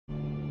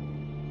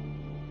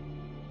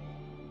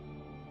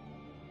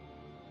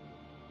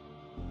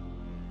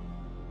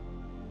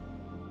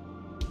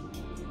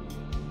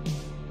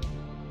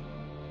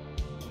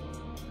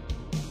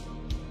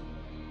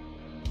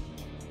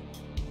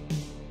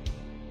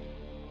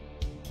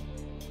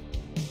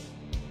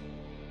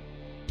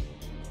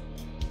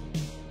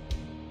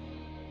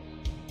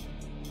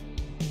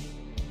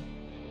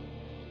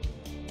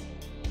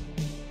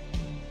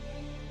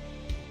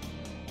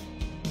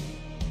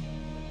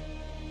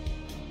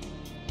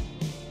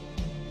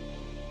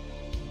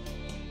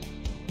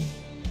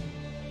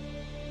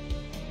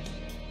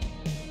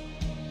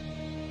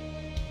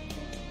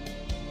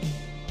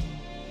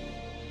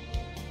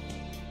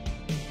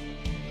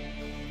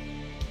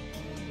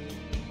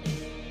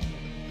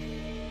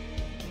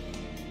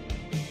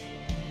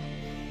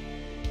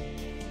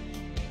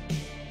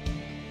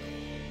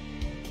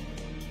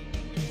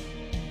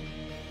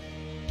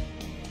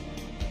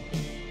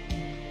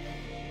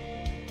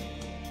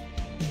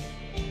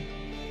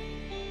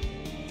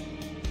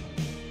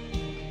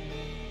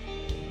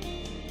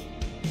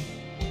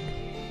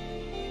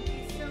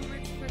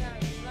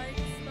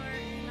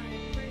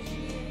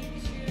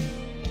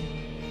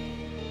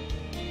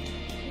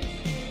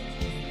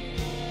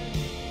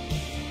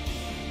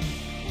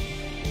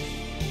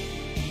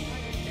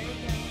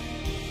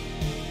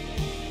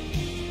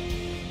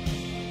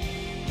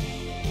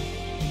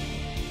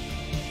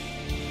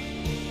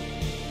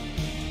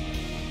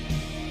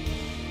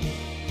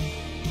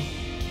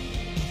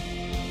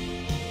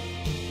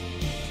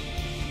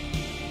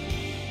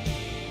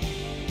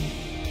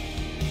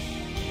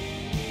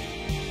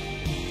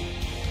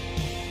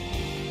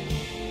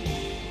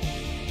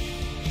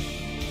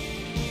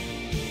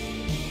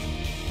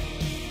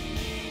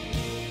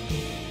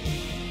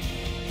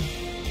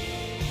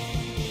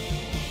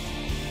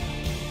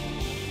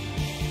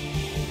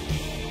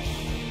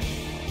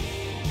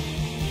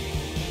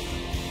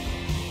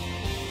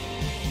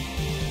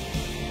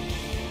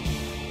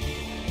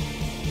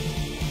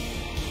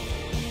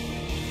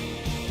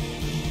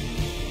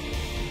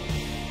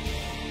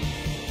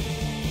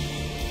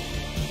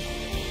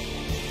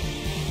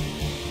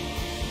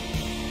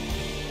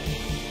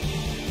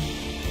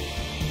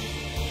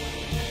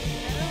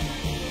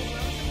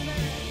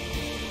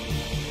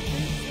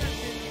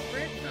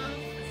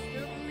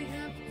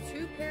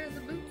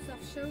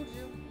told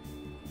you.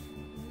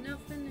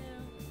 Nothing new.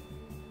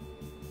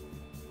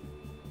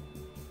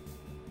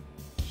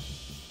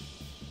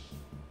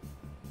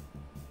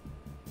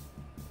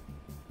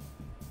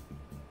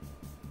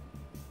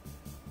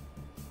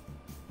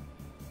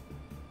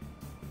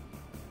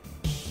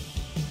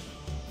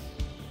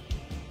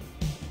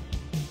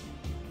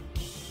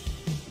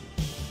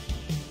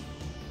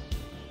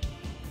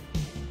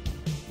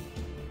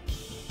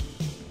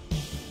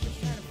 Just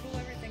trying to pull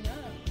everything up.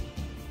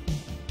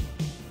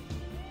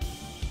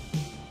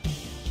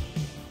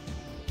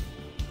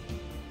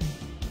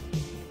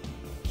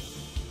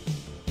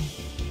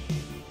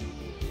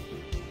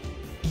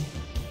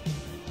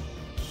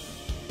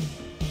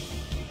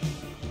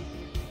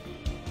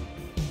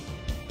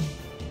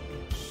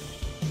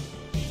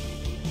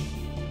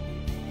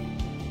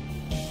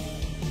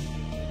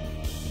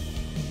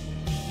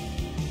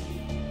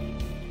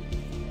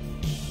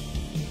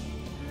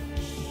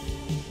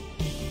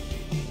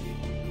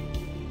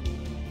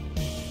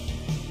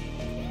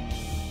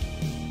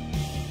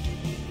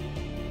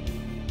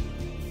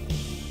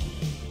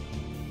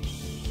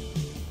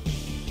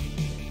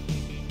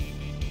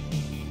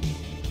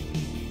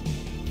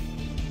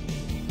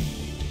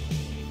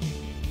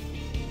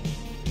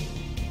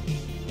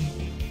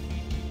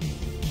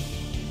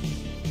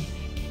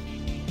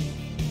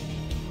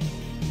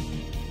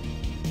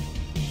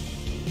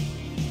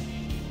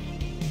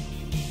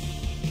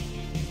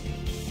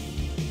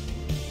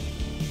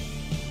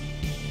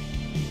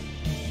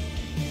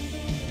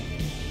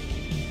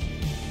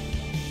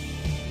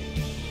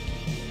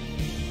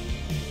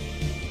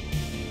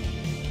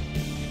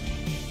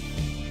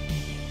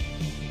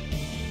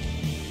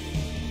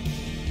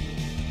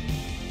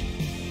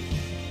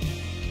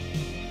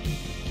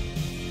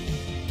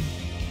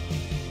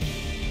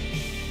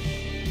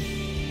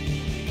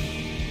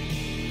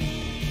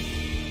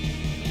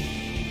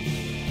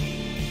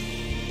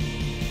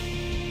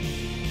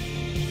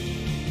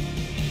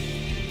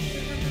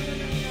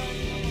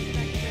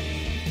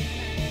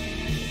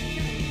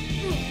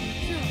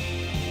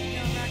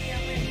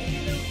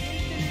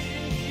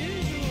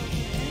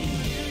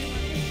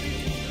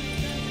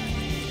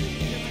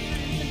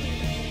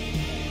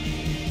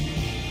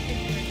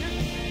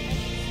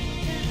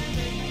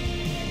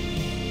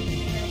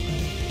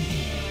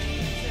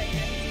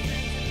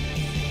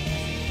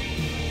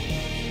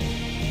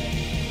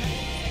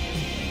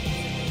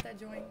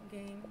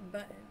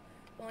 Button.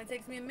 Only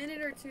takes me a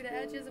minute or two to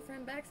add you as a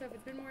friend back, so if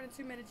it's been more than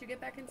 2 minutes, you get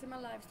back into my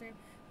live stream,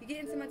 you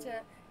get into my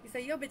chat, you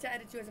say, yo bitch, I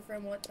added you as a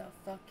friend, what the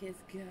fuck is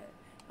good?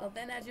 I'll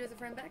then add you as a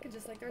friend back, and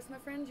just like the rest of my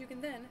friends, you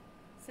can then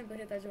simply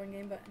hit that join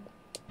game button.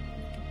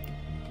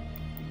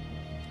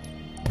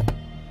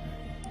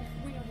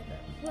 We gonna hit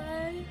that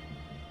play.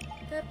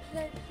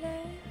 Play.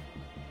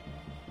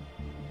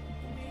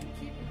 We ain't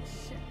keeping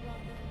this shit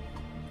logged in.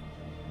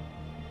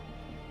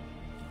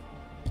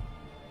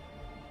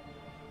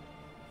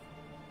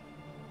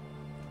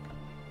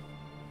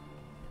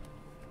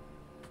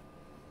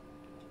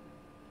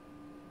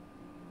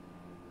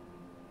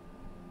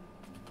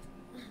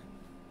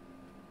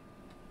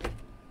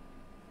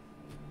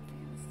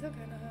 Still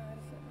kind of hard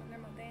to sit under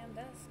my damn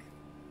desk.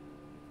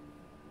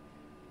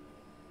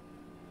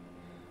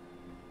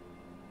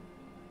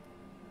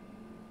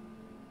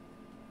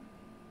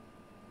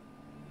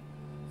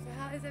 So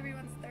how is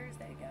everyone's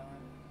Thursday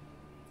going?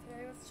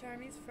 Today was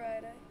Charmy's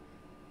Friday.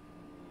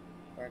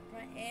 Worked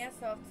my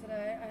ass off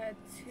today. I had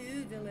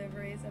 2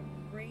 deliveries of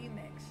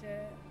remix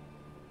shit.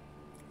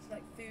 It's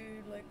like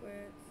food,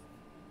 liquids,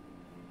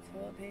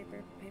 toilet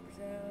paper, paper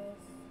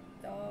towels,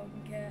 dog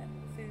and cat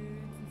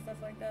foods and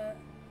stuff like that.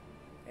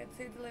 I had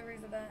 2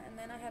 deliveries of that, and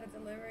then I had a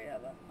delivery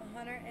of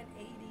 180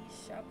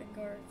 shopping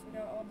carts. We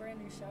got all brand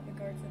new shopping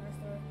carts in our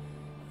store.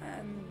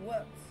 I'm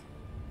whooped.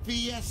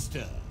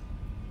 Fiesta.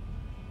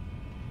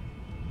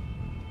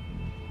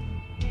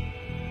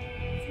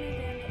 It's my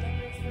damn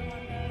deliveries for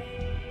one day.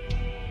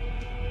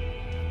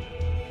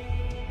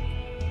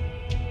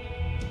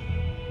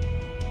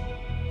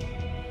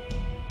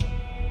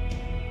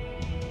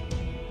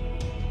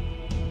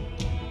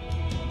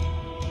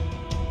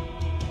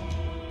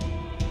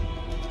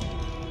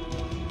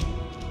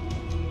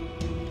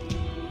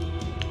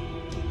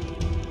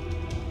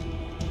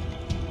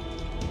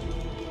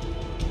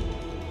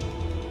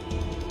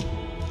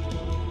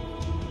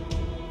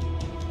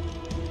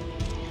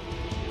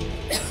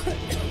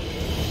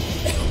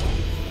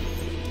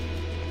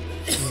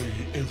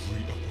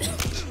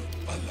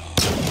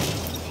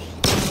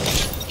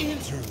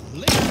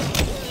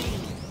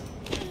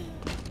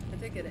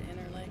 Get it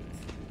interlinked.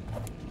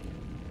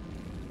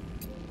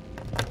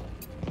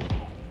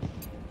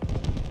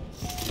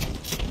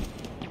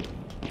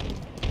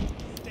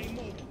 Stay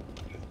mobile.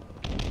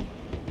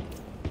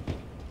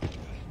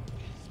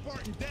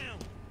 Spartan down.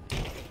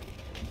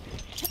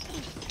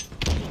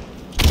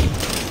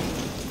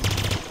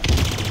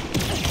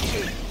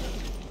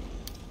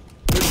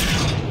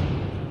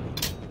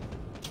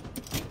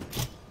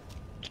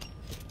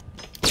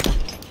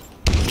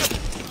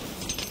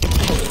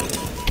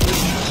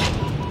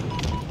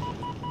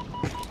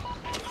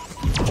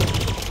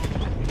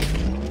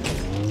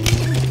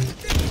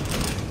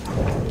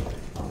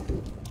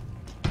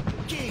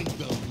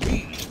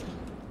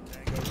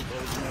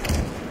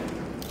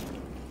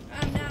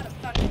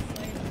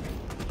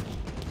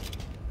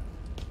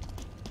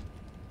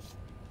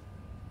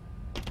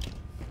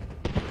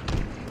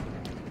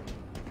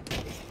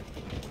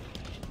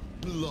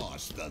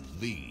 us the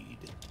lead.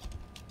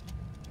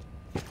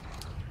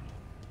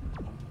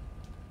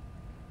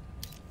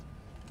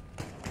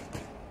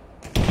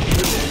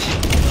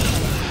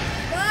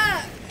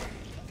 Fuck!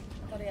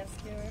 Thought he had a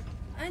skewer.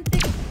 I didn't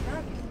think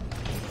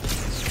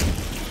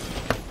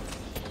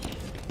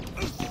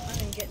I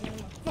didn't get none of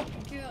my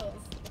fucking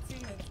kills. It's in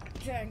the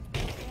tank.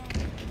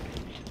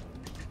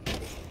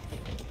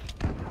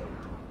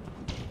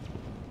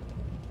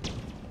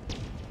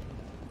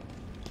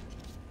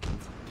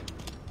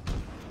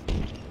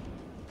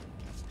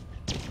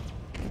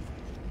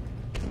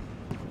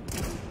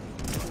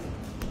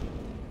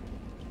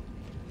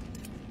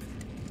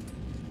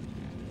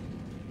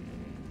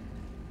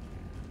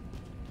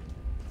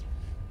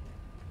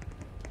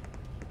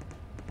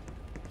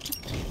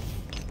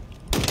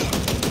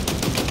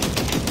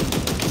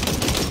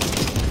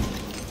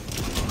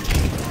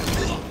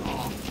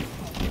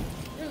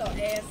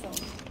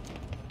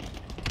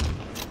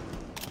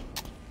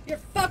 You're a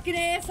fucking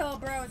asshole,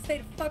 bro, and stay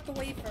the fuck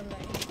away from me.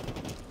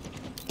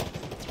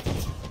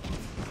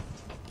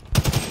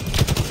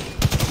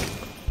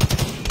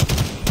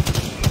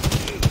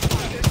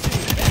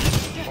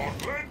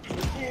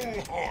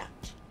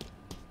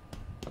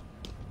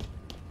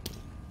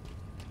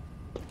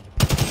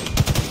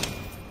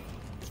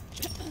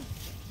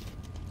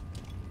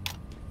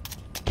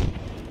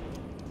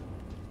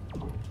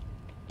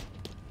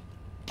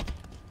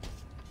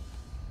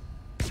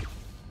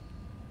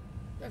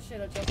 Oh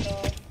shit, I jumped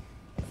off.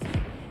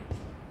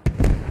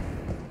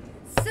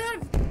 Son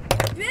of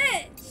a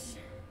bitch!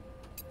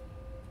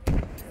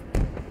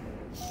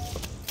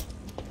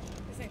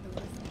 This ain't the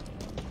worst.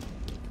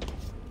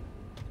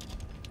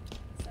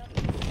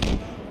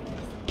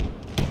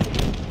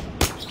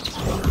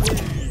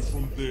 Away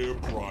from their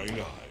prying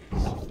eyes.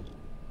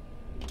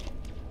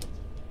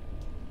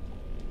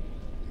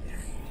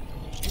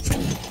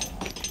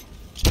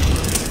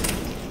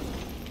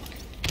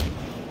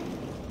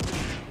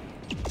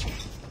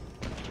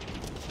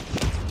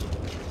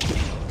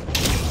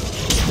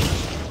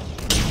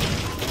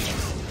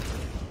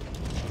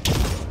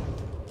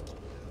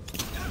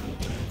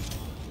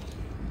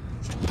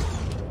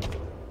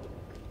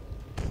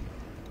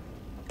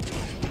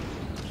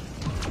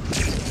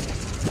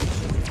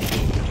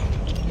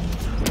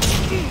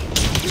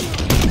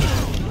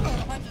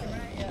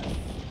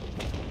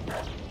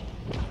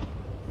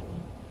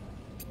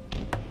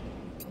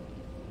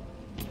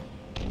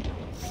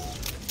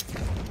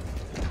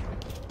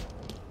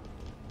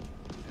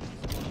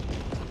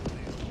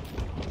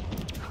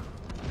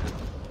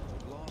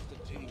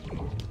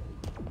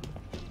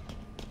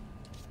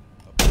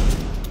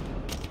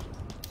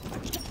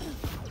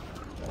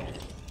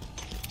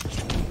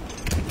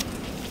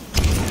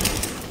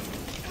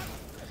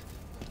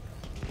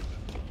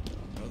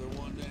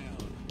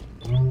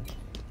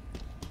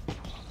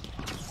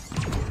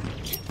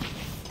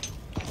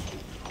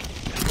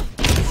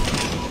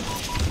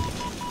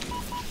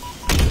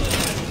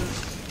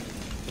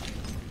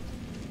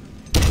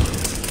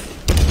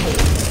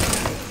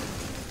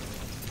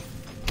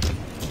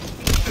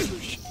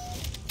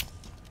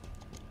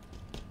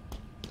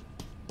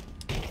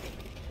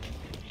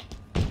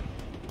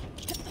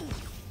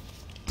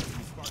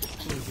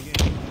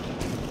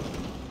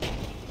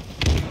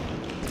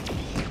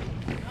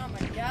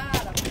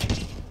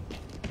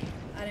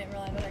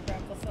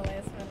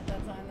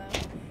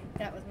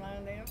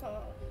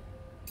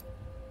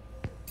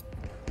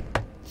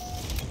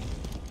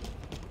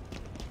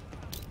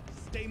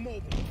 Stay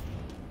mobile.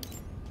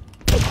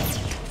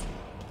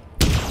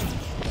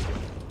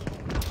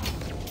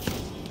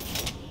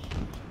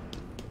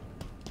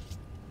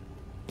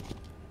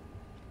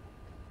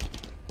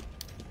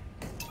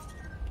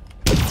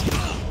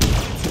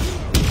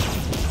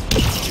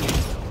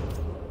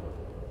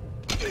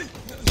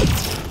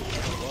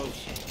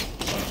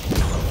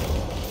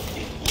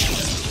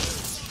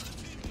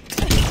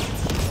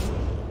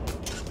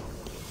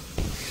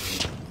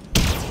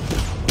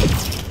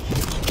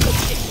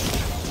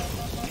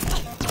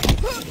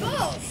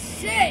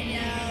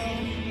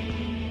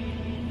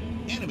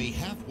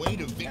 Halfway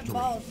to victory. That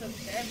ball should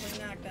definitely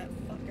knock that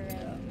fucker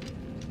out.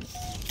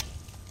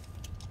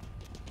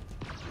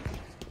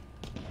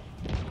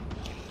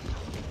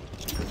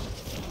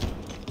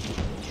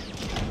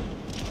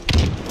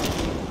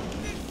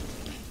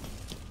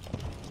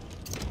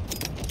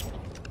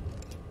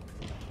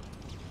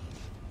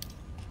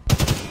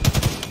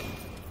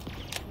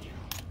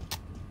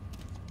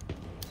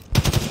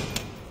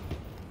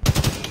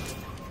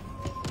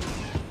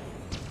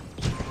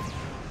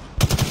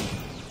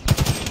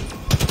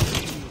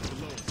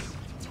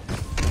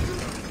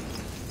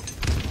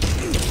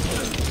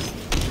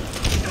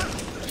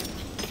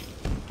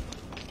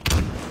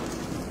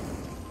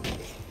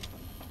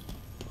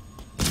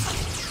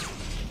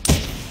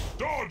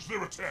 Dodge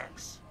their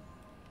attacks!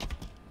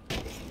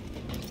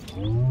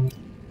 No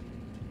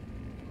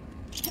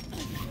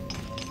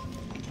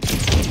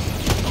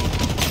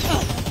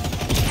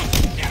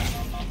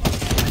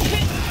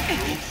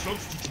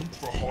substitute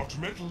for hot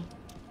metal.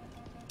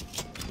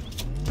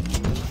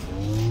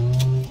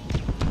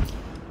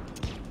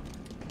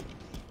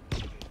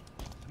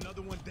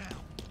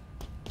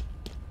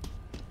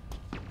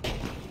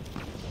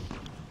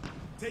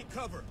 Take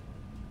cover.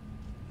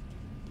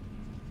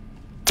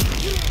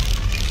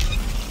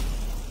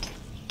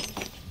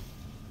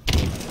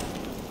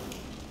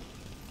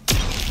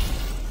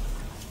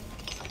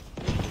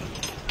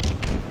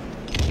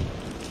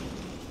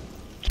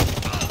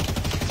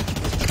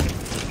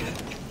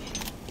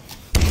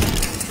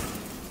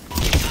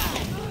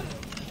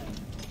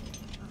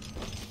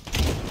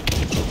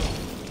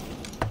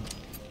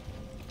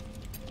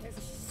 There's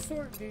a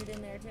short dude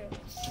in there too.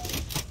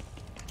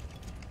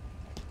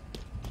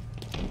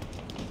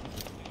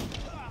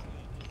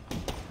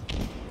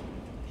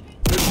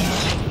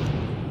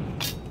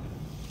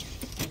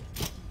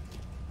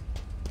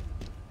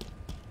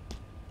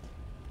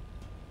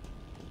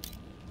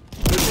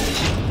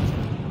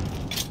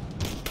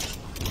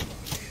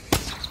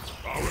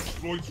 Our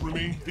exploits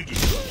remain hidden.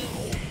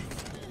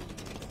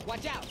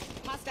 Watch out!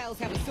 Hostiles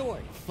have a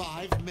sword.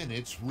 5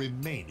 minutes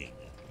remaining.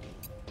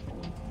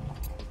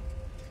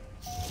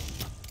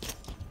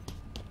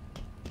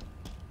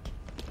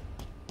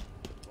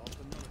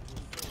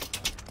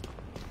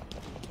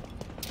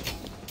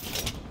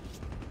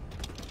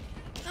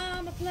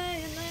 I'm a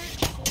playing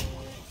that.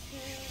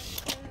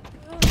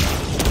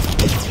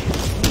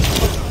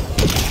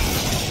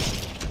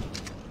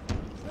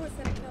 Oh, it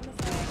said a kill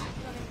missile.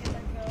 Let me get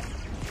that kill.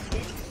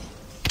 Bitch.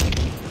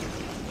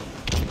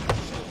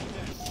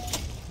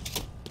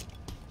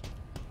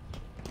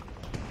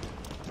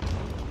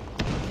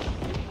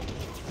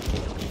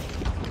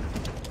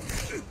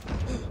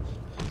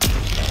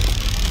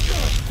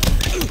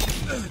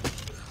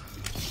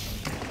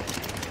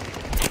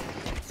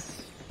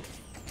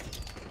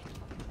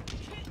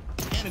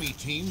 Enemy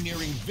team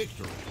nearing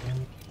victory.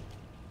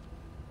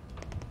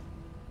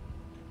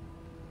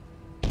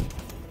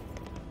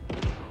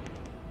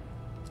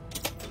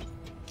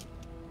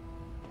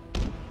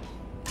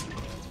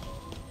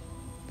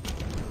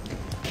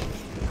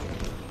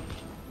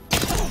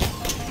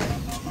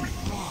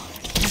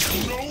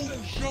 No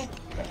jump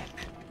back.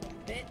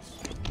 Bitch.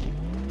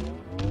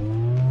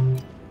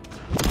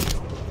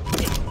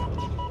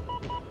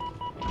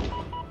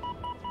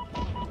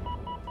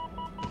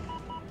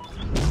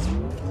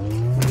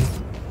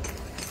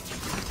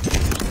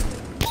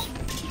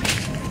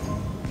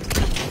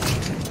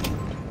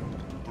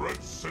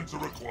 Threat sensor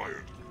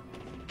acquired.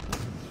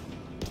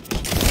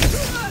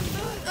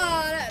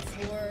 Oh, that's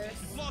worse.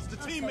 Lost a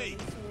I'm teammate.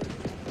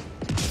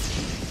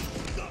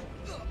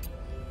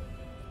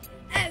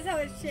 That's how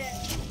it's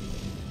shit.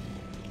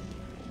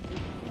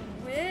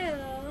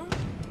 Will.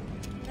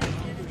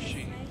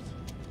 Machine.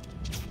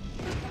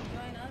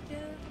 Join up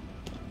yet?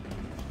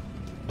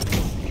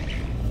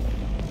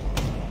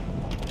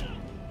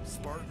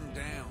 Spartan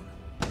down.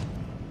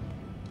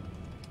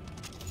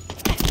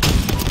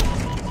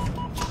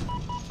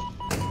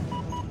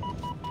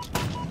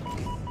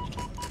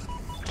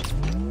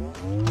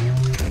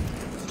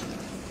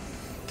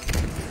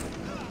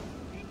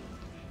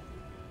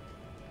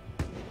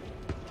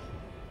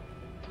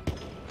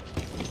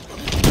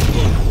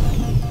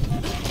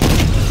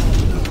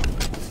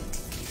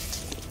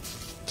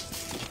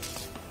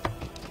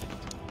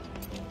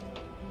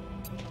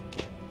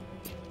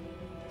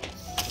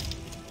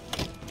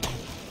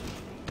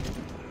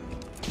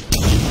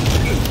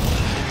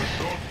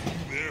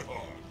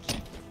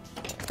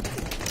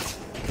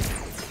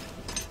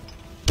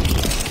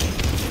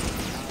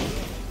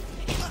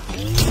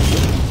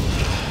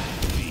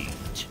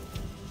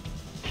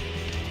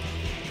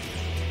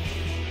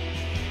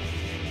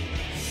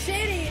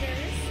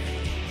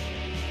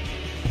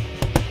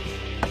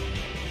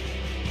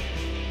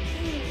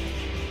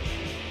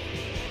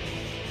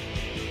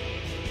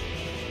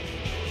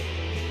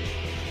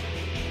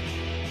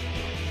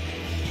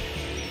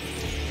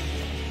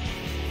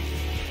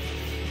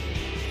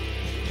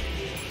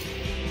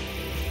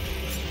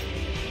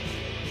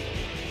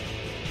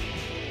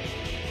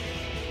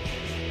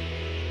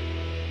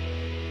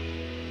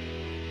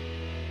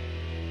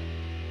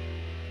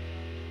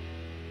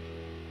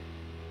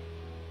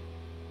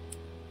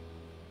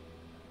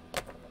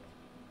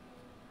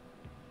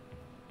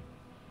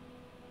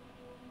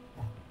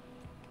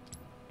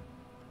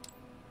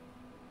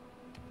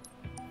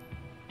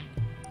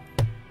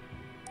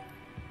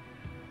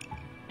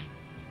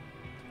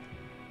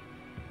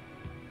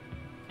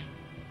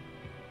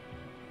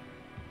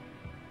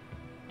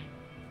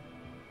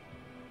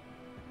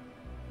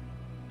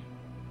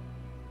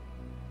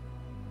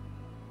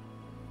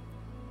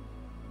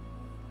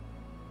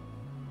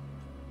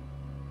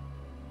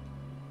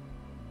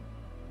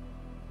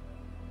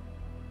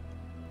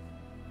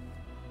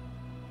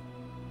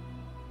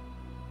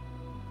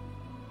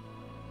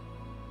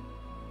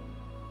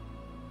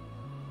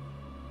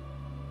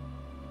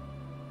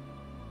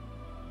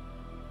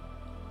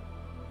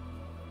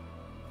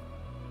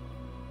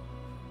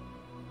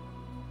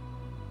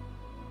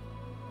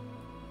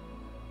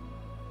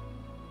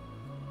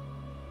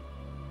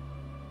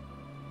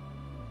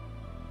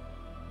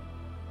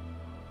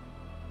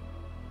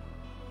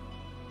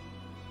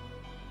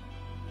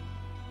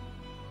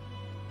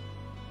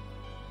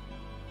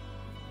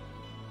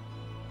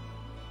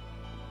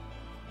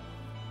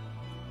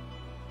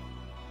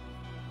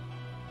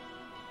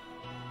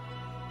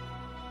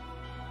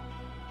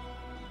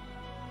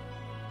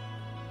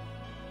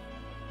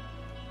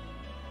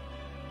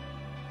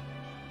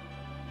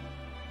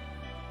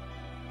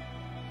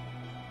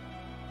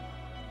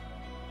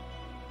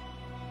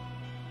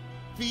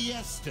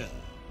 Fiesta.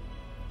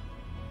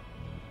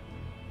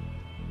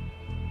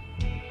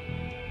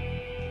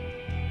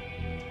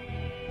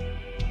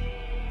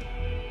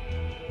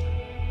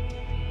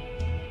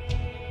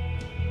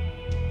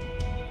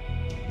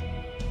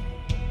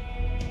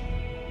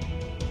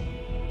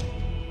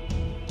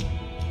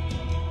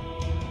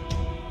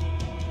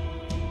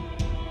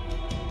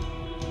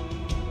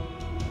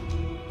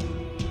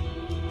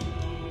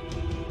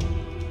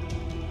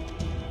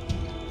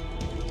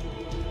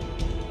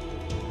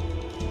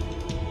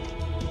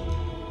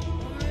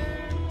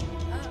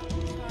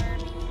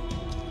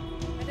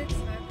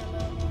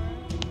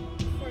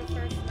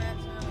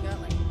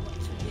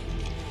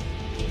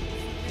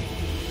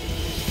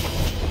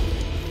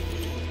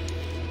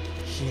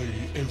 Slay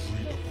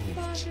every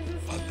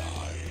opponent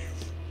alive.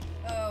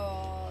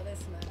 Oh,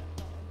 this map.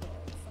 Oh,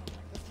 God. Something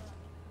like this map.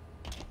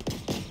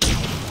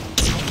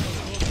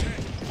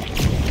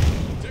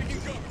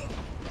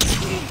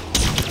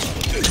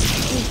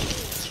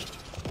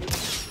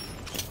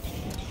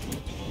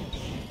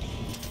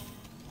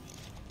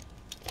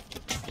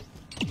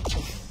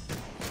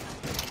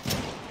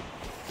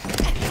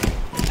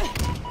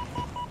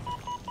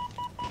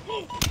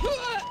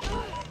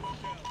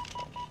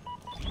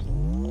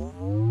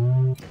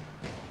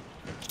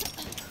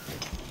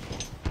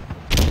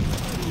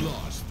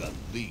 Lost the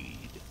lead.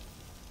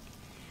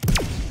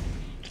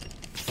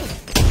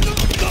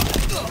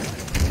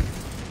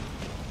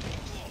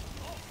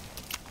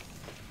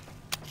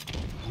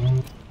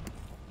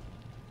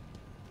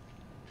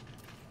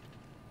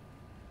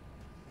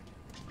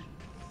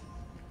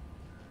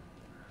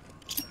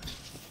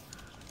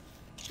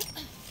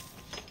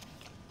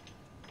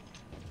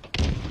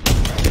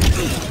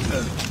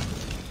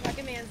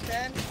 Rocket Man's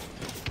dead.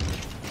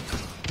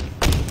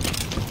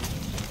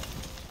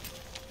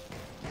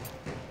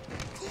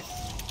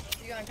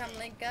 You gonna come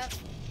link up?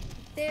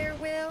 There,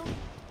 Will.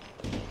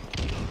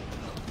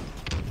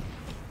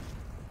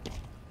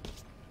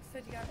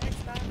 Said you got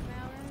Xbox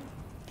now, then?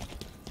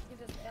 You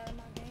just add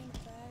my game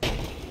tag.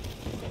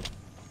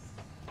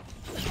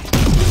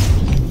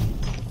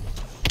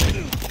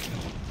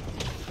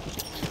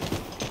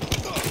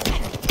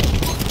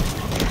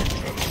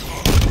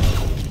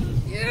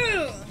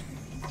 Yeah.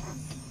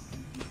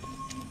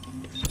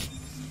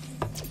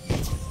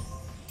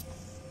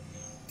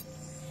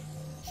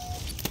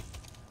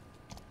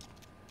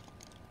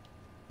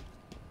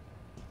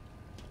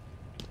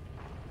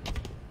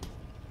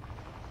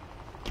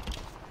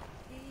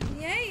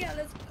 Yeah,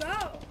 let's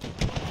go.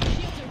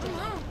 Come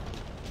on.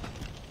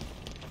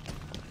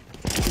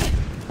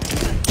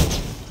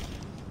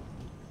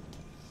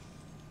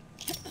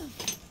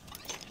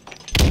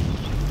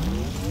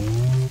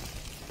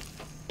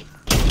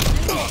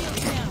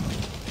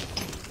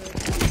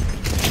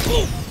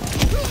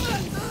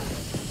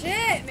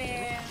 Shit,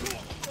 man.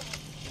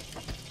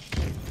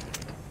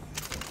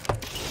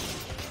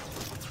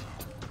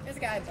 This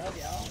guy above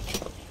y'all.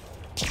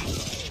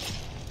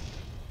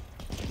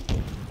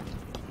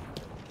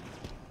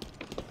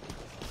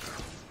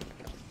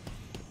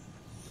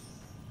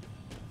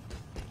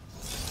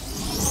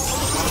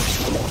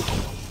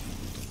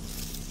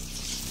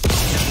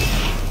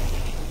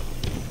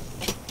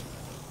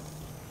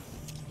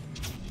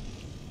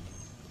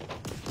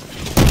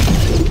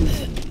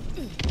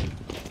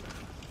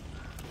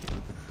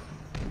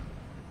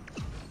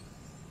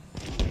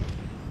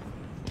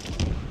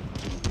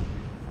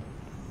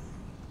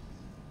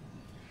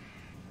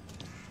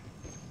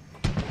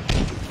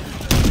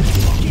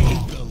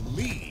 The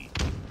lead.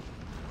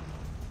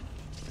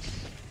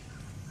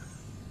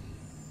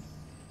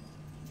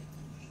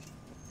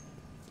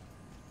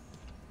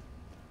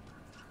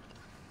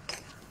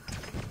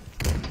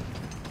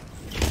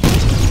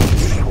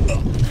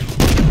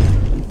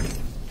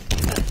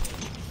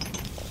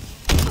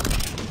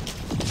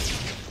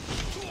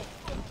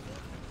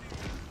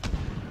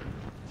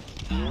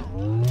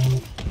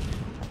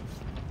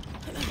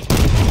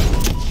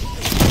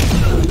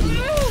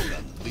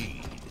 The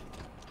lead.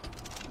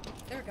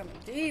 They're coming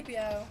deep,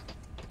 yo.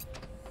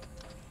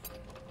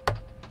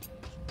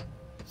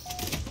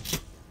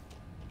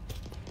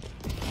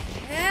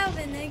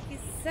 Alvin, thank you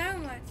so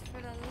much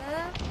for the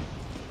love.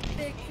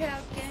 Big Cow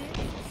Game.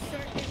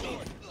 Certainly.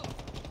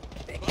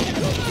 Big Cow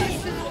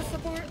additional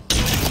support.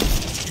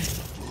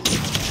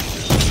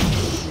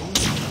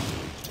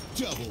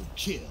 Double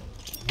kill.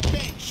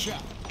 Bank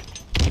shot.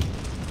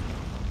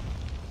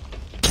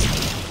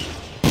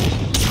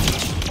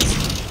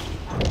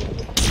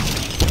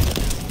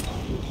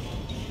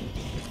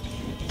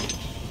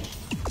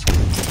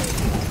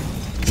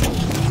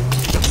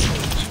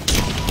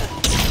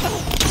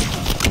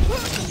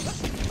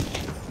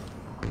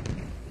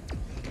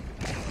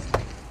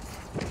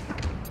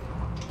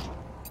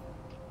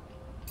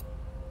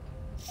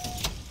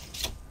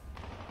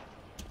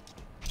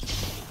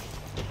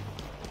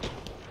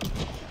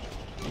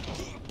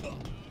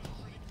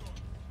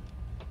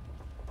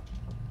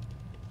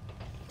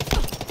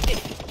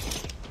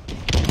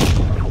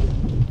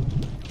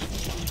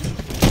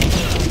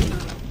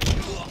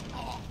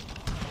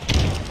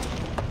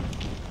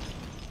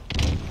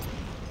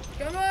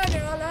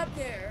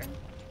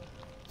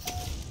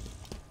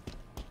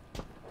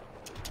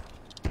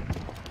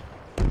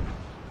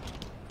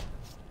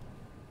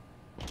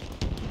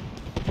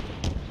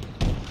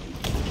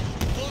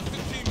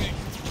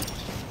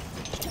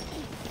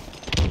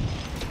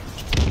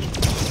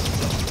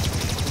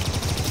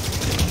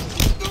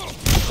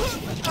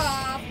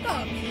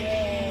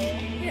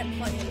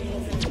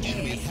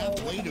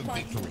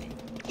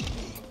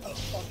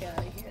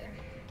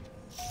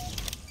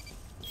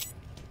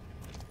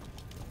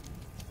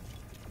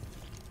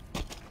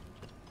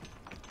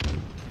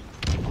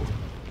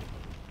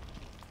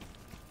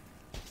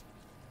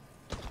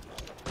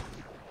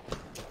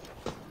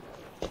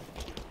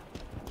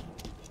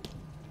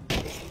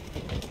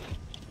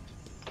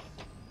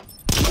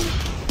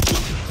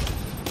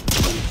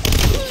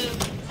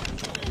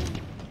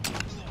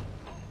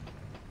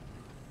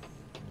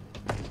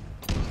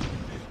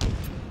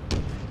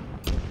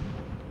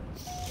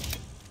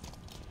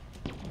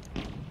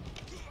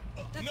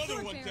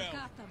 Another one down.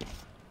 Got them.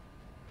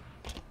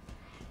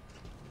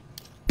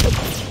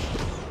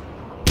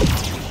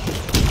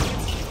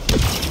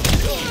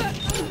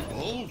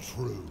 All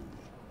true.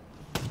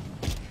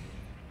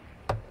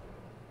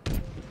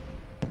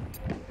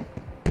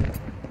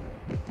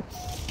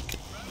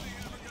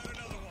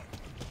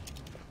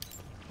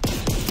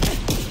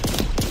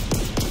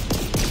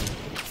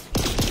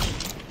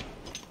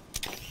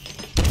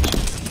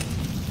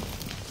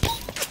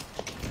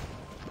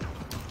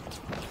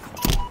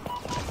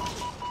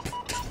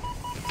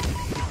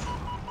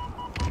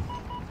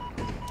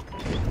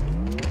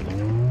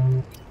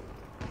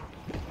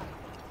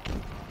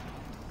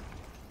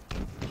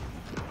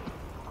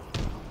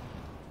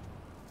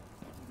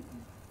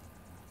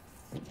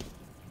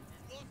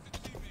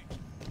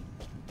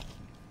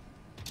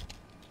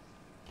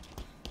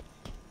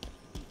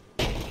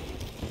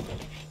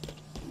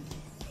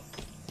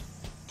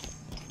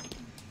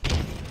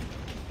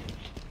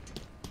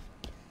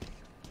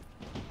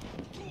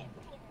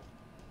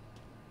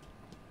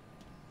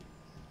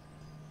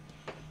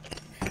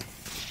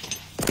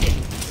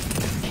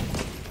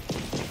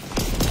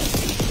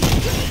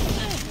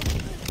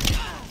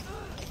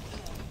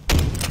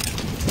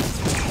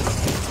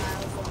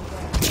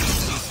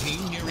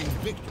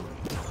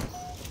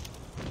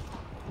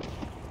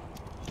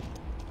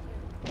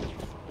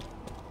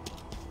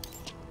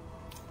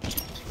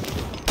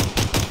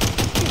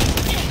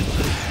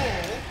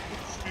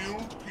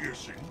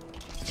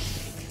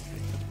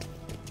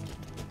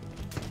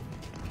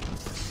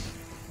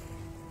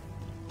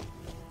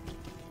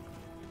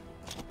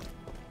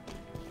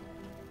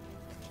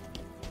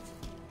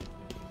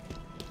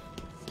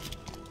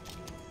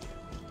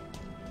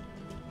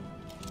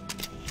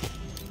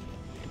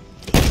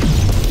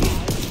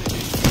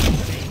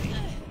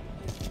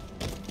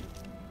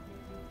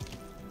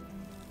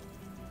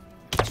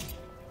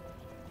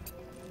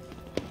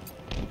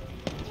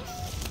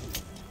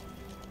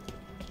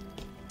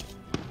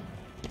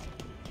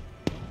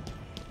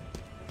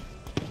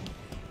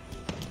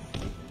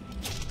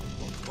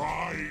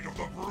 Pride of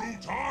the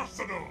Brute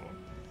Arsenal!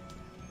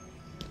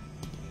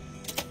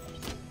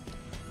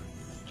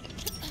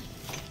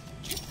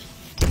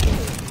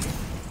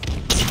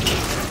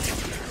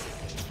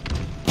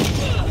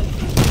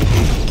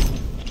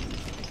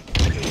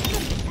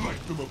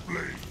 Light them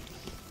ablaze!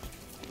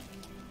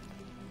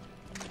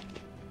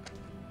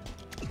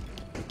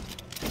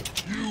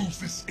 Use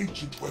this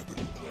ancient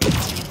weapon.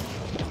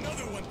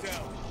 Another one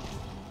down!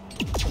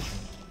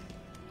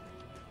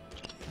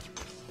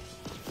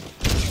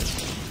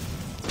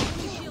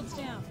 Shields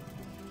down.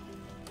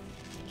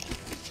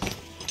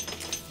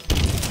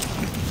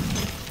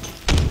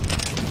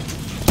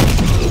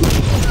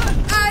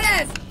 Oh,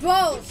 that's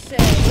bullshit,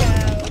 yo.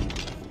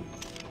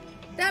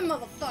 That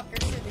motherfucker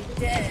should be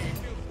dead.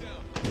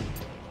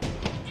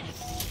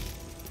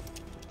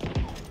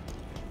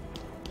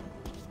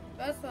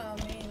 That's what I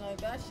mean, like,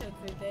 that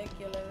shit's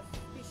ridiculous.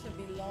 He should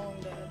be long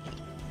dead.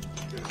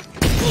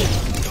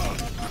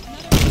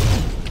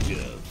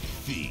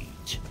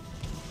 Defeat.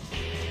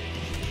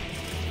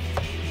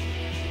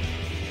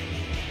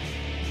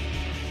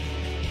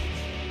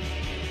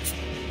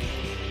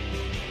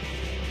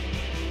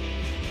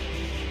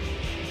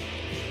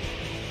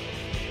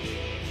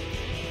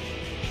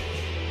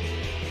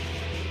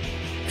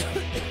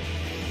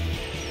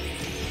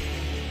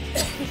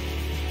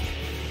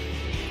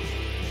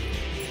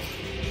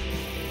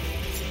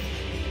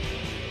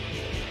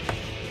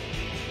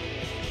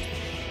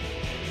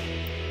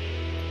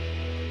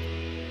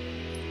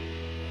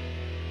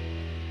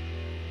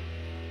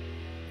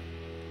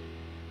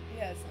 He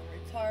had some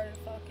retarded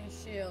fucking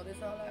shield,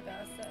 is all I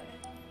gotta say.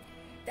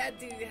 That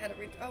dude had a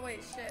oh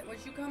wait, shit.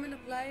 Was you coming to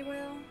play,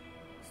 Will?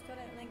 Still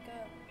didn't link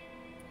up.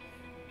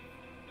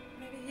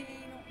 Maybe he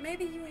ain't on,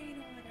 maybe you ain't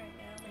on it right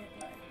now. Maybe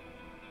play.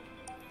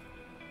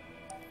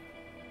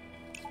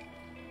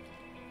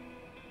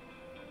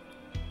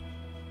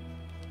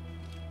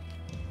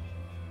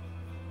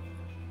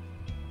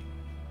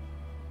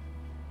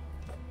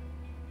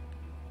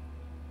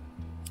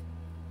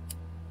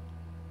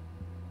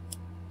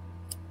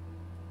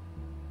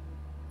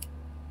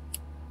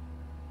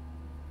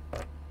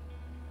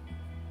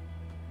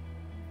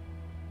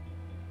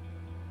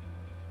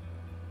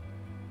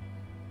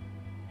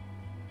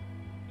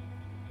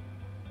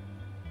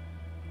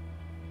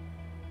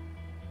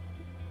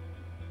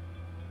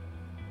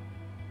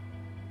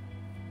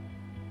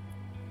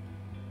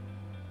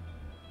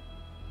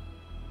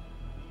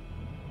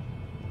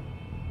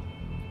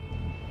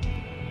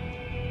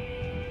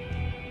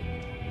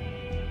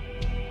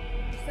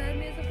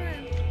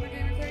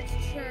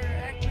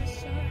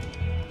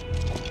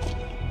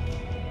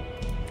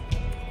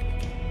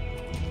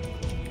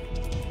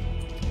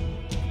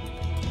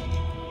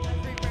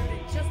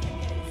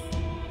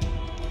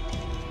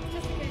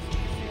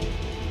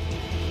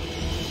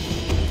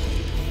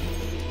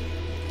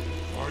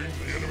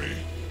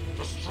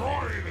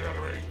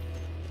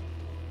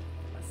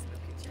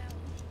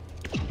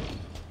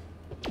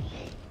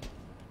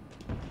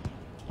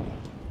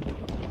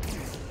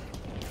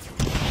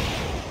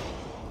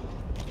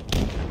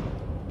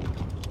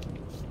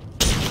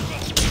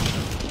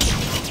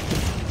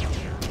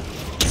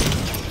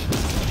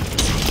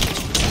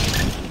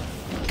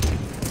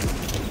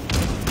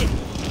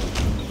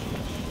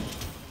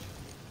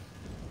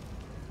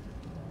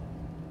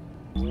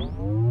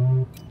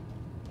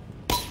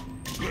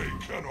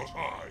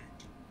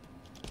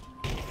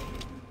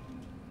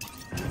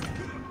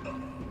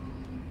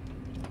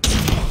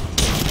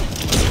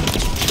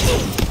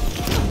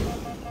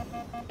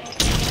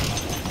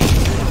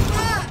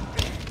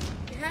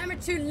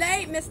 too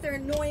late, Mr.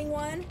 Annoying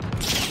One.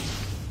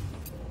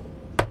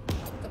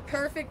 The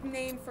perfect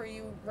name for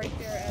you right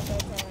there at that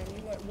time.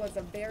 You was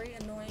a very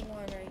annoying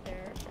one right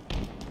there.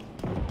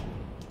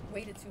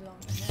 Waited too long.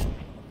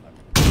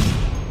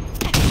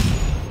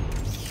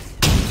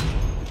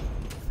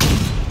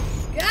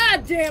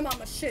 God damn,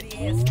 I'm a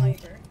shitty ass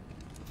sniper.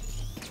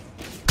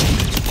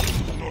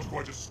 Not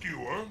quite a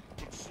skewer,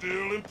 but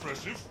still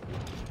impressive.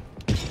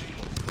 The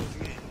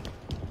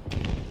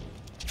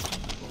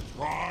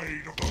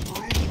pride of the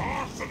Brute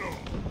Arsenal!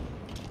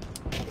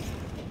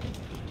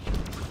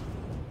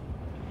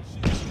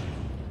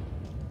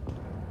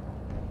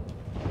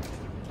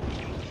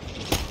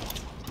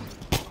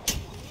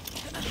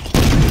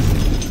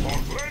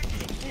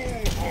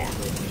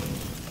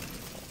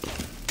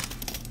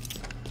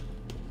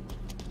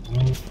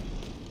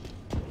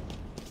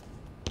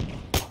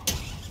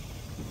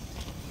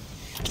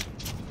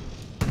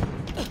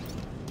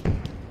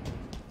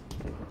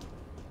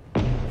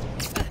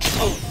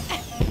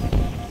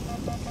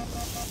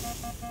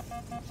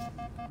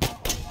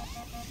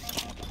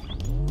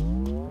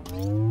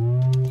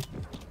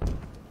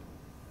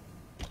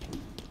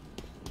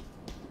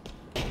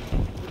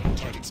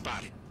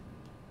 Spotted.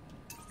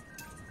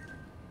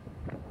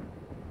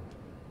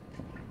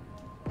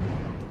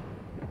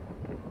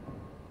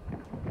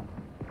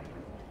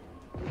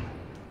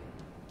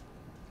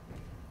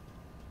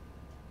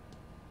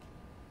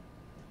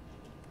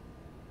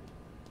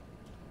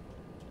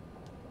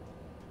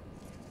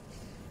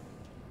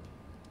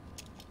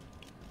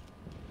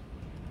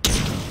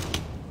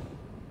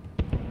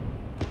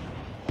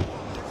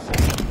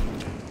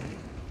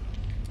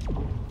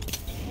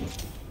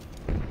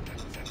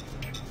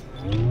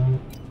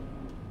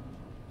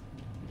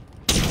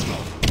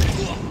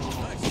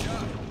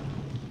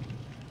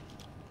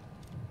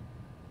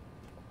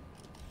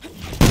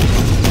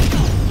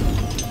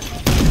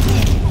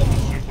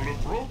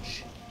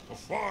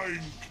 Fine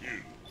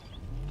kill.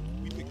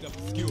 We picked up a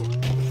skewer.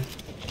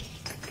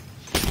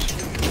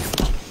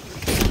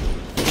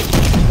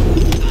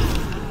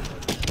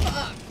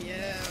 Fuck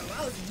you. I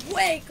was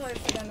way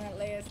closer than that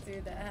last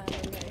dude that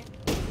had me.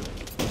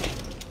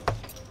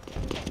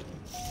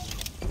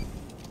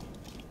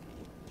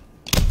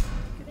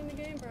 Get in the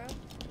game, bro.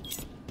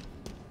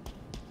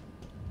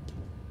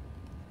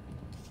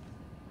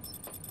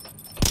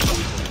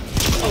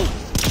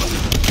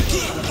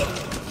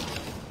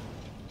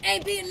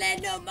 Ain't being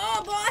led no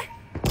more, boy.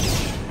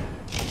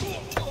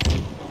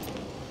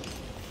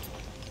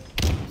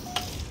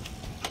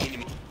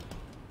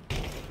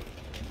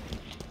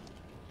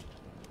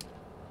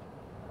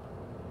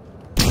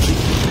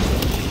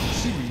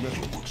 Seeming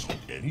metal works on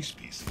any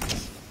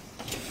species.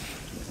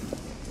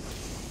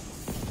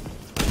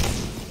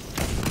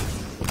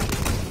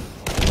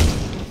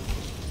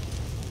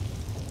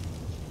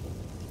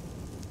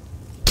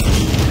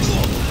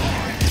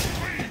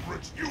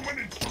 Favorite human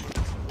instrument.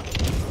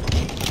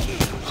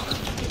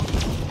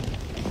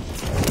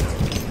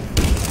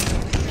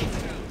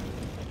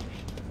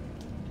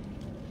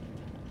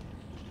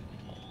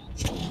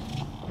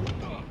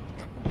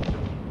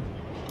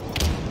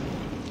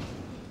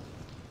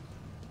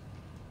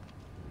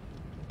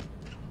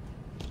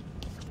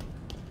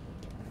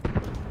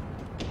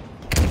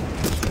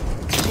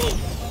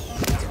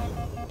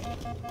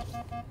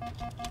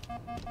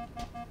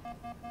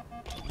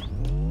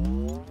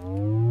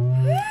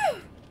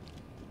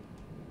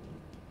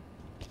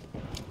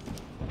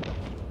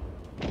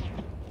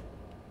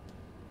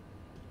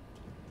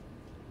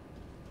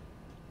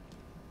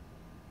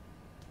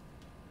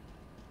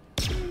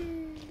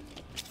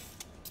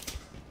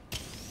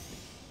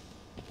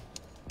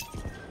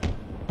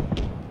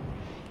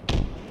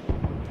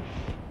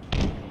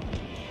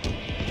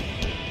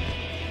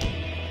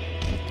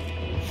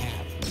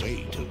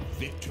 Halfway to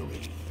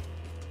victory.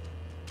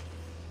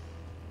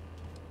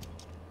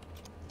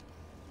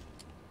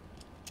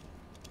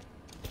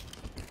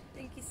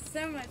 Thank you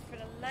so much for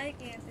the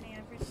like, Anthony. I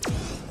appreciate it,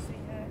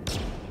 sweetheart.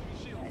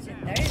 How's your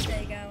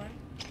Thursday going?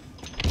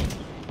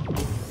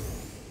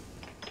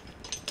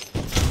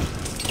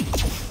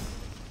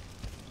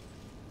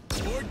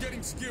 Lord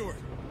getting skewered.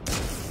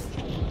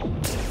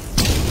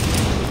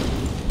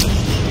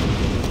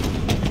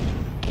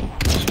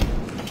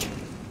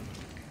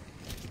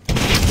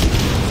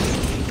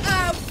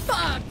 Oh,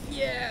 fuck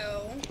you!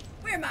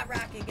 Where'd my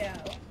rocket go?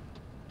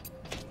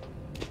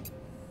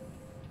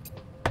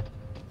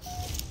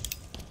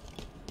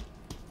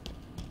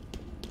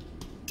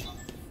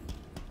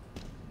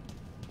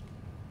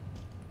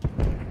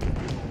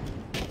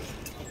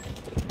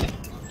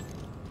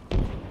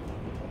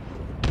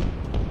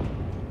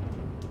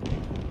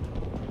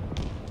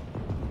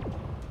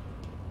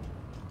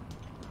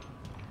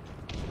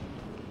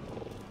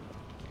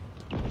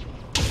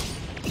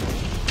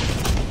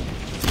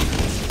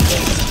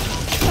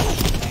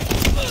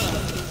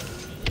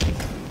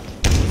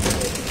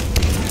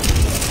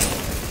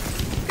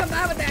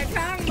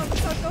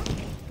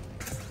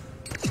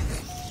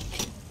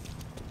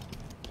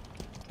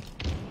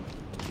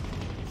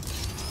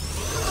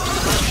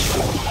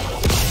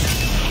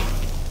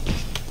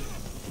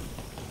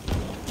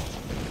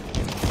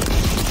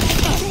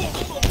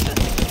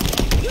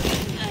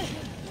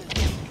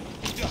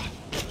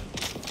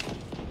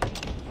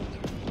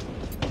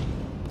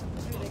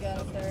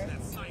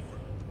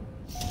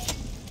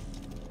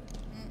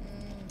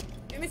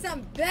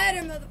 something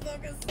better,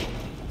 motherfuckers.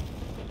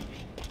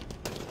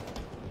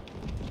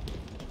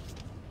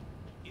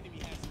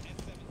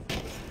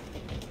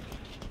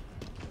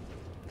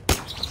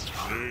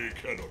 They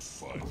cannot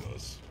find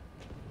us.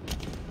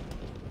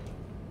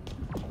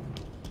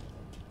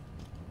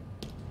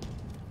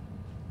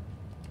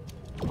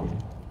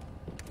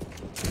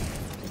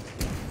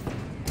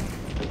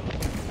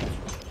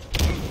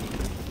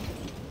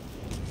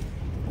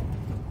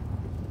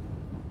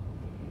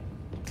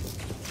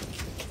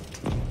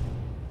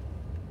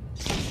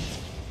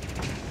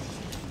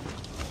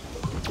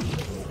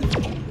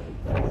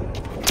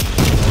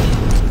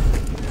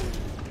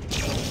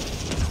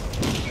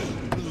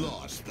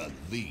 Lost the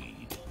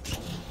lead.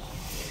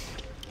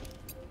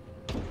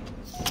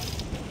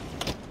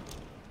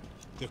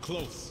 They're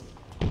close.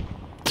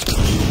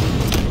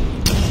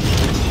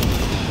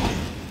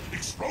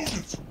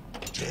 Explosions!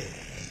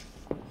 Death!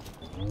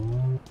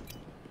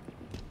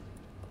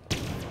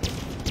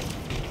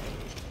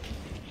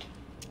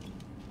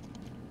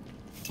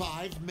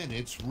 5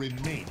 minutes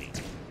remaining.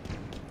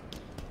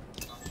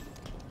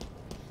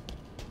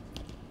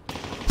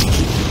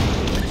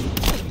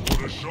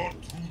 Put a shot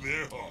through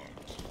their heart.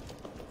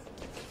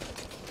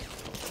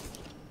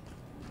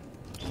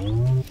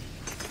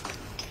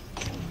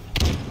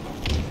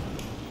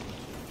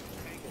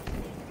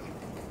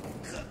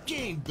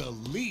 Gained the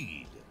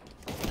lead.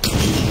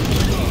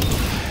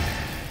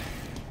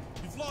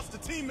 You've lost a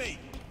teammate.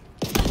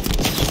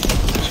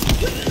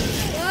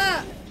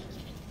 Fuck!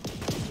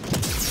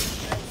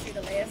 I didn't see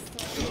the last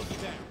one.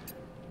 Down.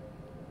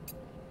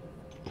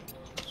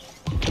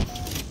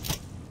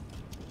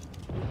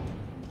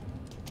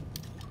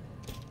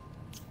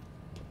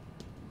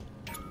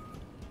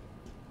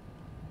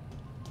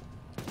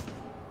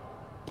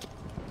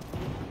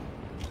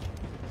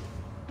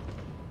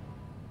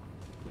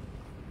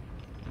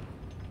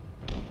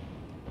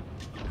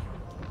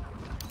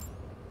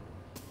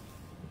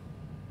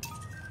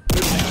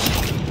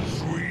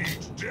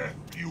 Sweet death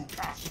you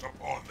cast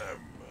upon them.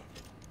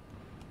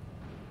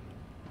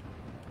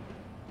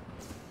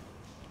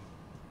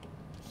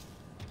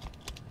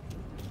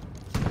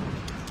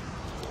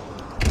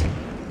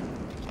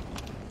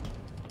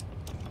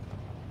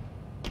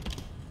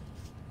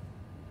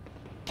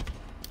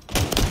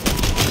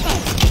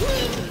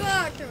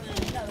 Fuck! There was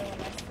another one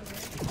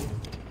next to me.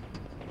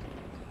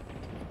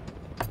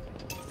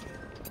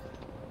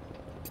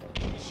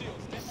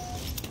 Shields down.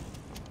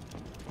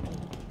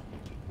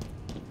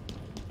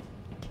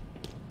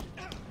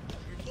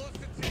 We've lost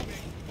a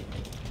teammate.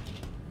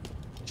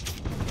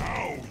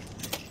 Now you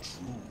wield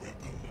true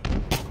weapon.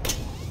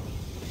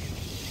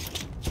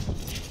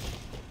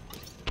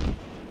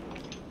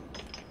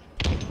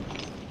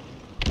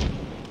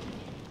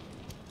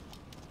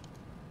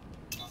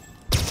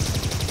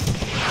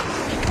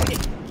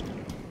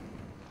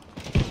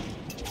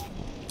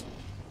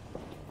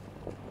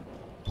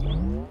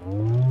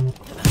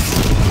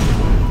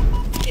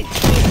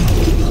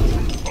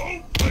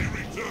 Hope they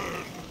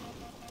return.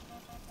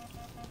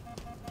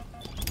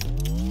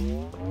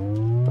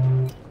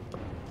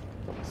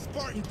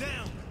 Spartan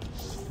down.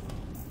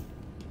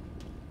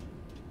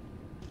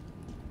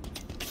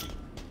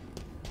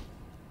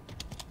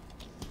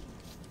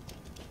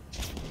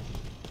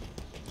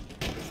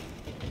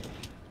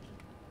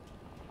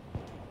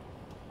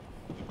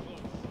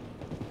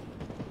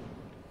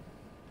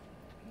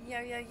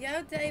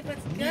 Yo, Dave,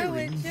 let's go Nearing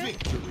with you.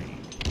 victory.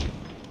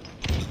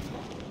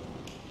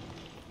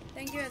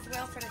 Thank you as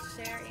well for the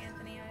share,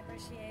 Anthony. I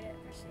appreciate it.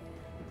 Appreciate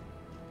it.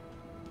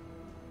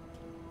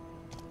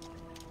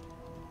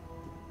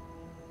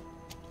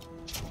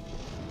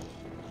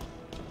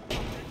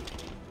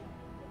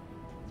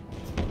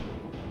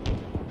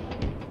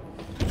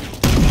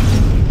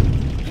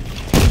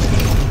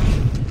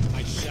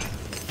 Nice shot.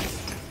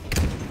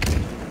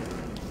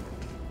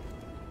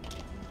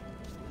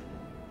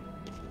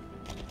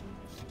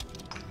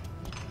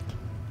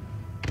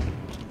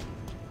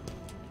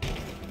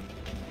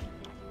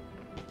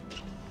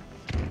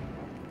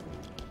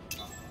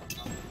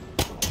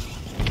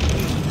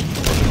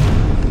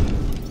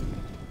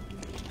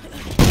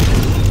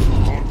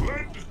 A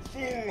lead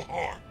full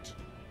heart.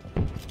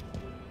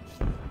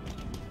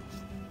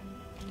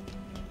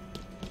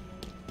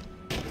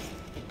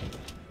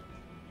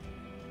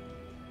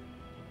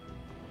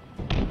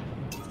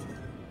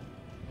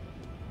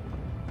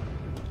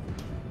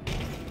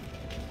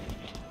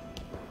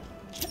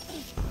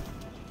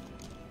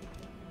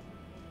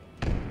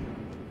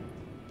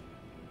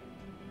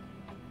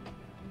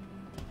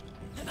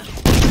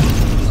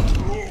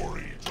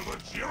 Glory to the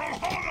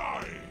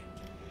Jirahani!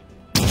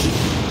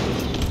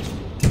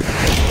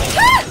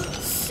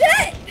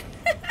 Shit!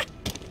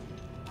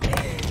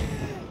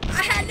 I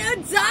had no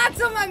dots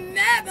on my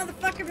map.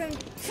 Motherfucker been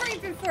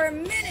creeping for a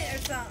minute or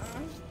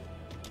something.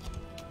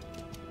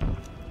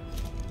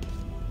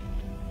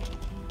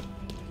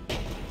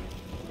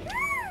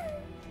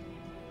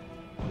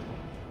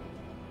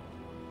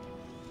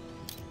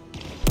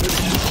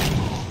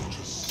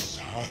 Just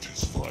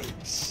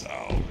satisfying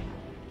sound.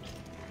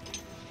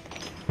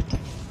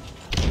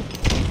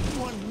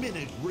 1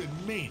 minute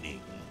remaining.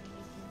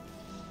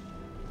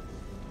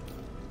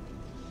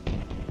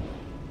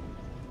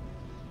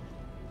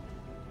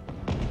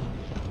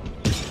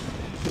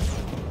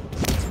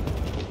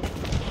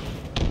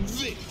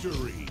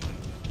 Victory!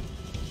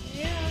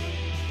 Yeah.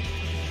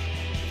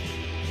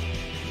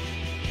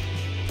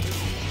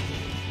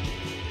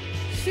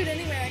 Shoot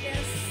anywhere, I guess.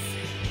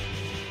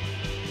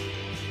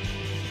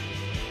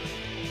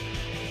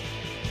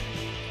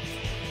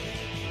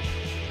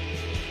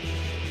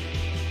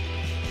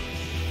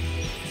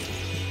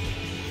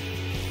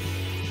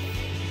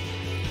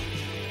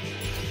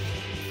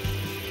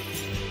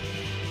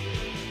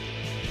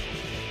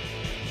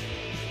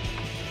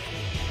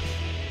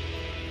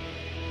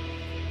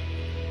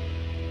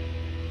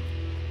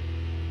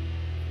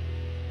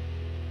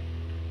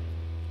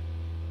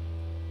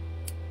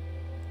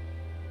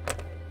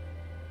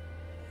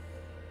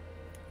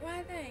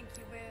 Why, thank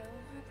you, Will.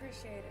 I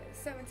appreciate it.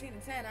 17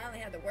 and 10. I only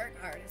had to work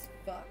hard as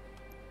fuck.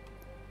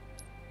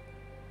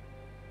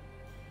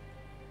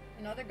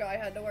 Another guy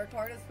had to work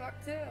hard as fuck,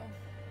 too.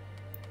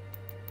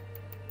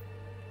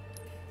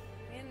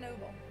 And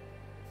Noble.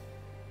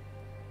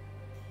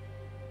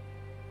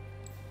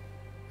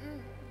 Did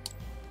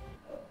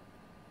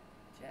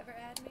you ever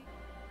add me?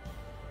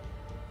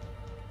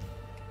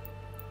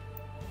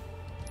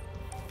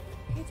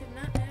 He did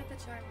not add the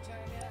charm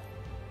yet.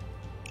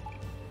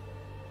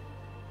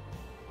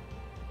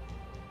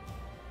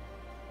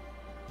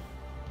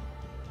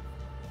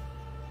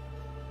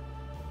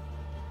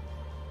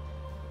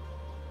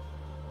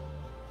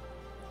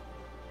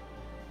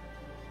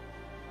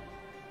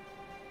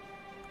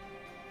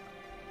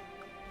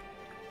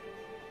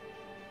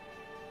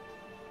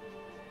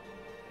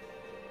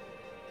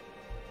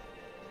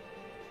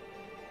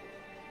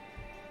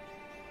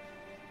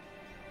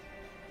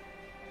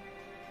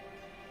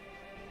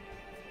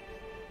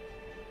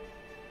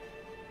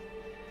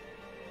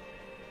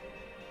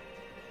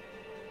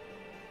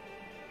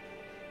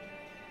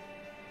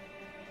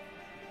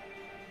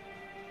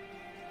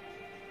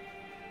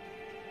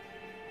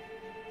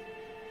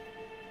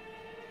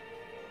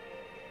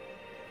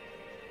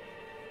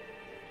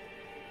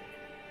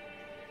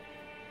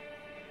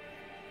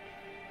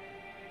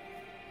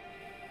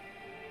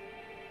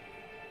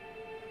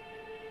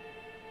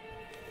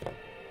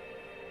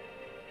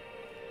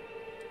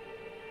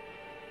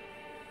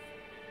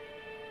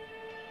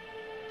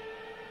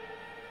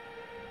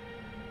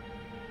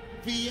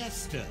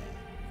 Fiesta.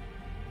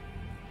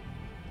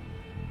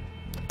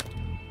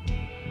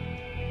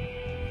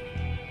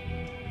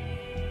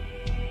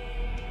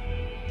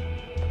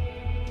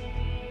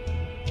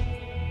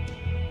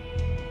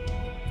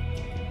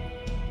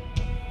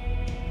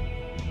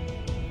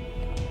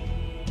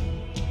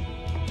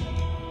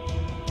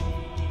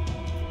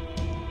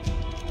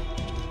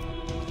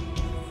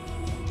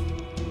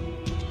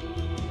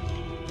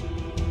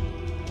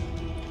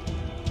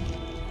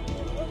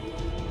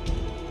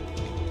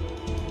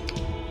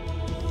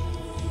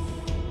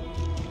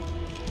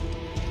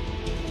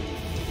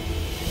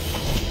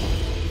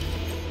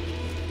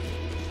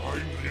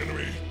 Find the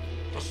enemy.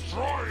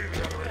 Destroy the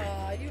enemy.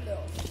 Aw, you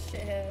little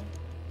shithead.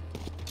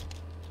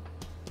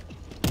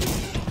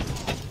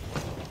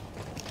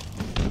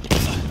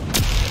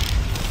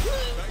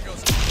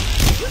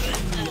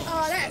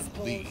 Oh, that's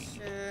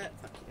bullshit.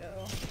 Fuck you.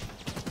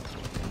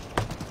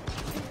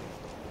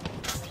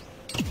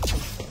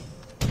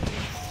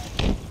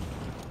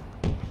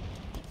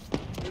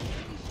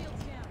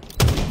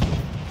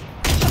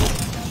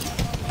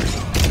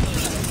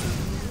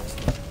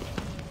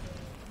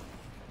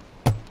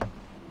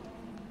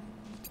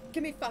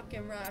 Give me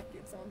fucking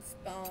rockets on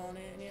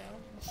spawning, yo.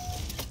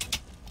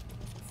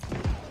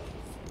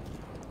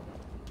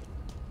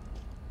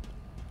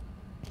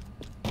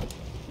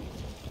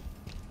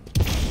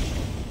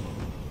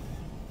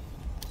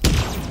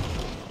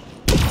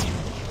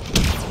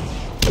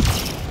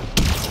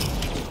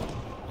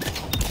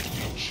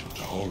 Ancient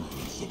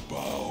horrors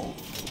abound.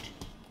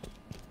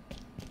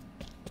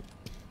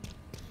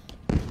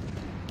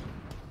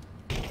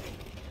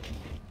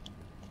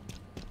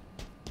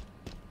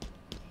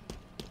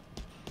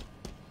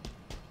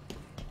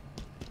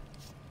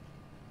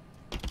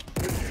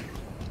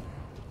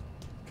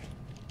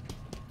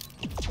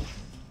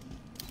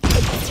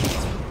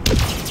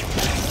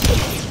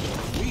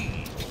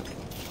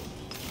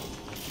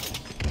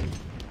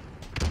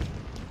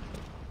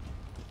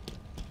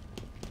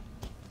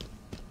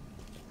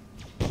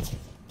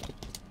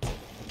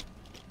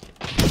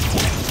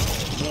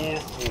 More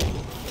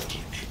horror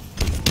magic.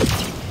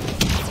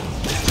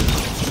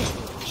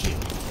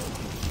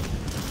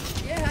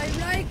 Yeah, how you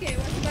like it?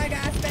 What's my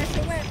guy's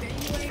special weapon?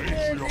 You ain't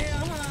good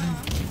now,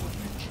 huh?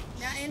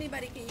 Now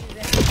anybody can use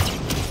it.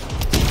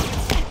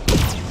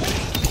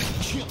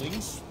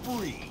 Killing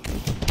spree.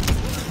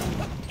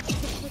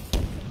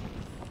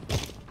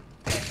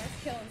 That's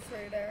killing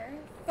spree there.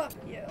 Fuck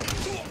you.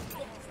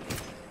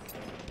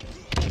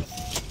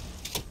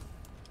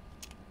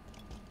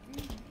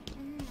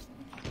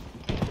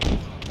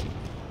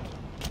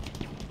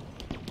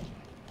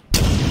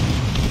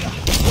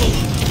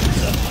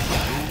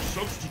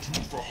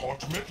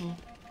 To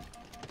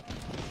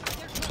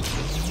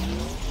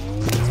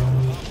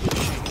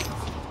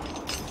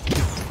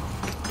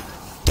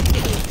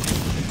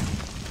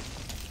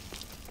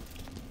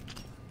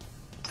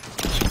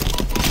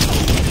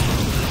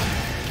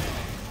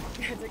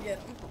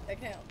get them.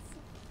 That counts.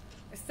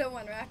 There's still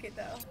one racket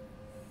though.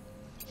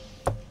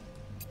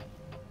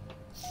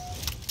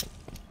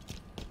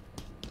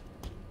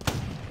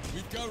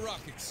 We've got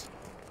rockets.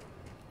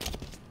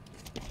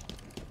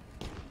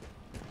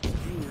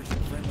 Viewers in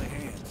friendly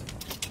hands.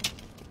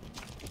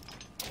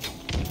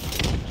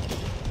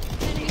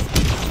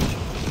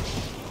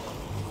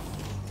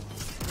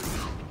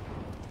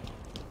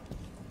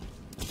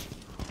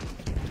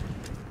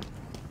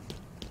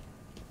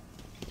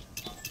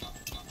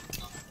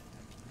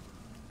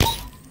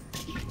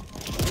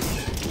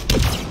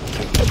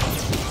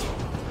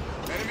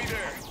 Enemy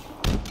there.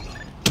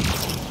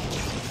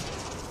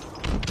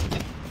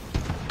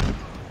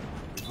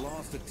 We've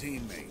lost a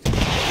teammate.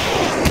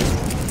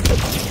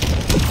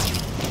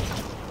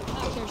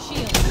 Pop their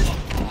shields.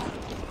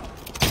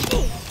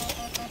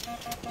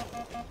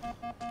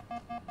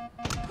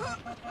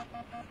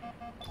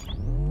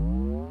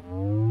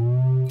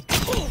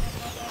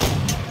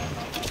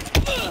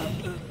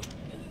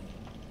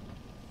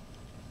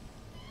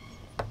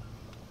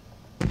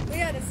 We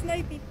had a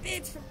snipey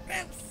bitch from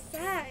both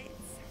sides.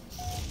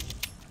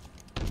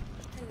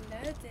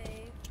 Hello,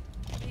 Dave.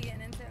 What are you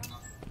getting into?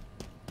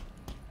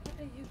 What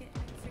are you getting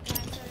into,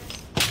 Gunter?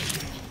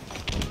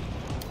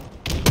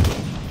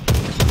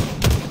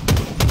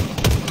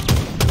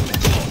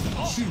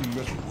 Seeing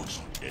metal works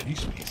on any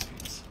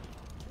species.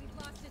 We've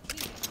lost a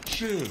teammate.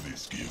 Share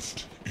this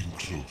gift in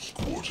close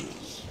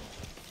quarters.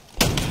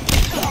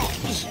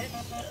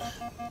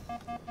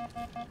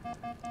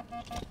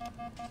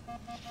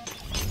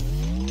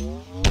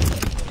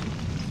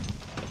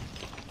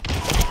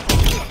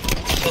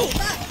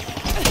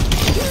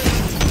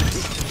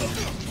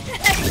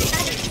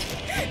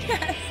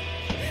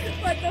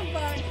 What the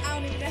fuck? I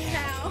don't even know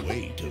how.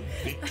 Way to I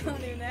victory.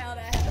 don't even know how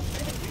that happened.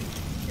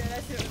 Yeah,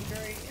 that shit was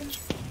great.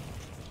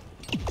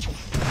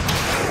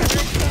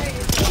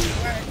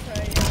 Works for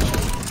you.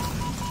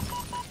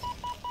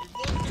 We've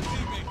lost a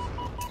teammate.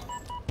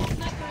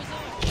 Sniper is on.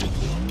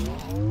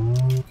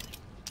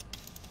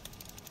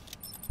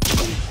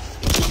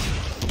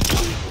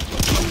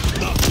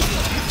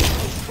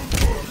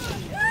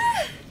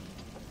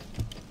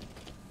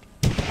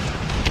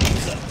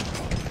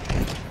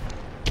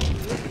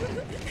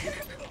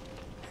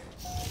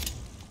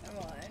 Come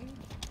on.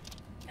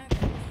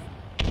 Okay.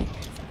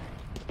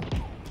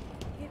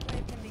 Get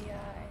away from the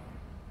eye.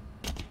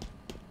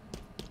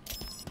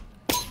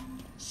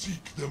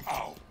 Seek them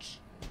out.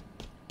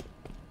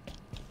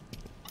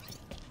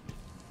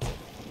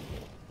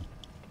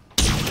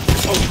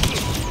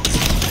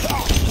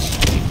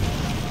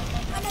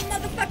 I'm a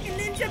motherfucking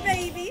ninja,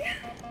 baby.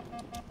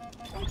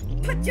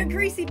 Don't put your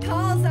greasy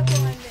paws up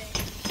on me.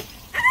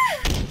 Ah!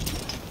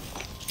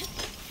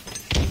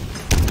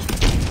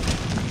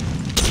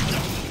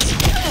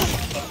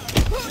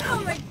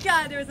 Oh my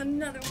god, there was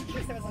another one. Of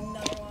course there was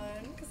another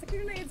one. Because the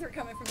grenades were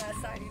coming from that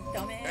side, you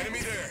dumbass. Enemy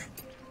there.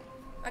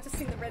 I just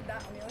seen the red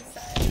dot on the other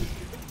side.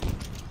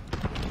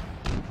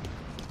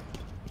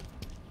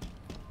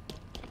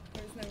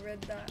 There's no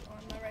red dot on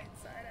my right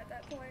side at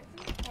that point.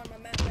 On my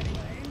map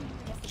anyway. It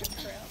must have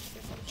been crouched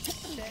or some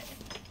shit.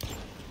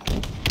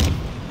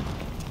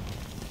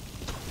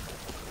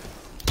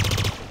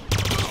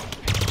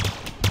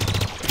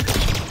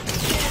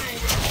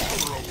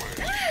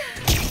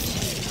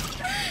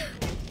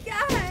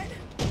 God!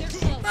 They're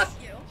close. Fuck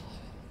you!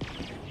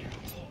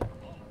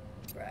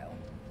 Bro.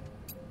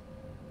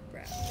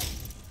 Bro.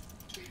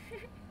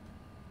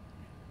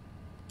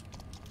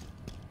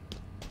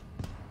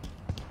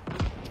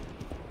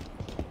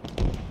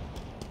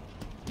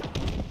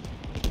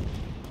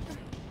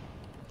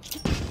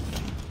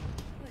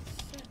 Holy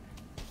shit.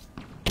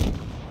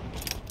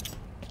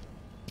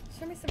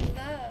 Show me some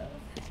love.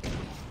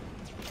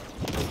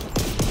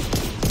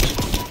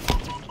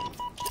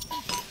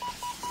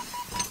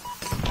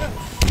 Oh,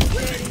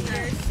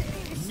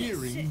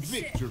 Nearing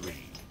victory.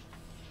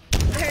 I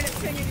heard it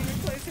singing even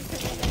closer to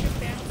me like a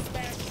bounce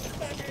back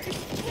fucker.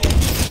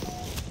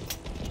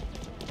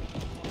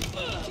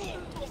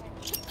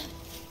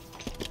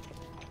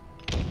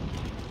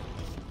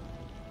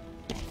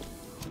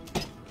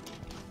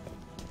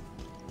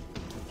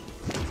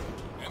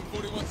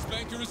 M41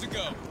 Spanker is a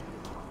go.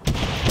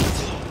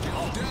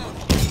 Down.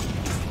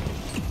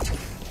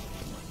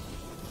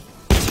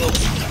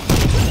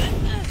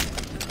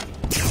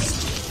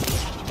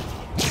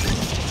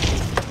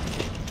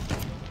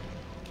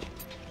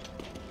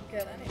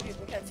 Good, I need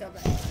people to catch up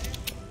anyway.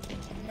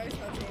 Most of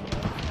my team will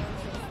not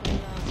catch up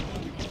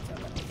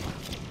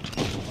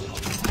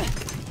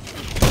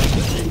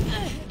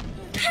anyway.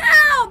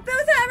 How?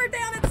 Both hammer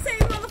down at the same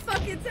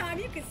motherfucking time.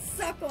 You can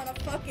suck on a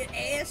fucking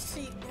ass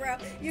cheek, bro.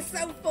 You're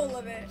so full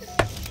of it.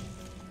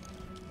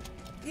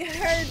 You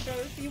heard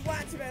both. You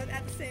watched both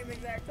at the same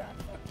exact time.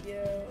 Fuck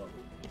you.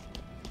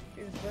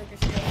 He was broke as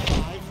shit.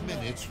 5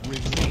 minutes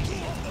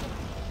remaining.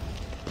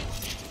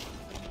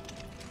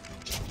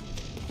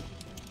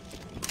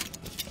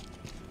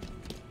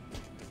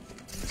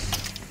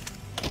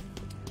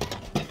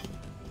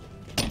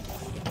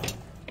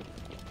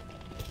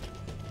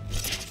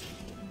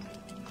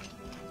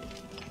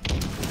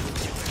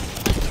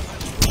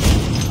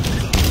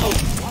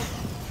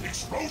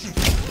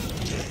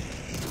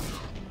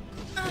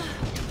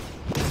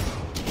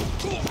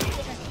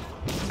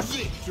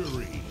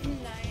 victory.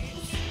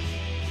 Nice.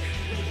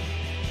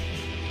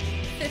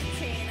 15.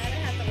 I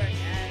didn't have to work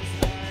as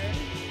hard.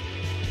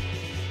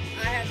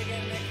 I had to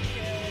get an extra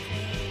kill with me.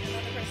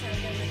 Another person had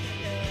to get an extra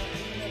kill.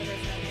 And another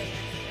person had to get an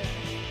extra kill.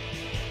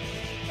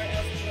 Or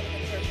else it would have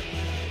been perfect.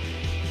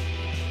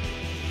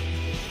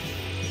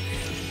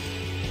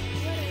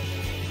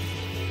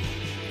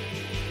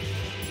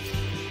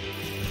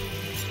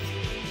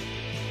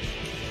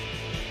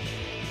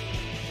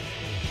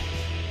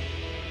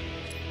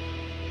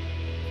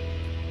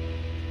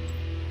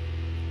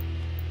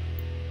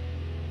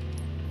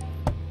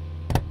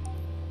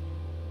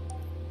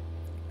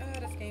 Oh,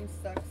 this game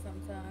sucks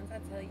sometimes. I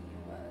tell you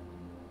what.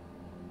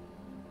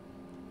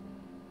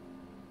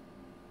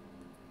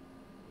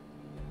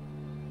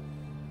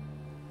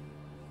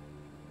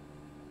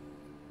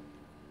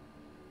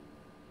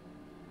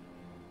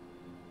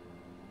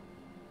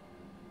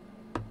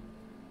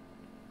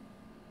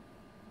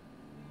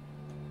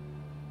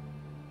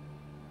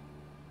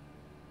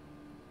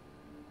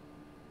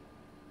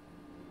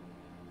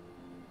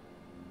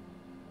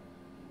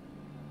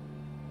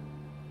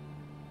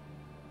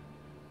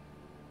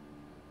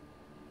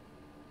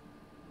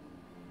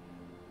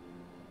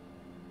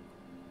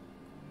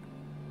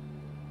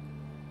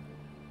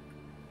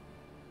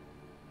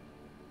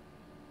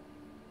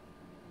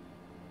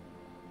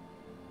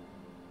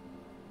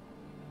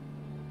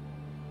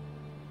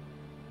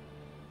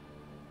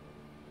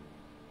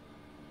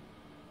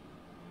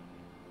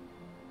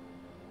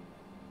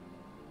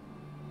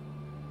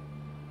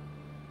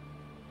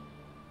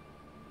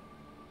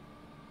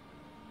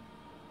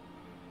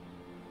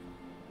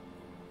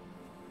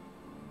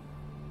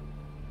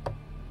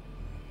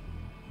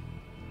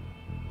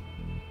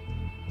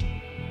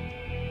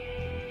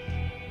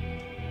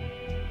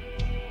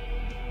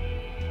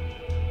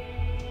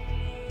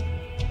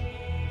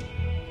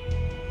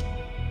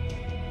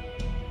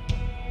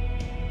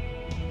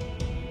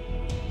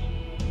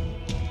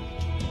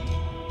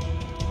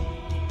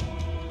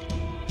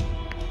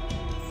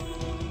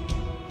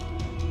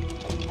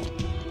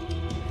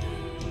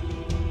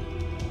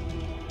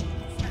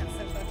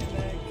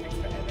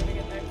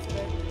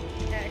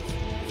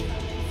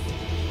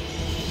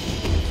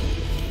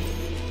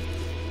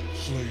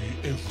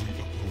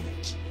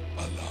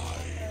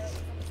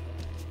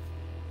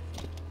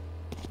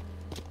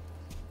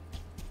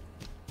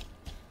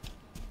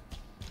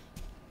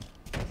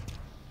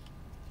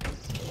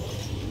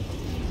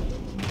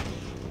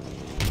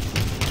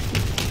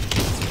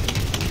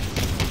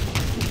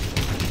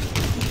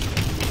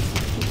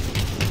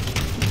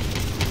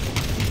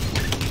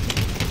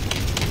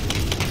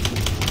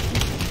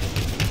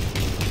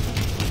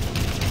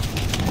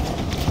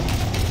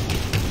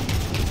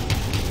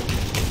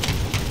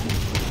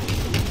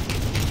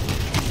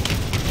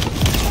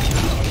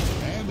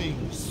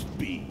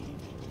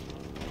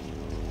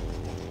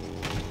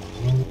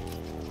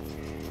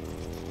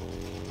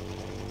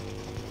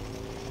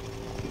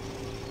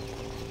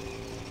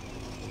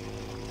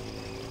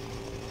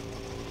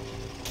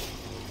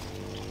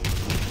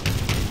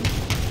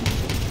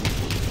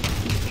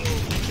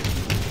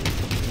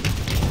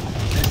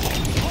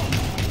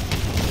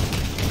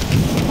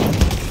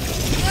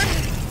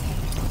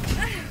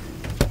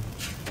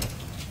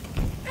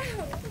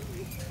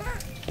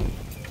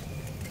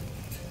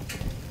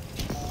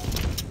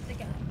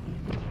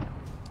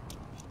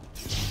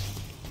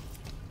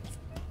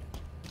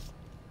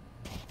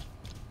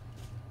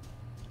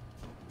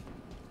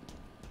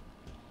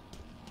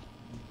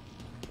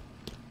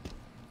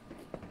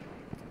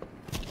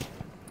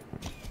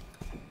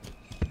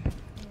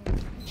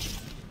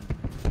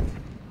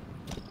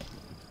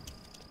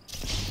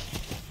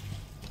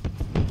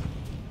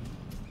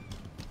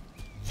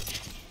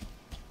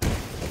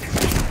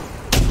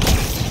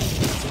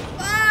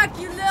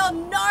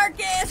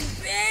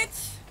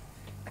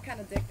 kind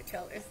of dig the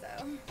colors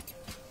though.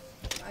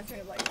 Reminds me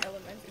of like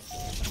elementary school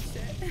or some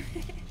shit.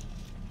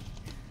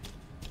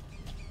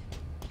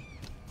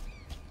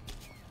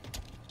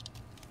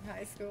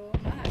 High school.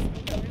 My high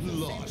school colors are the same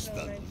Lost as the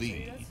elementary.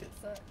 lead. That shit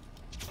sucks.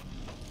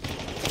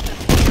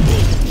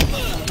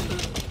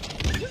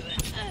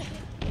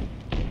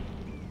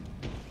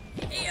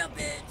 Yeah,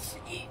 bitch.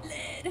 Eat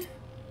lead.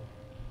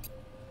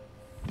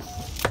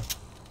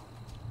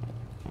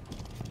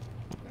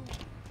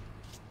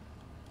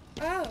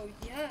 Oh,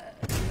 yes.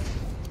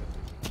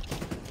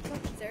 So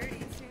dirty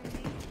to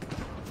me.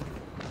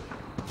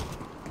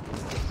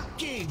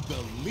 Gain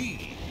the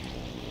lead.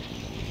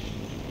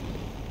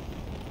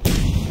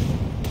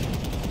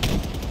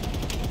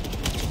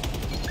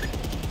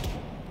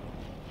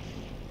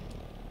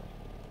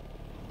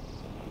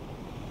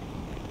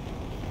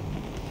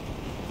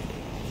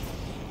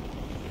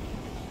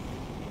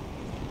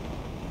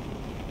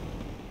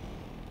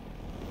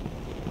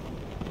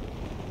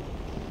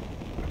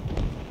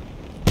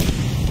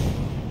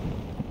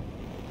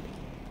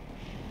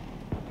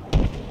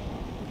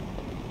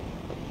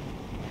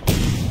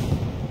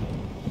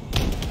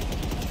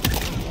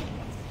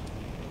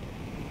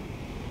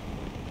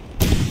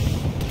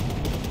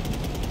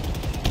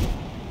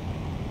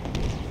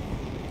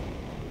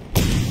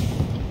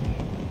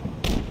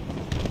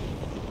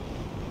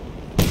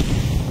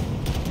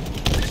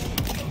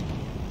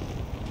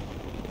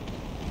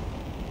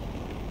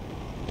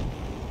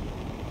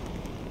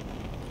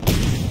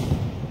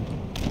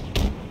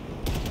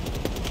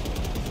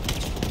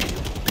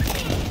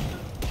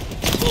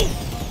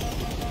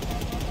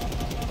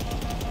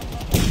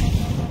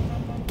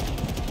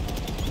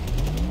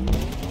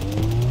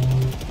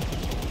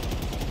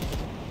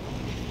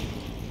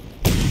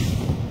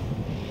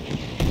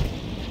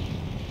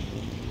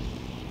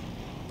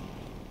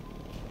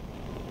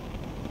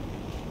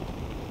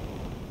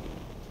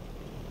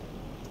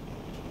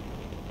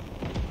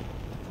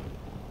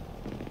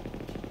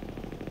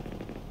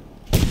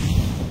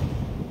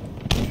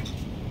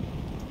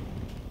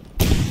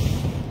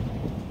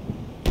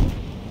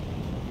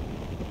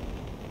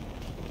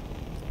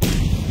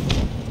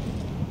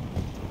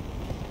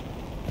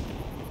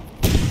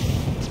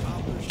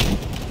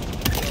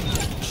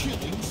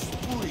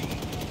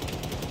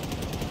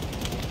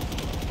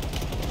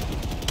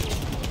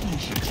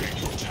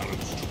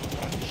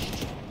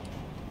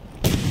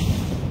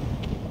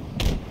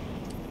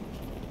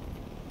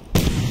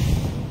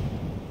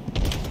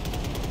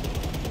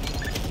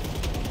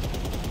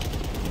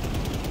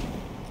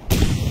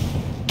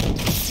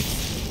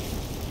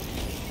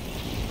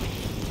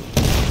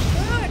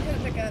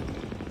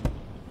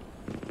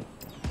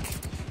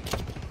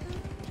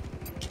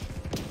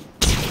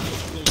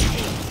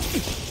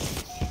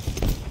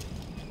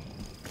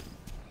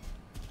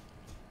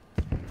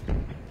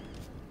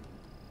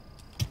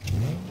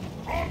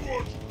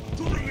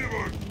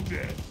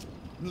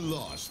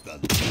 Lost the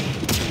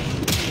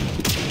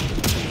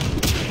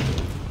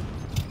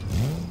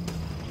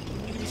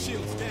Enemy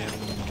shields down.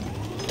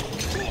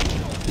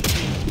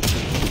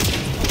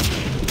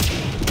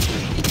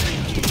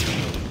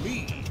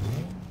 lead.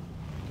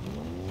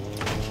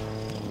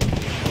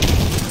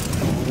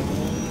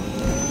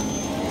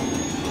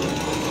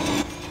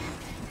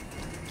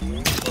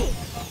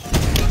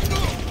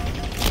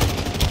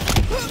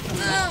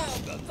 Oh,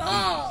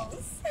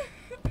 balls!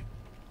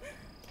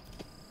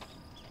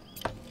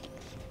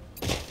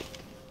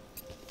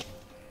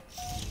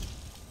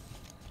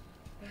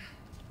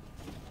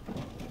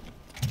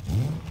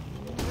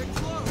 We're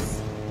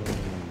close.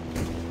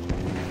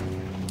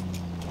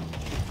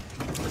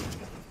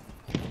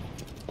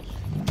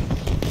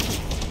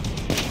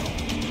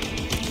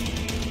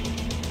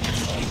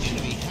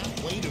 Enemy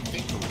halfway to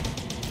victory.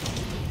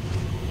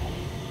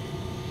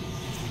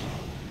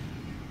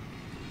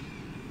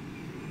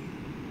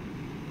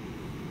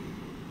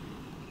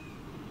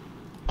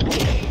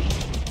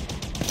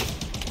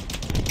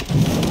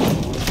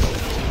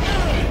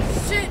 Oh,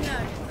 shit, no.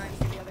 Nice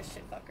to the other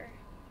shit fucker.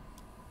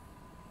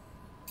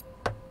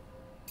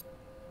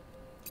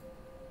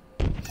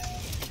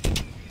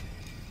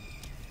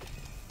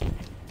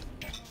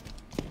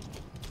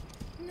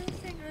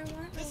 Nothing I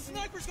want. The over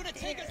sniper's gonna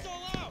take us there.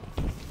 all out.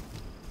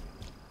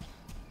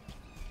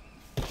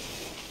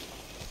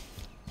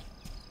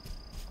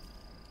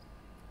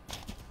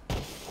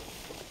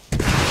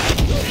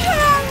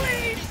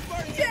 Holy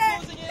Spartans are shit!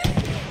 closing in.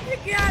 You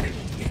got it!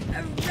 A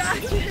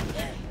rocket!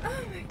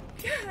 Oh my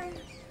god!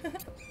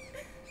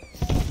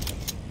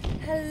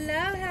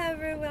 Hello,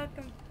 Hover,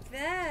 welcome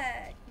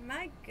back!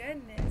 My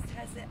goodness,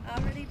 has it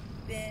already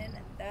been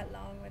that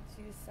long with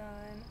you,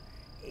 son?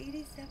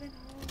 87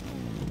 whole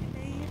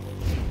days?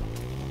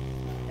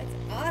 That's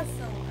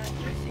awesome! I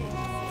appreciate you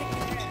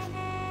sticking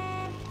around.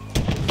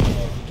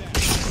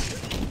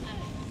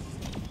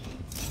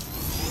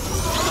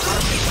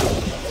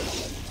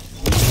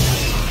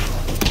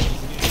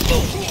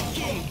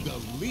 Gained the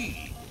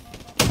lead.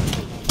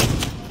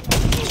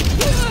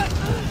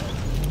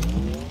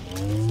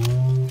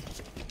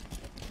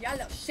 Y'all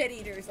little shit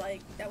eaters,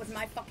 like, that was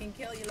my fucking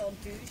kill, you little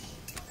douche.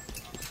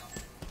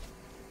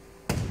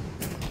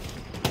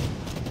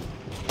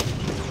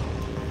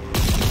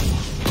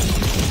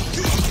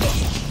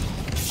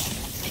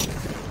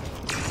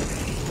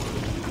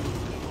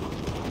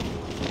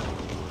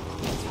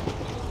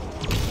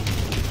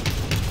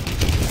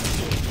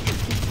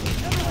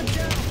 Everyone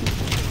down.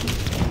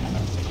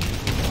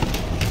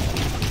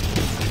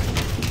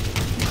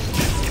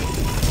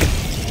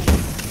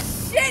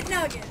 Shit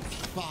nuggets!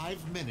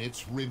 5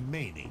 minutes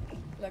remaining.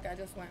 Look, I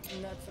just went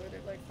nuts with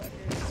it like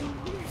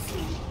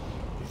fuckers.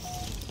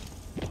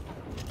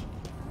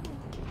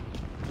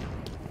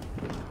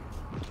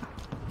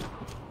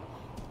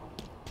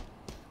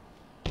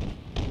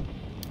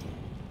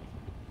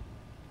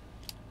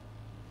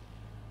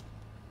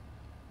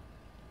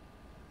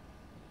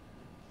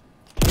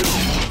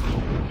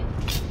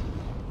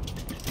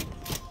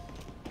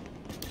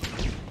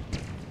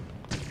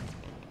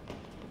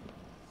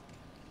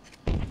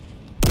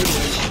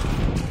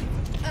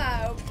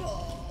 Oh,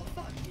 cool.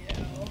 Fuck you.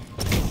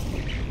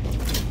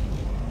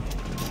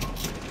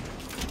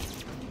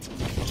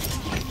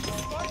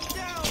 Spartan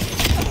down.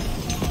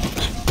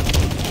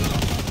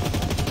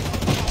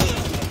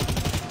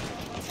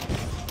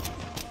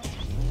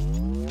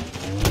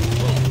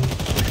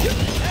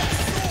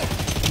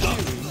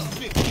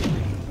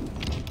 Victory.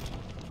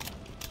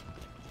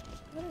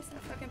 What is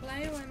that fucking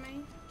playing with me?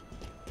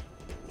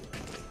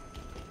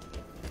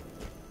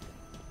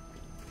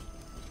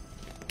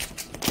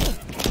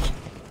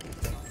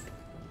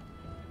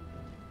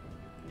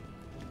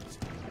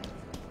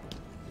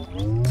 On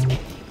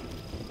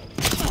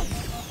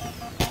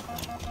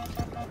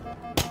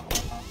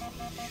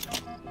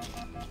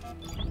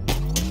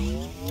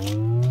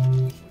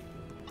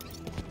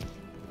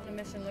a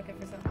mission looking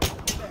for something.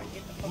 Better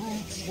get the fuck away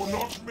Brutes from were me.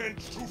 not meant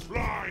to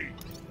fly.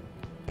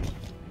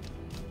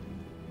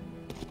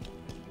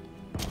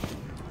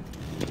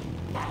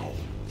 Now,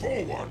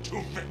 forward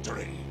to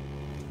victory.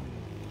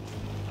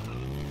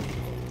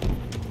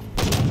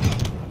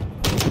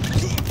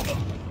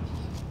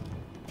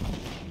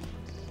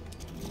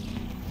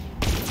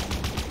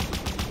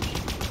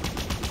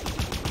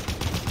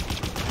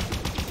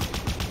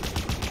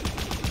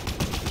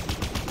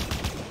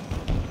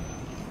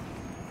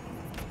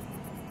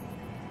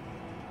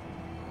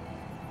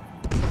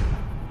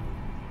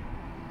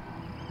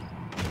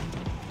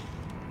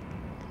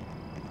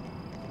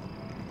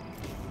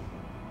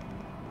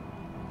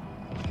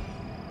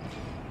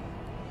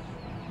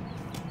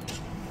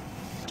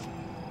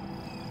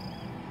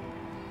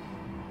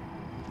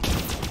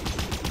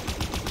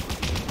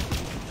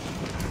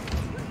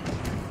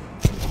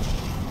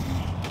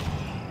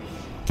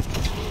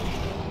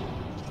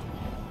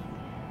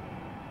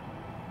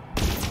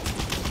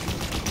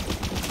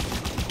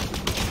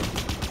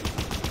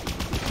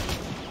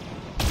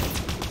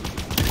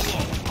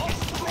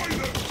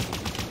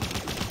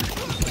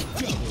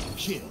 Double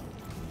kill.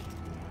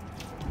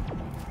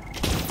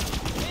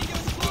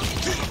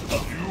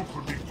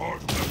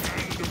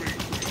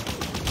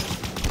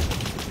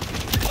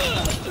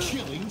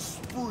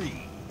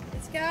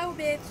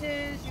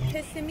 bitches.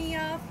 You're pissing me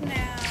off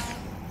now.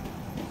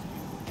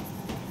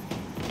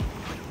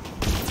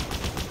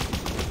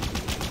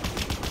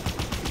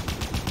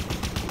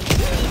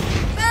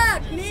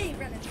 Fuck me,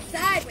 running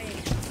sideways.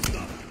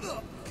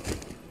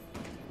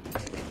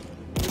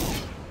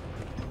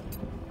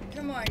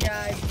 Come on,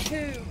 guys.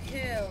 2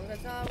 kills.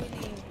 That's all we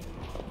need.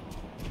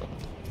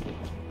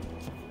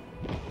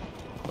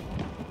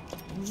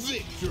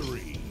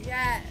 Victory!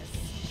 Yes.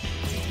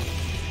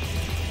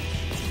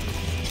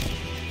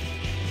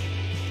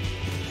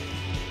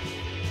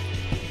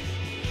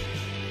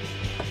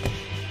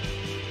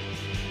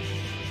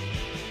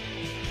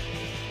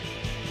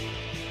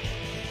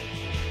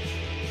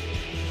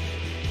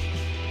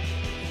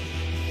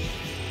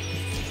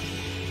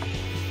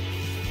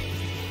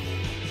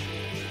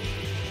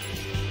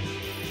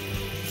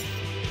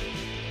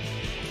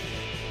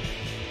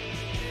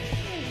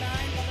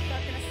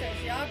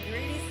 Y'all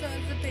greedy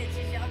sons of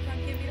bitches. Y'all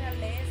come give me that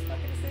last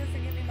fucking assist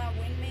and give me my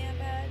wingman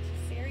badge.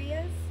 You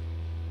serious?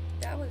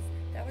 That was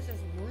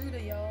just rude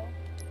of y'all.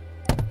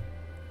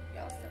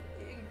 Y'all so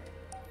ignorant.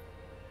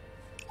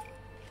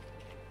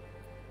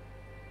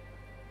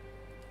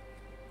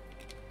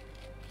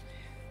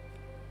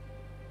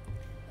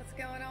 What's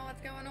going on?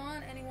 What's going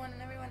on? Anyone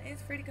and everyone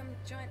is free to come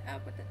join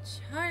up with the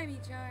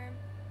Charmy Charm.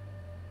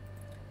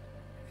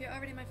 If you're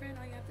already my friend,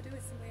 all you have to do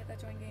is simply hit that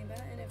join game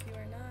button. And if you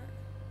are not,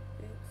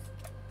 oops.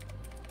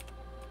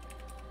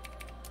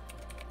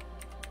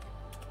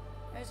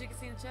 As you can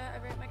see in the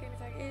chat, my gaming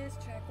tag is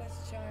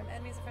Trackless Charm.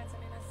 Enemies and friends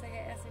send me a message, say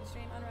hey, asking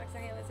stream, on rocks, say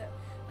hey, let's up.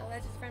 I'll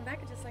let your friend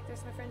back, and just like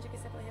there's my friends, you can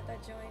simply hit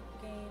that join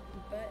game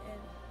button.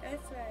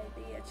 That's right,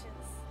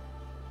 bitches.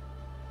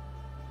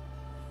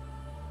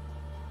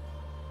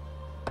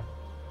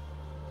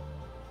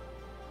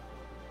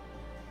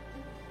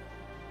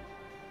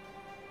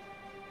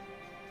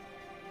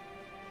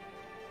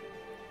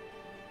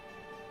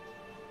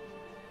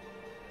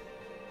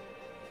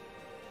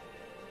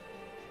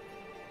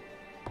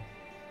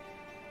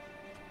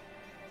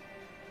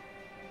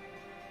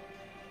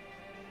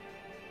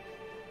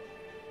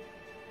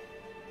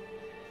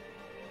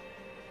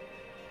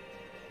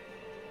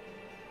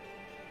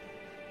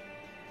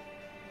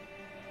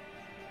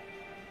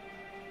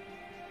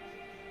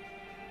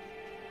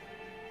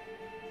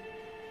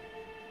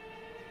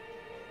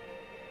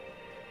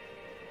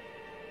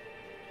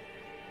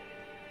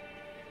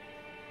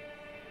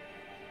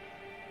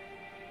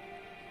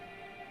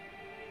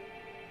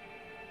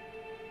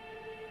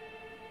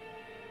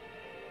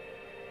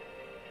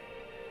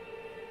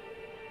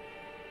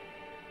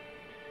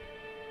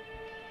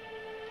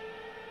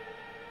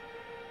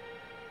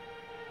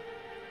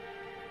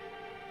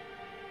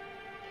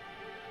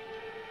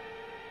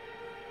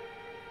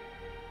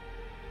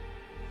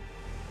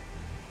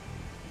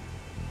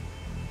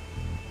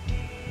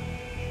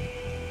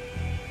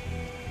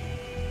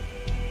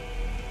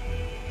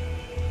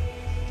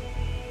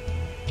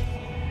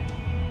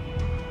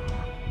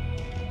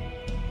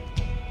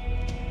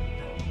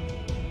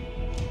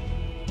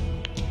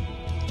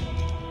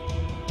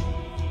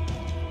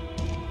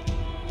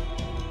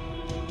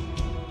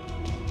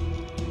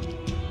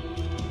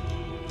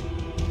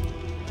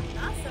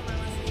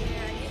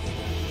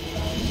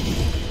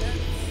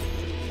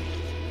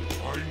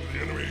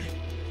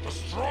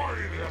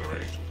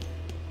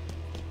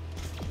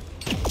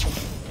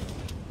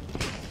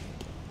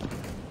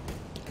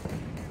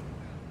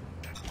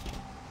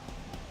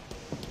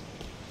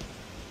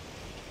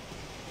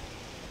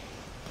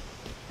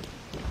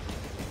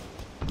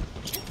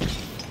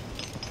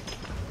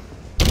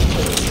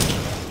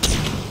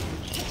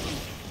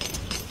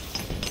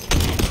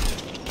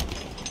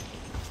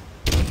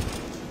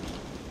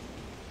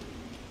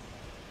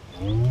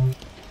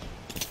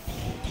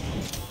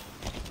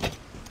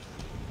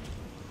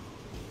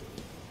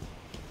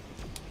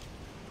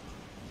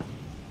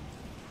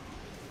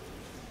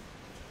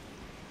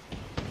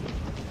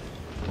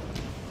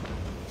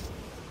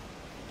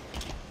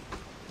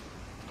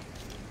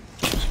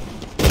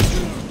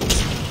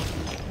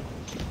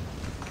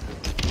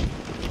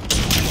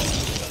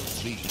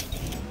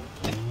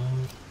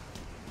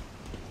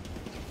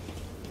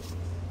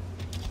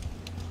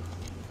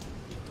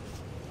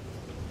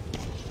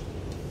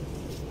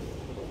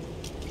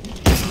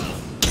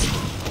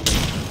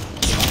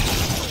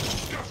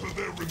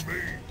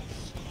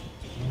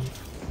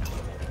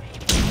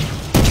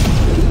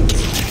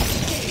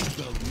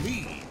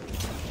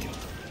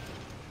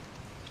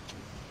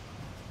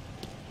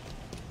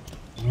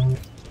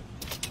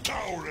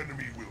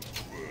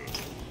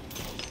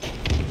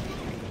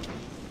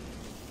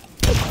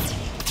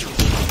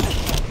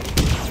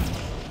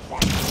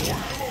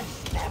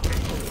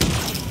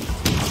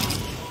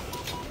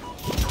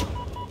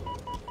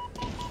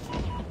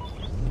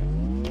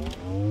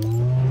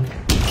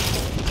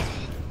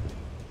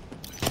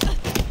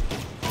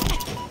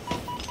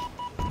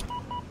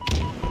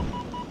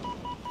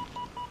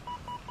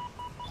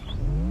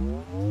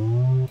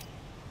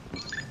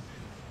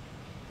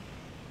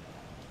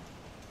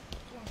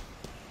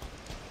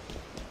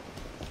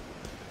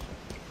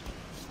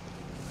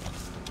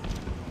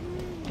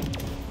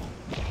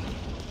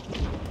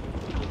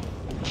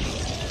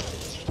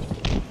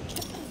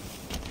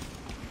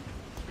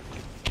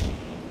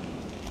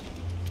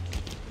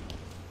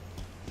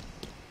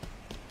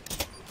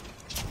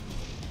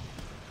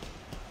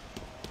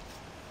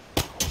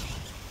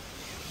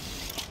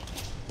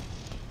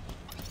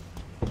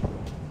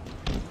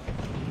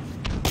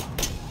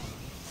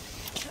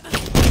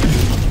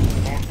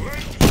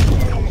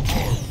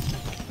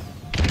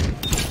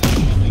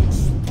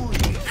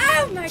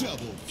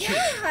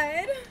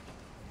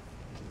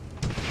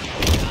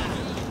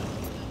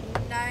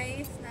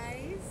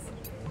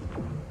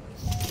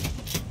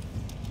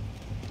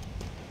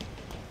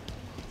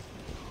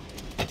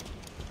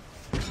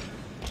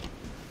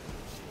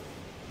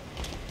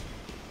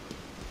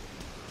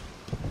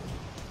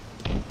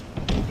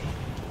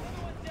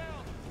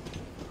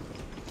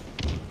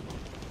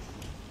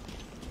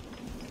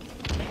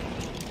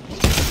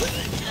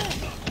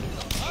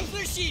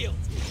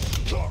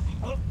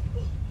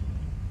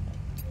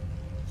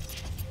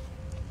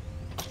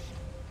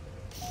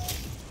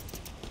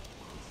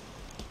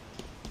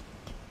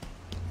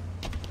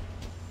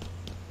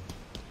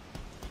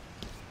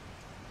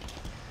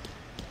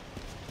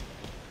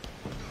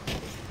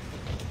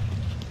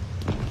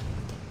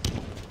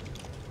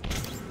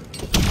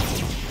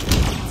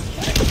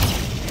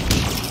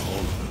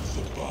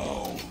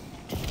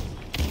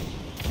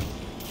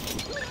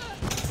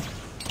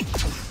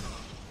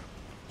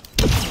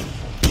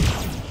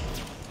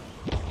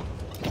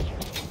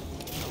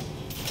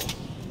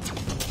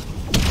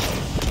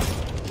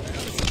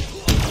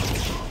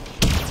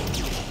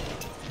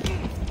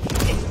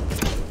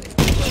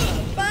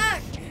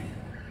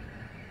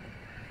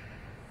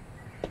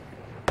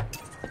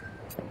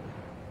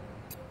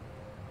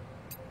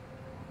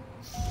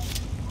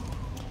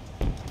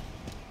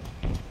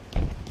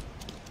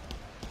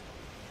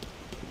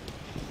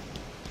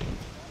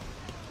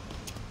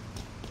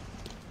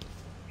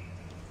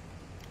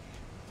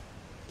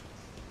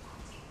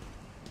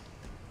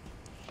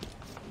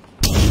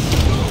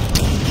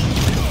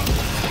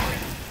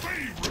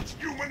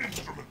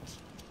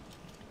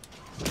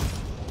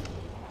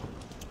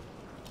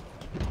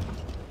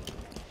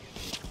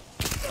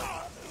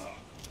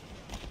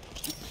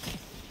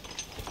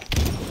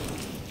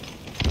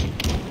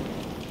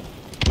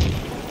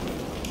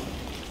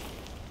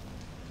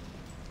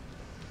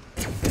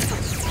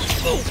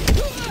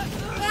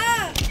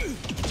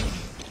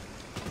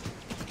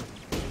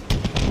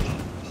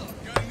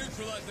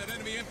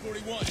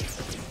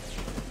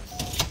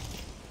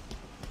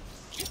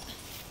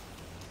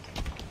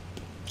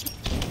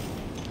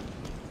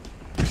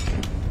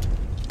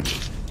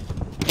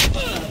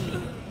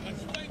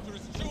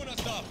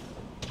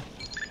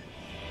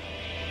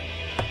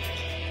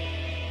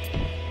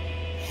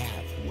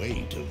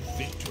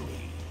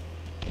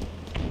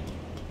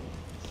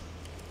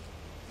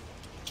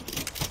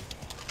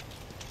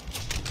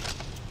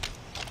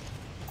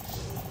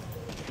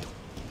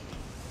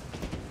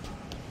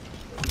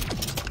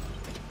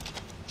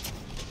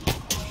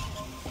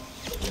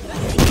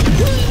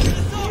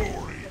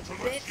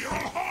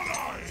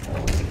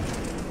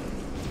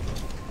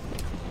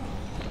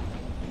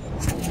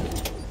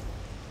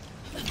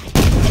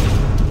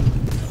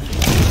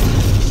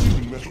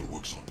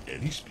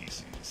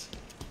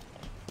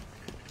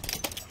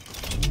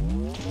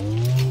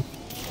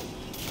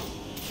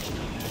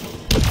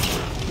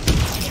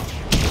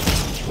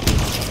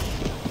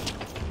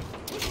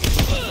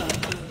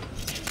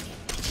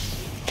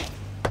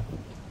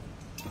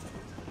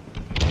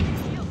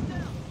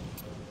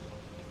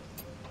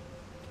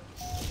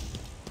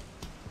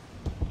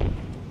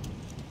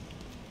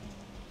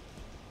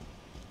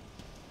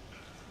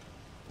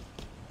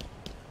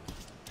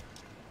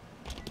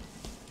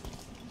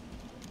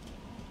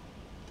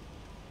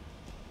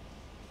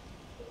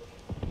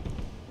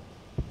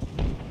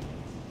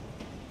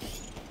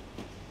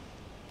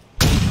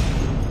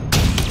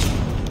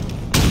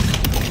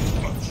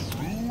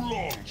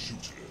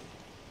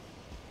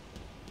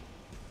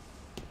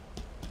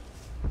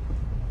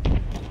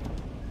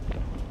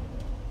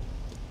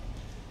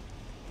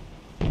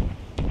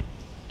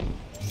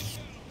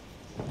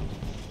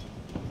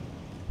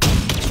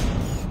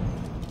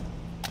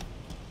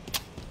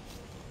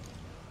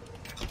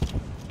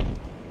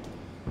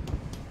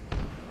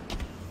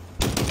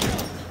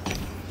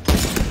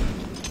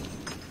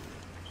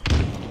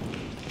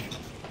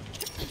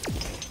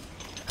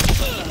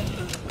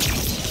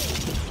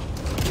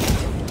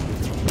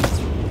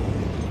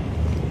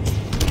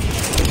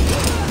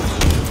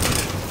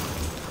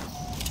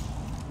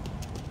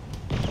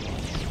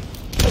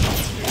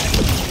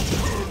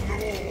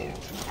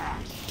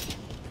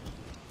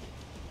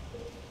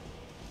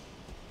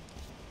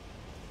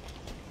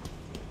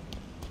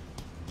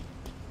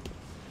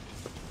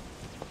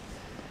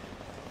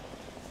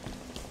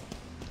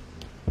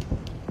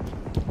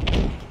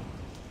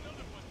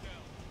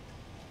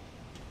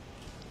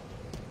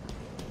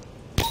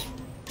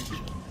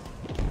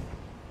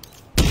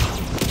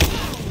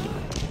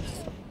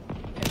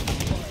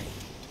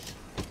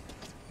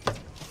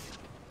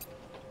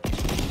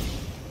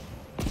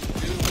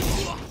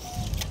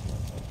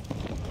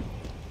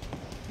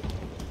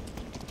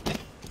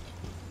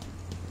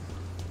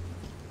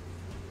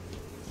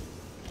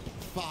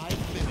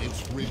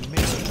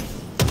 remain.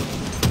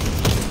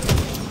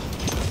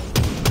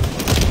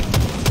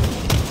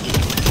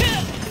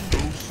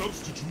 No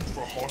substitute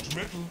for hot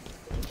metal.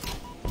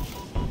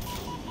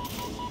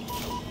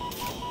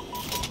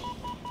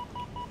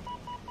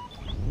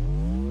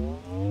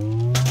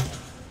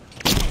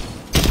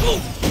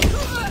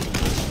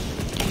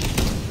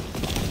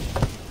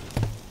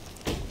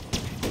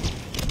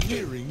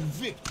 Nearing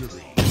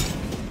victory.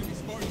 These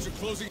Spartans are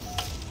closing.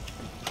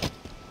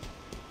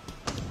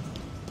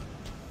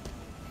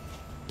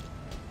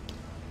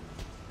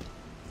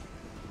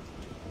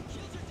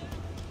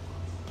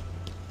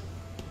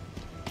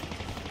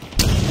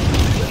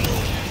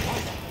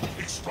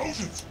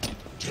 Explosions!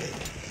 Dead.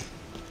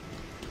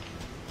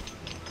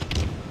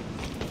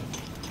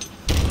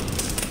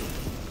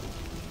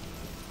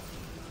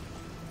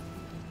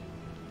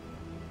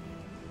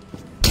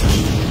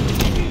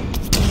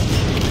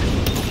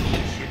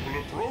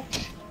 Simple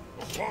approach,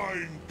 a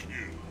fine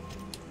kill.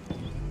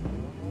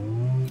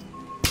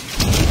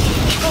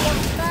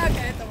 Oh, fuck! I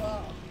hit the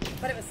wall.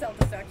 But it was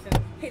self-destruction.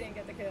 He didn't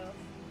get the kill.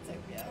 So,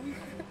 yeah.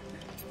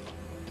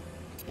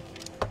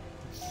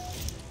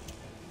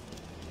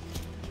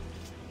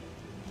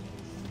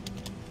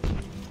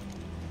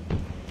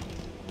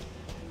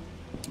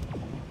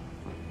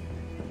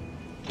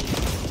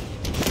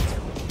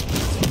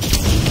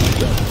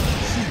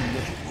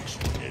 Metal works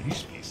for any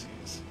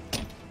species.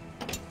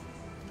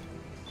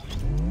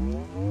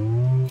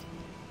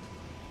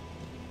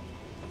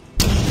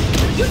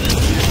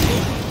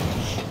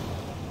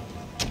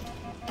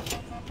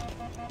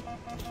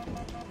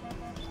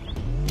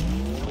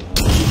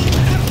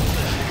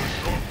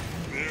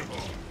 Their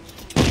hearts.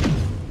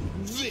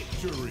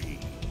 Victory.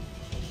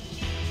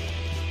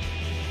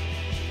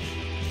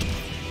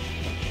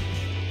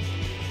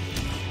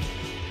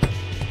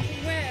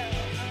 Well,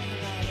 oh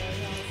my god,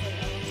 there's honestly I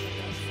don't know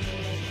what to do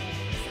like that.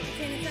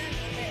 17 cents,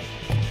 okay.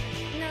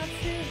 Not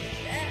too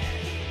bad.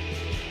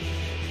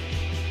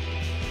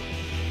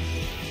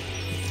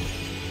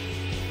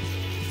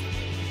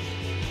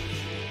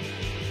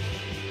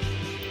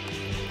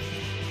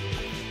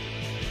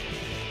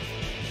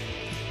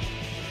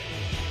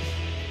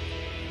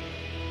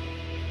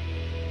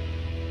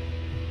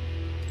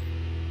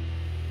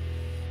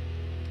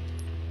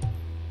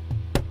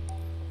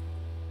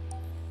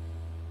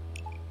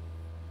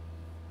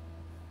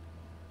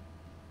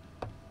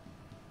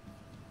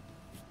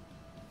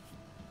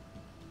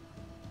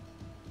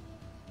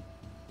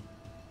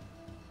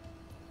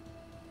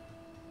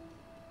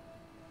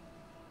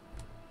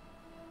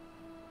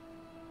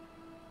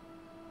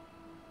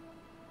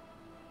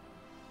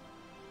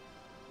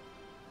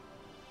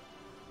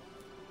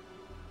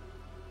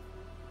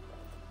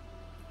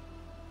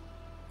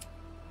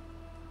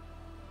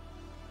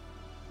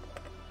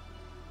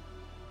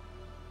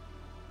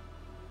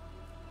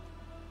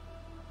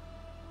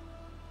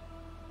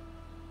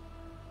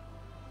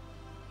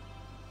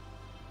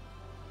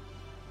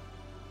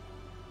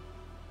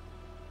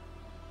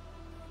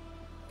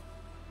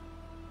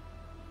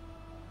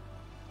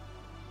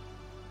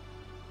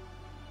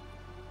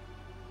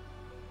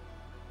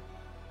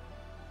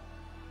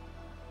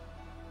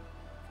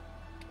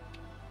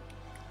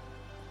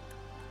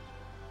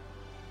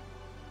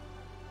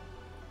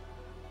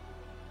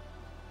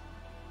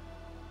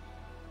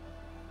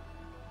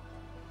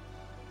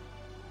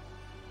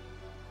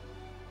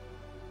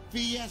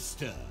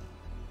 Fiesta.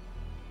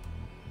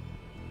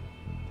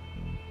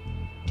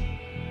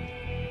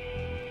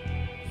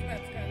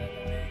 That's kind of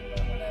annoying,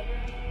 but whatever.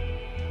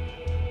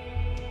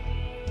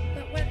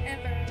 But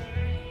whatever.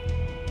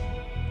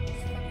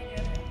 Just fucking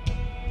get it.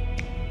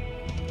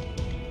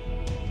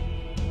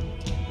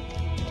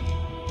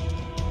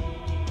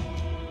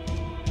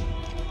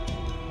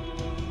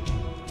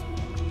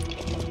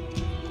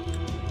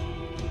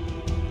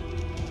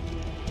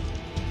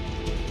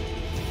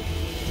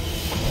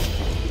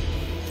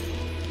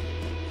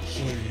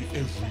 Slay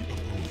every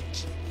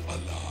opponent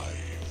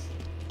alive.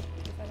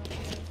 If I don't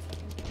get it,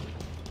 fucking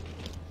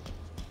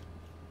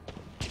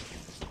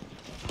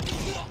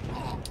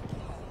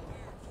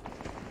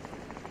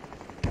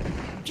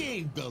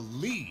Gained the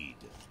lead.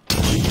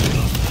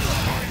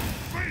 My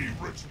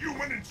favorite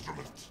human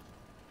instrument.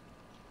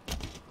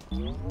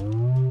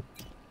 Lend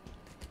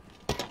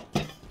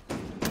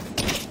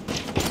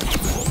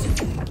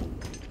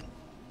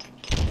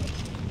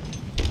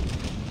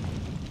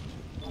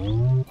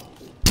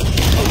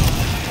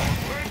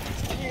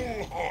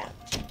full heart.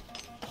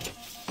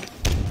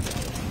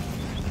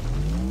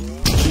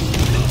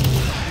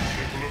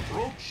 Simple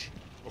approach,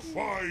 a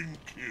fine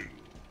kill.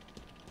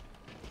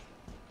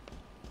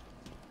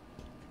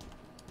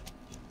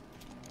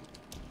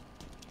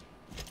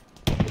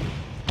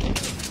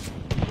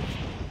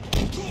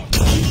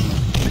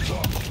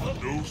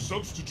 No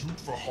substitute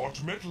for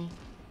hot metal.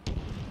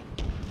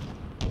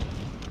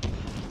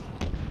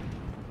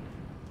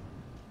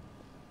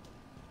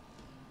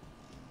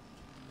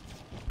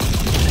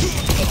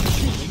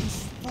 Killing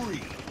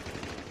spree.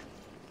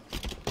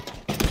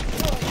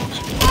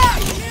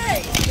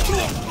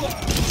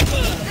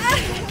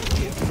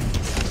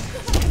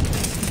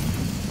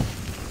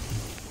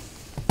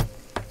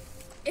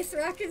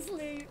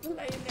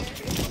 laying there.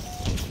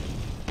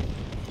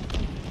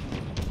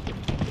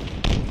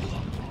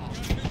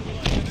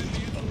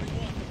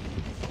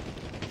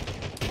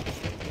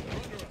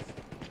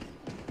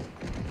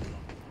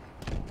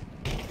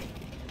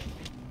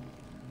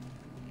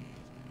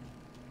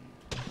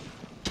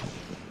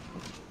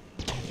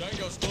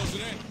 Tango's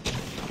closing in.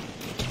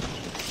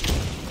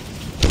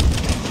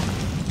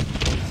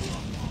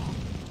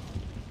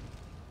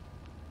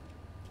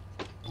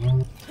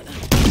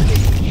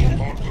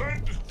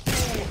 Heartland,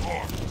 full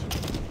heart.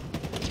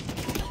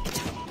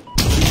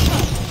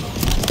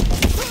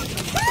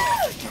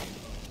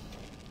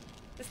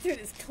 This dude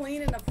is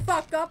cleaning the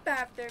fuck up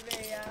after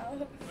me, yo. I'm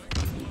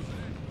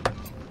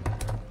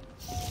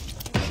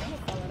gonna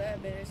follow that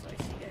bitch like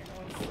she getting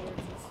all the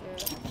swords and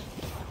shit.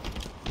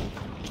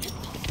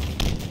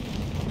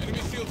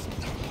 Enemy shields.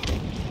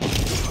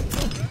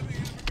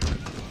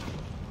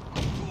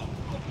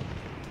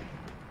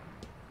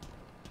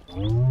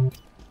 Oh.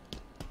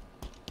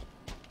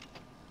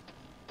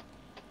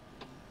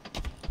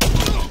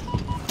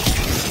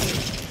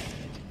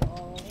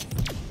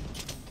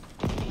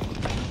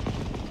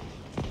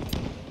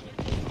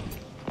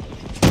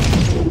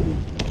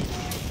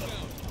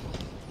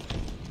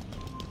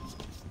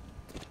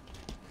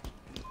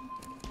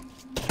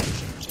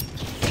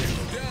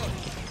 Down.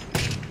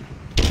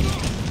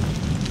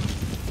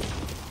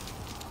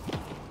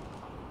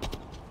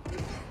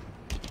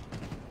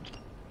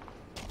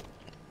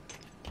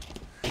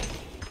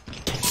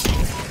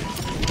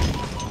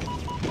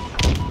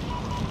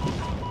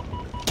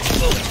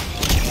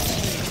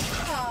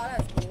 Oh,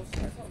 that's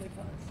bullshit. That's what we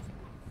punched.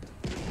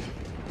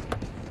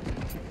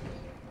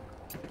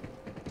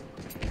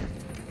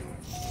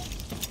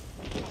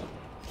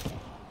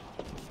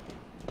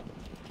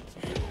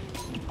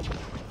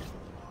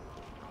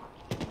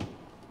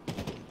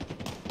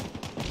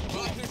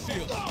 Lock their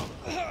shields.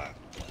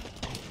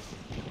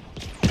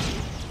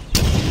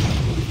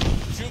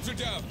 Shields are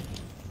down.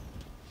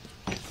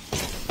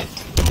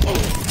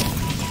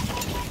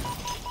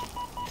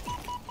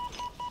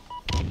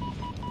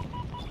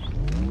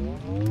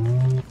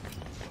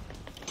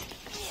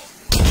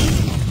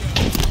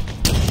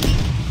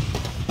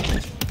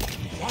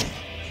 What?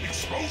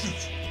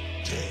 Explosions.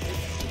 Dead.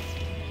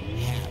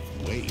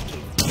 Halfway to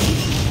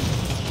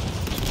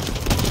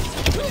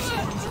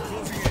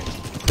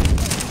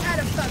How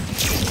the fuck you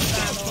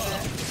survive all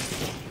that?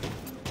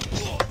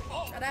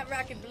 Now that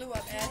rocket blew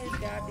up at his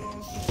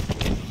goddamn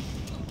feet.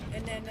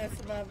 And then the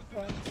survivor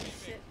punch and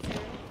shit too.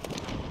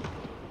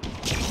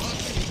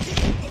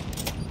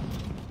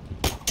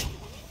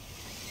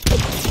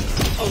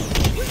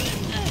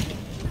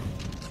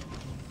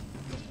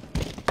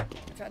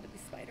 I tried to be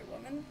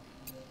Spider-Woman.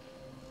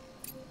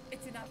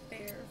 It's not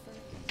fair for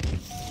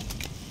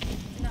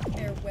it's not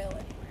fair well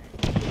anywhere.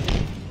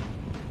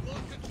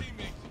 Lock the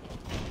teammates.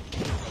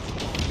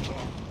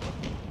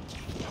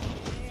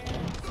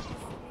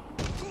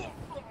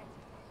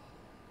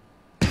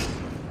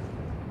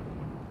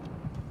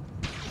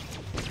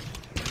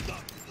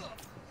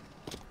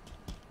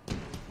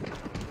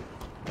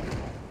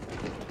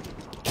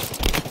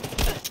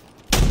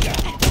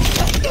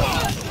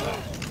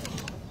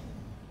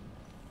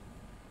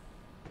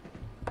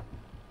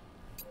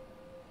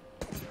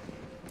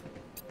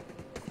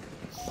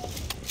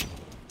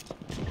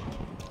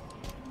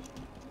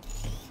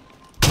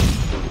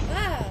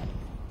 Ah!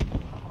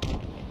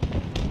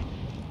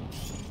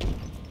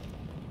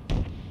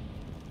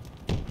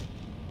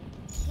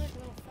 It's like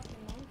little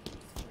fucking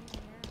monkeys swimming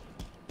around.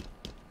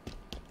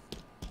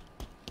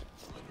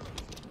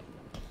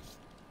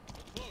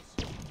 Close.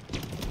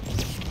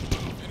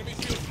 Enemy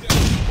shields down.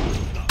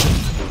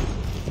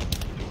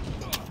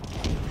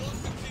 Lock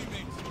the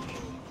teammates.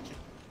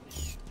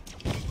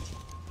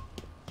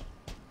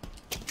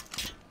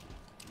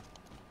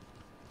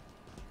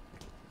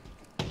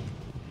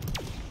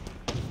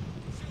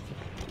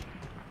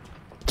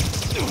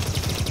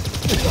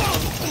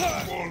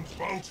 One's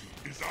bounty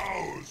is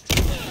ours.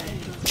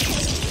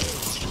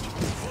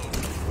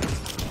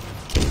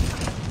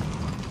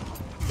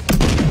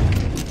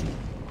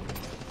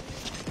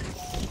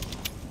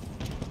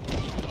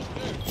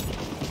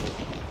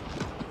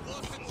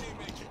 Lost the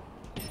teammate.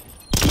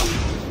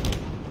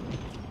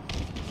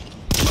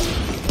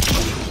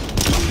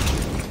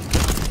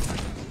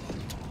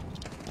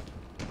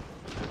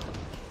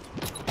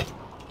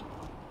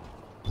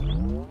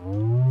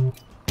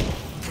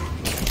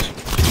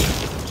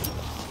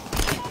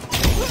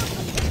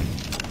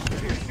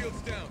 Enemy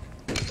shields down.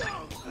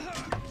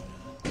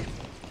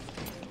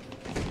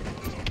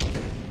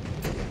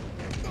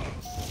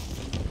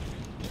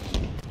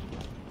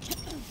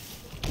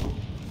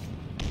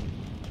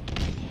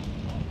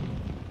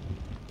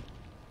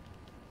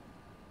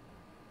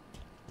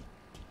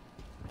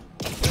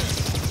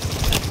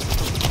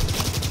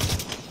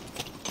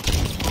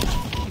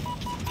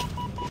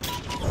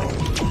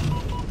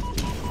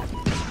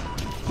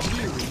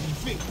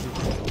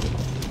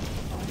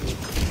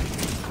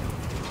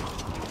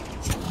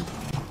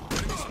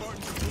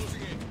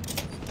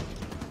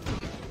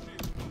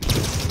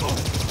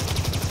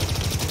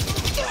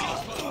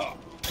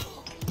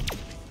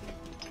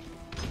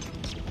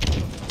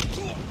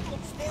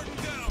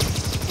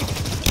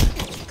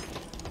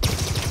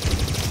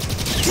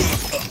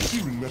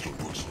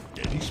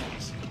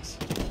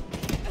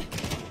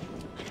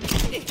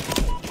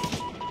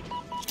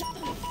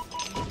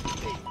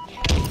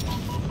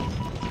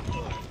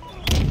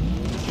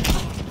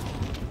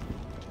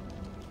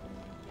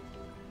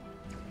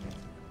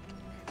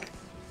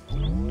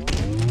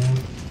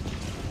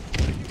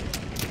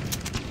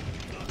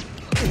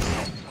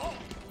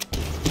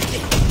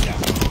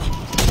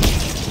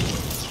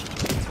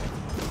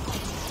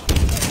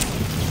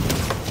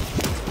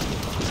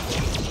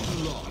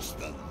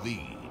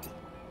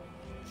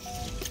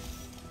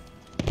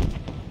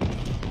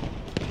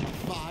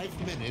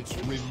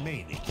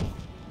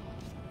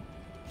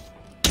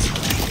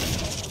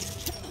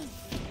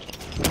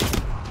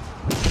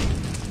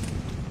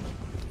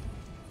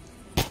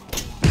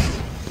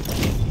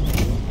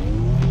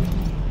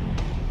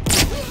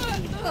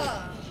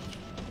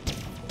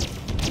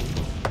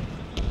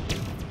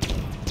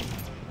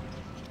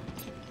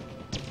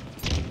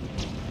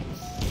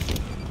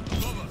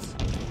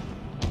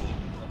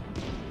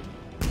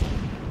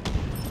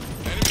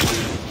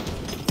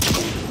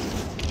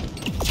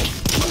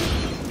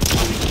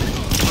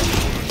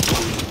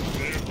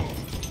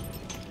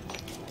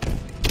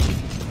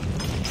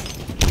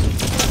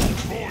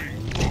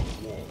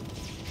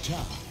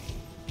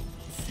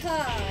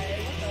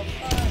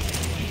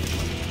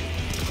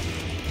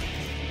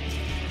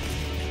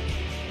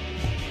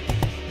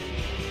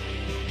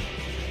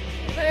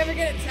 Did I ever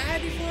get it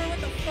tied before? What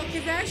the fuck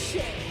is that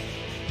shit?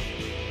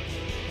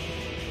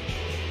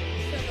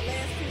 So the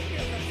last two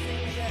kills I've seen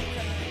was that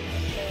time.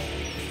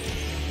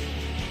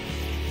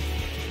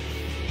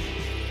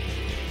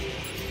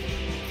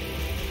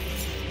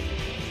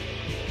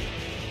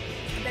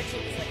 I bet you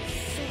it was like a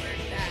sword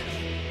battle.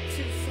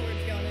 Two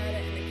swords going at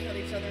it and they killed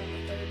each other on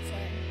the third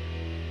time.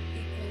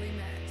 Equally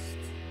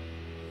matched.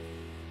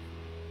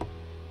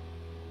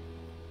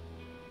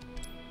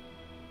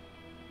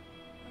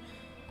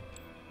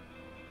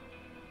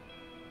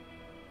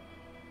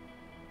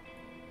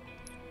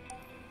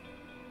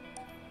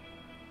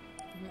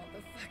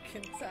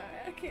 Motherfucking tie.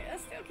 I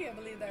still can't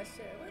believe that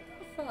shit. What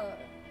the fuck?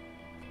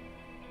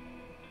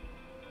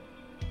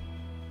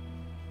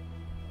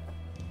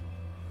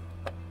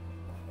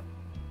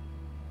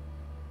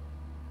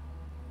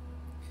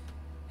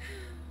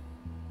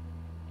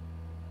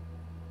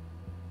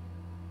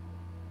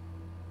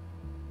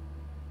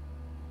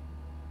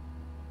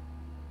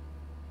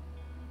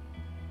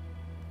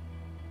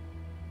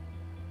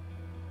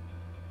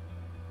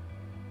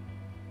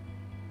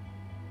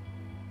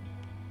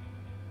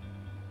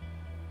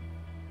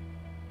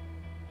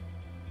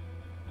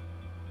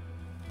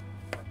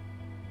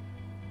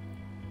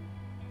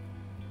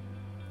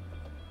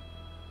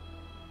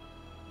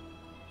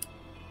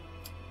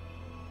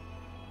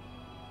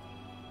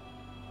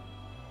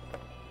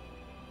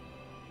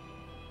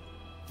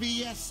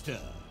 Fiesta.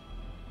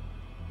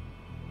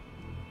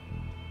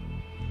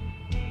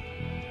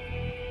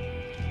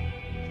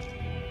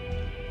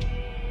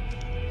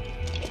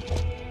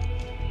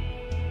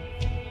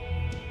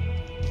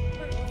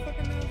 What the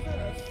fucking hell is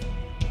this?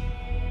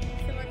 I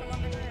feel like I'm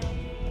underground.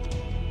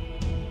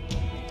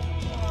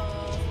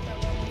 Oh, that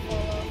one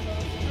fall off.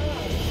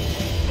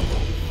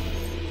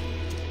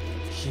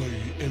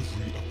 Slay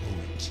every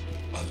opponent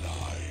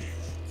alive.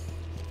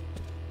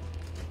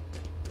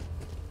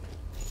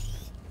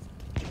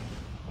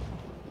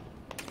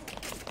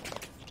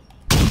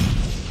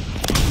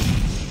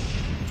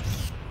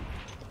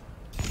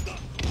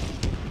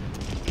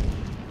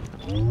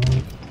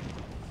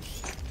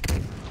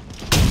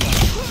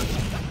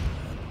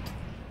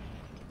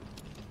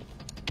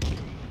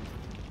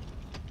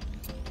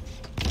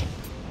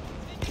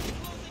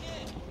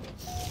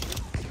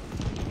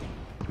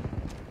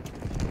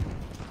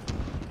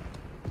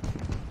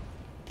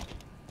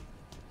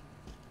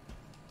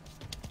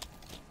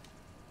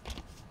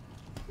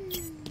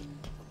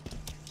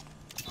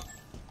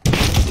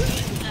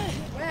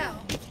 Wow.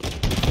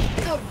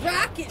 A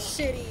rocket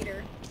shit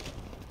eater.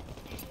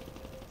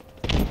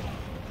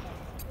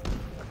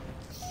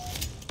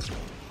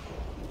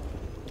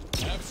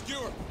 Have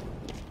skewer.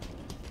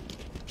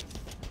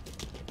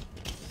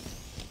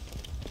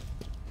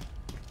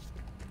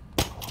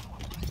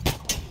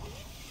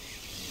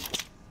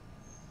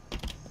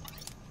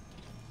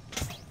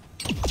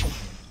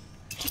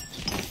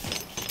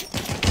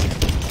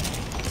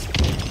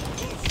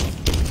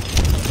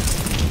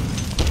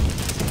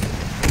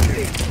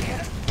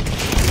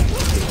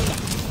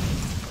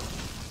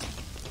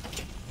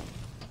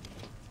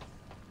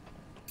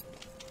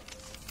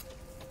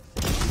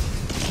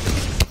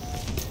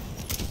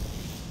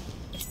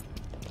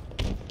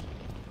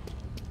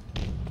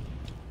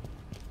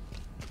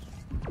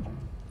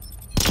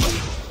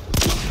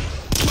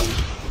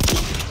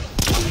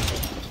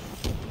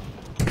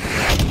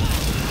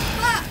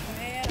 Fuck,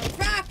 man. A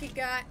rocket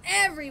got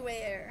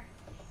everywhere.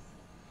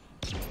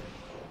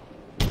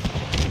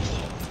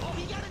 Oh,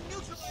 he got a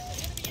neutralize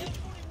the enemy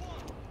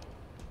M21.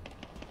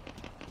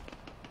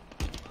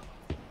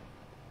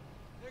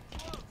 They're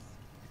close.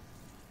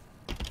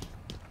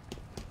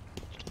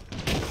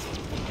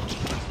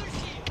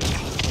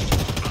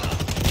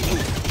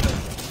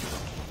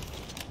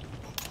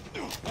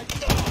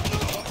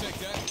 I'll take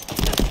that.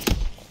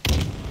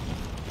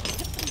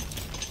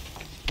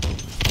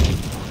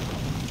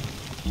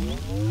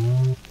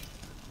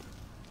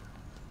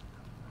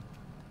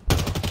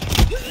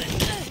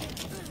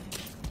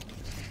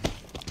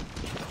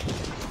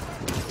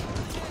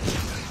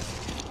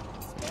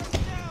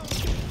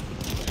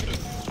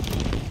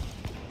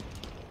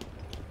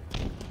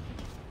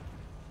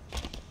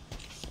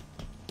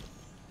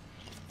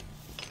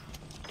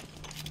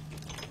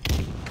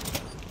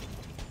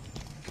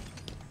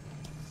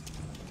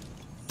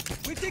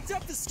 We picked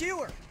up the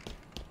skewer.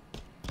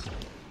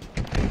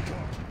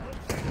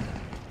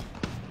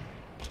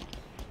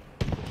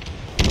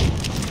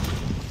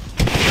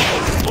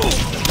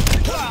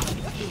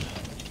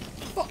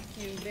 Fuck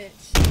you,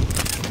 bitch.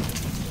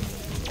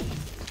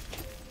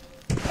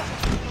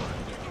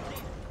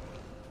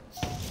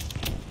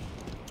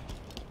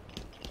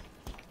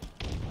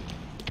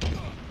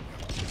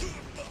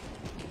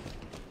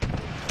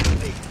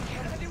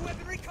 Enemy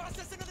weaponry cost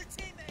us another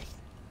teammate.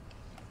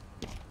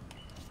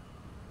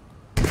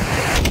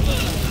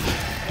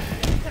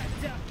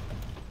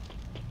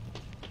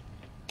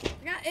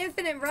 I got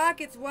infinite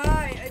rockets.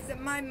 Why? Is it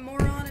my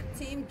moron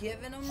team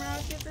giving them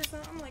rockets or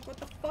something? Like, what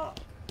the fuck?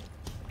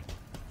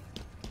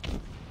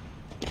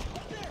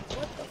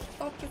 What the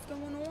fuck is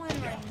going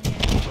on right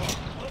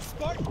now?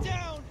 Spartan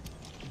down.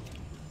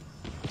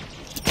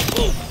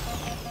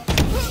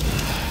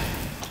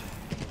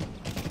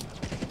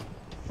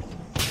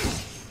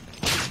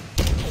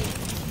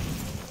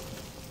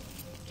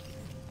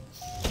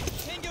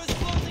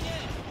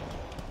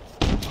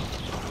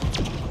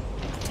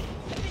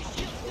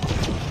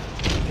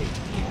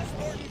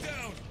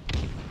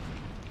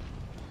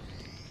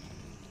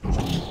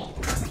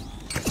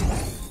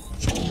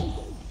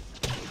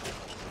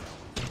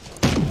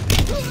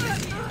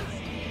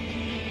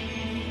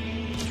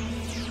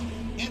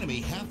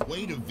 enemy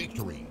halfway to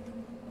victory.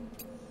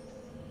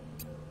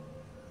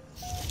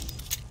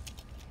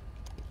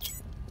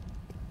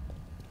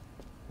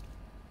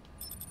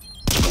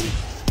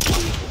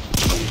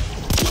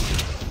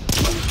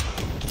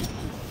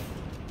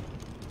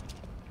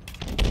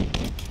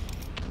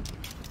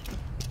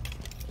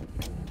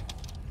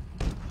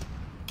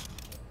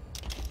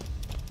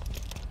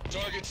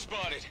 Target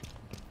spotted.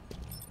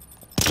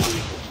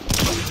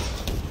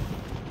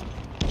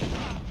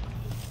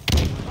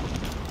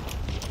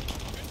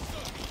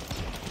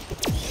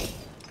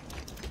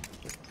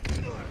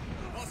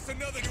 Lost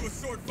another to a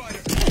sword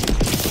fighter. Yeah,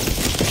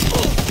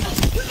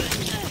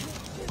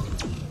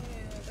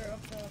 they're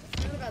up top.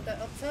 I forgot about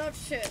that up top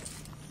shit.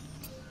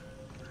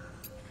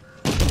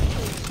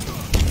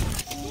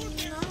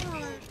 Not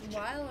a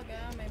while ago,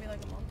 maybe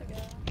like a month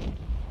ago.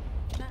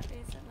 Not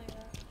recently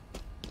though.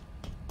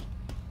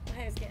 My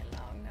hair's getting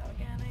long now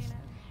again, ain't it?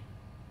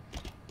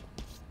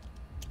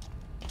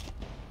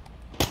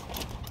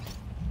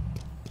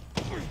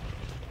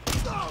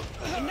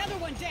 Another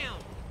one down.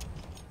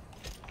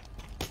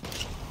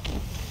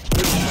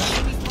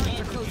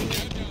 They're closing in.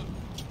 Head down.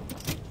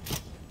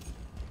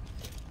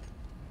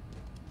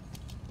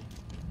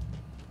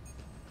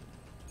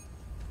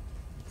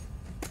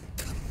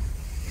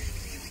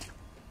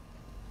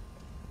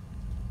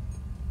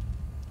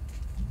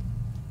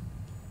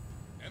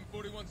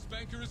 M41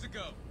 Spanker is a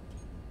go.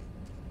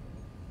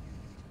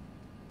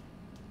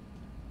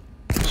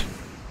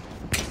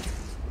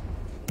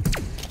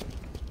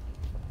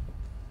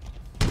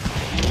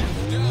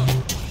 Down.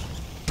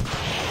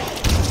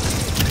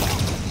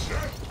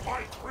 Death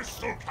by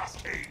Crystal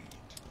Cascade.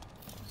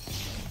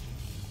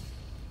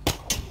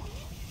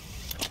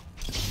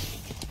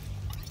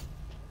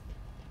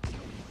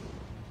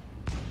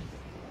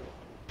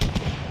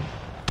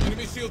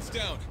 Enemy shields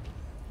down.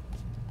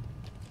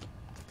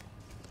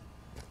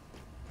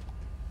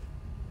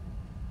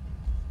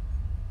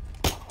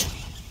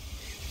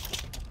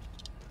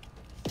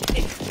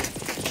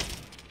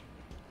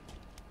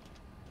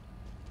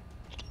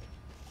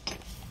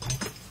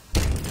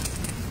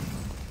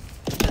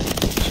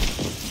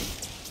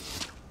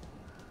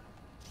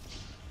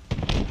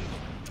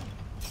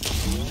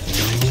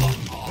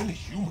 Many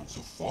humans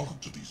have fallen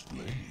to these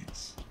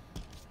blades.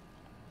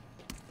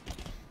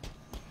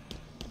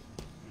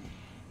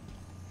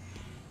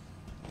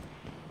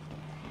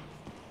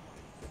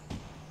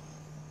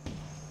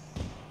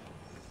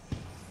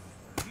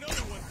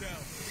 Another one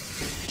down.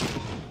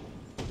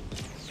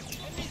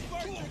 Enemy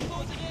Spartans are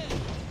closing in.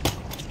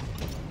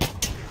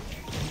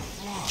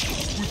 Fly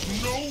with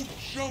no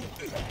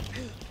jumping.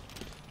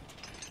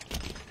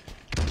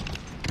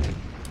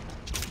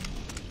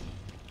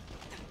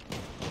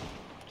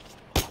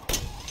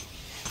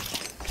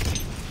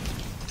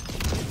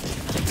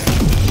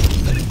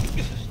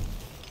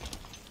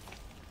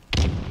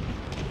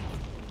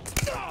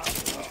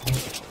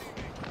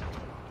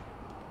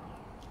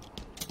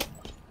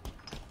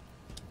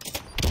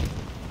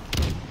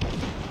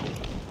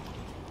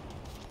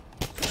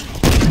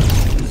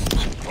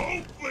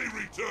 Hopefully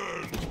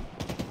return.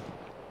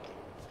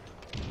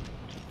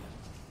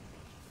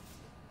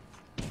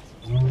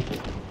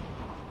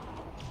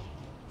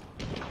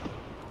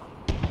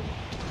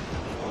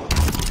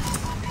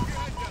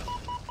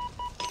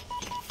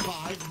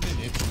 Five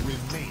minutes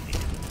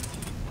remaining.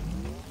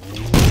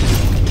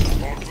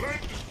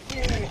 Gauntlet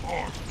full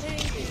heart.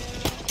 Thank you.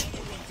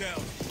 Another one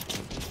down.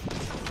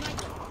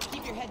 Sniper,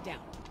 keep your head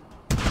down.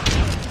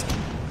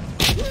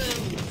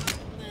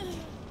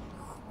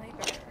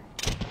 Sniper.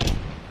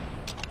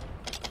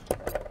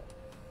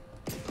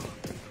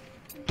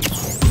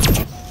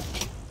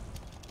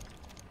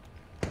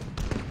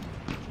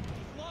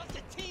 Lost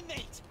a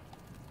teammate.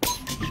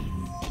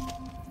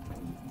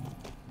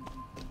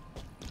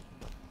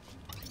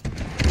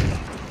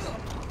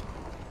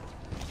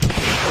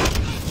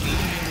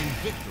 Nearing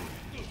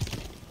victory.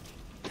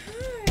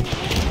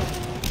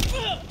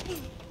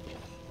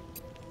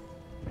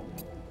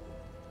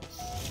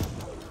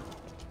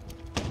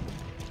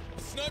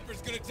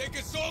 Sniper's gonna take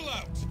us all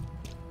out.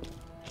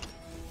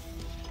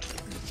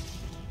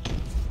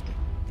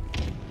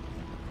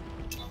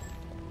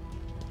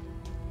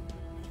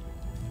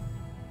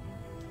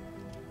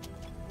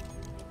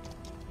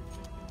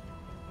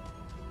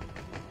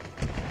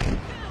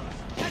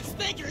 That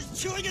Spanker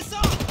is chewing us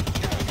off.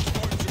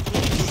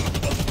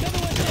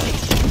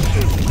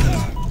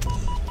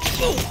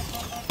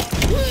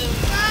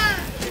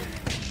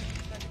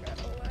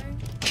 Another one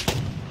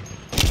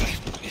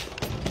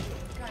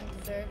Kind of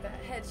deserve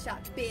that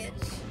headshot,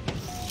 bitch.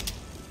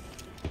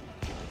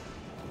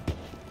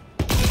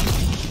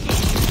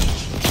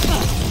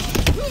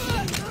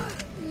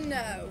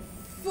 No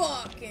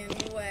fucking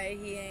way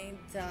he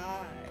ain't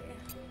die.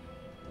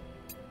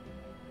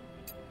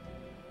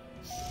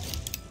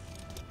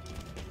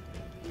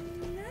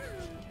 No.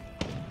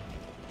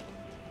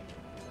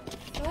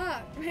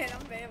 Fuck, man,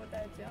 I'm bad with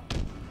that jump.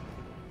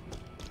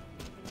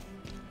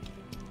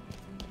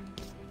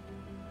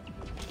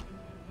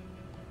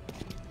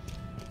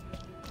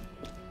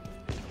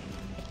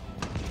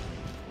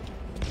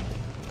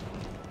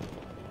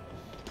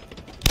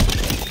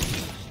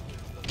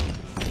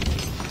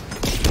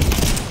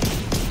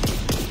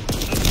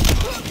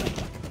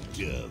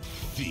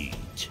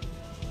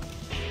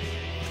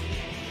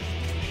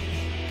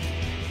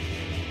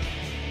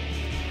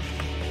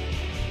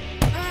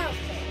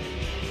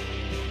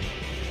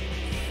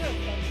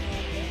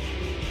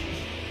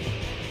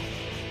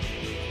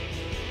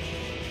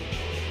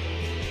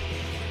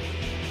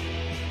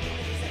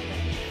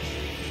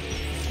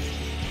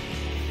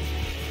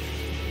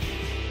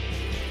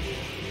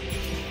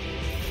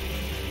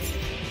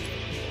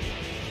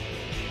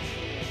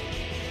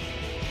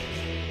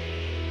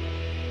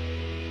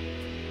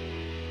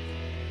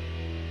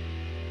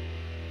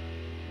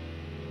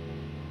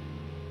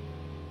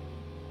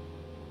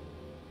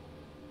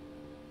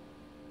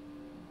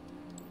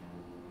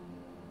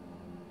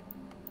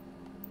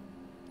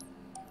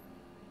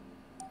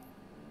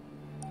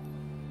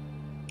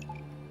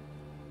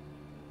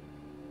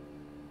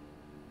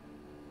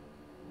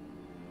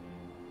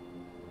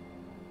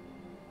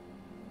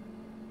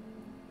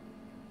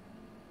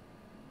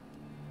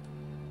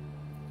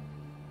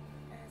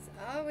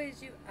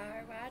 always, you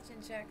are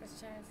watching Trackless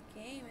Charms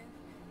Gaming.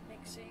 Make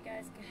sure you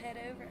guys can head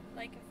over,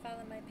 like and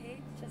follow my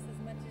page just as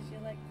much as you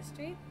like the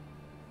stream.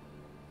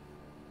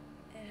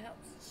 It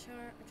helps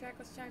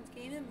Trackless Charms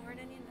Gaming more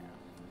than you know.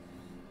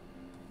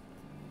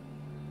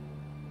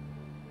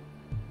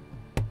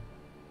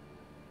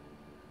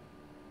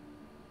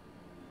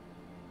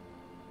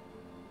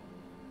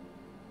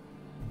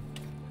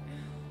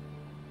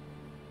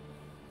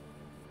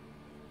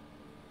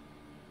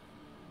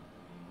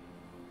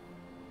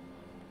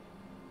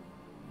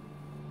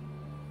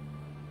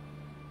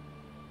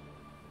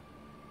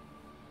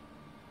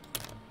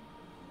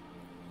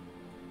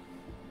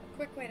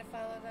 Quick way to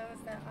follow though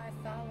is that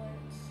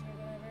iFollowage or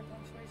whatever,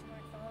 punctuation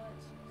mark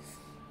followage.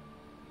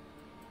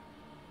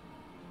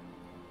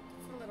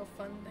 It's the little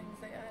fun things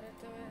they added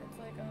to it. It's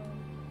like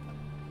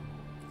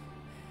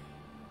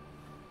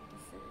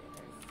let's see,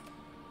 there's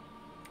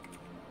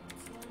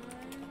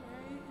slime,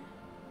 right?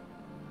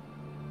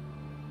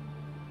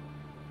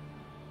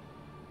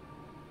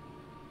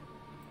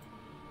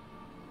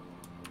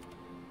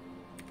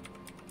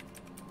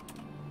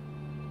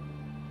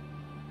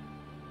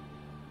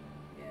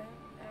 Yeah,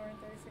 hour and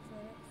 36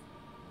 minutes.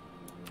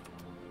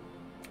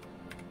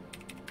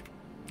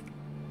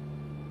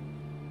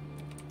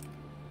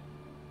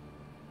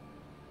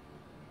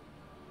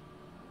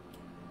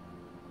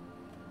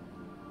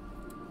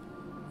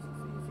 It's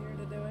easier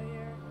to do it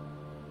here.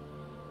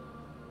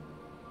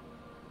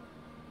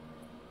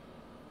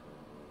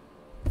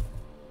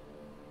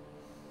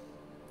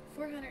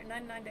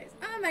 $499 days.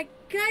 Oh my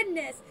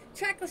goodness!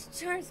 Trackless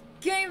Charms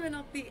Gaming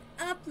will be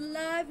up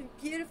live and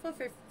beautiful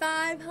for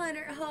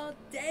 500 whole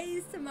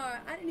days tomorrow.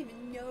 I didn't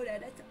even know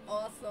that. That's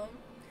awesome.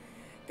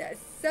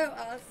 That's so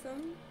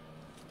awesome.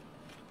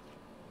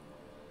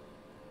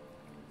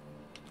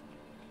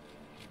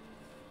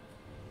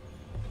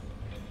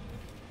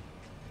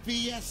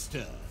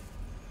 Fiesta.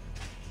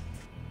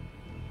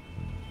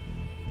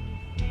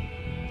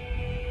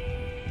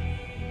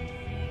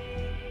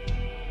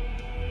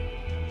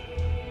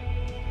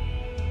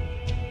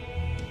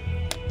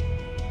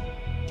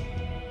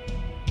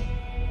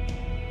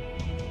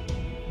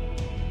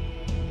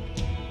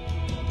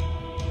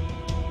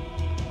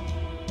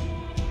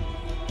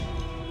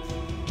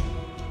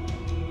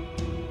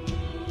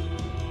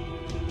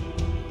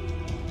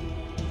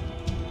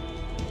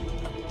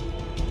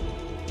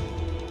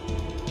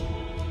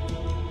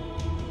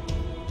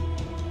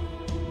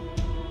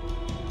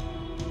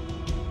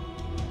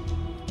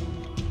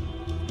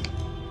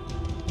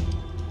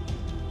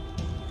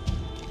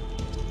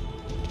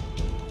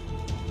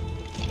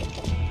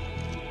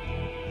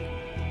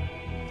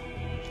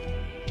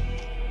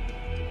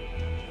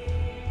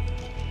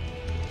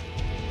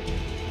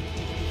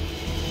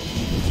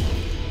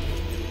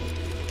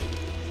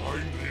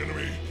 Find the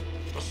enemy.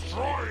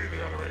 Destroy the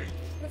enemy.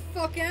 Where the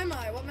fuck am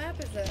I? What map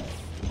is this?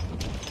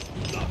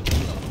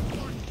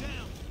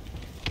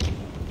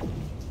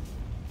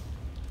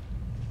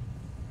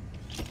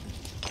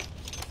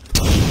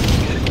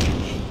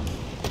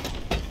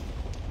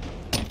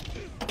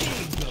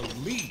 In the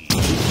lead.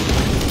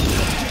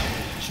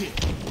 Kill.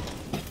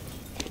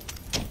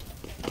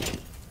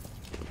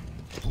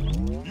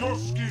 Your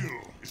skill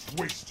is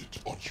wasted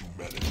on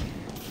humanity.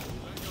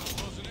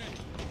 Closing in.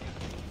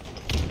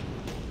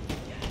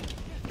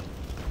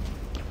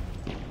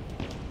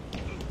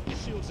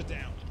 Shields are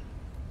down.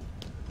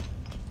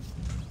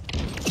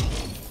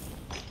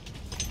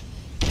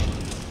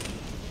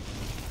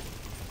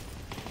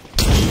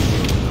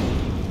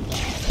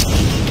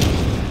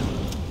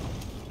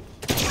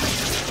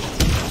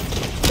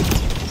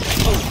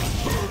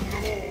 Burn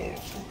them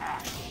all to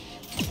ash.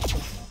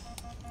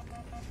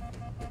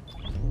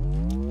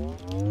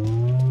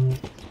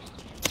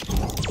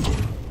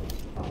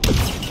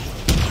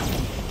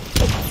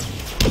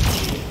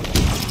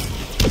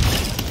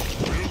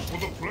 Built for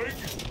the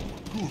plague?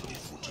 Good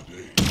for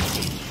today.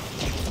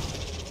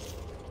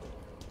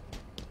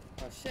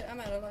 Oh shit, I'm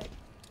out of like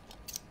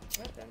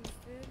weapons,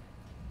 dude.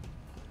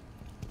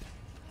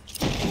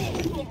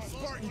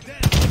 Spartan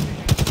down.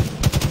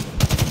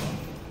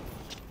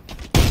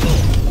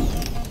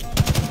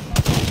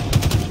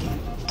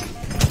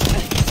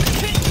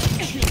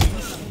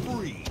 Killing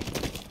spree.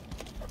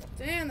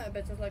 Damn, that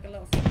bitch is like a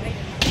little spider.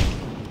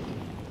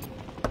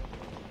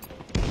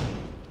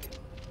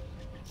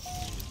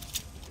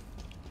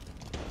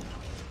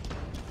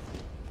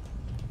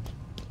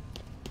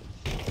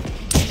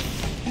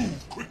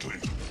 Move quickly.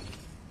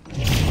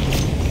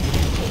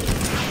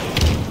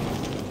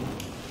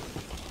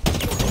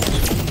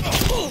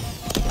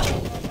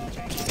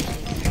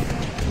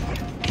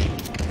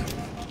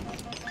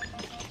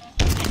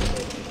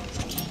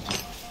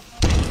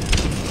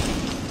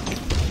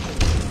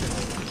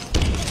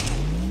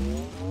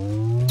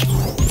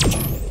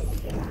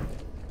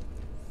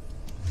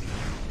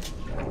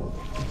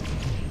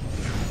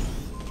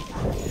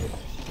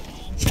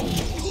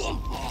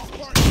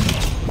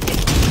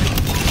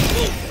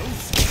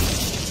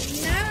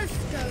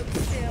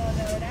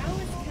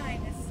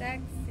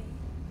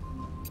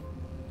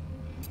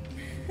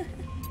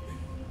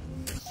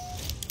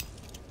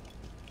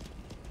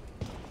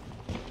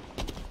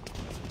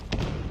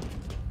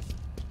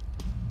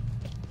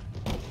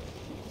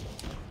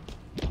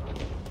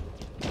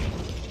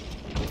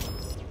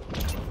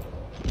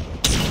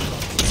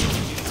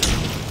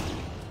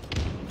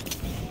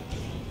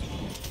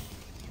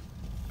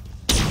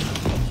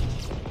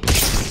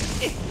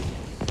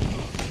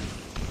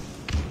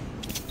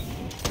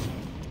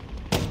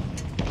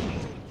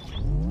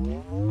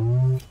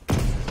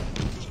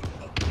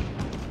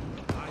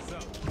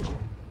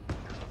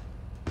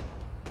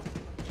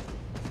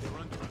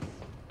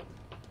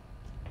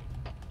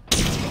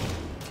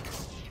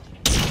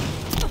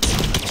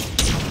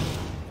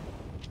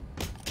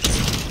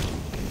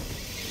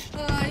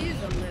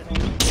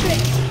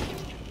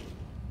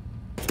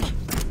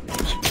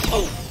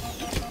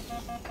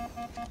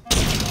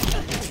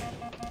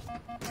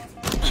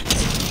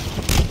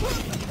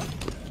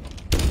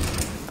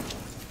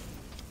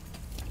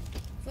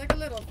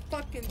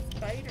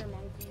 spider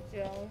monkey,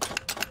 Joe.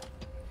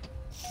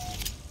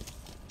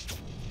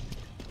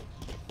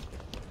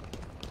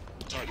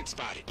 Target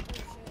spotted. Oh,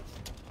 shit.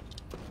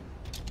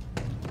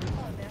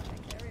 Oh, damn,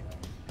 like everywhere.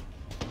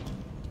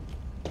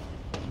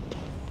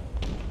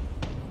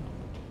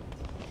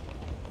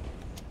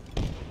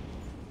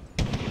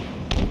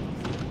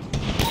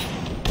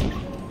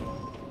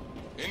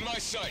 In my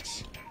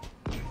sights.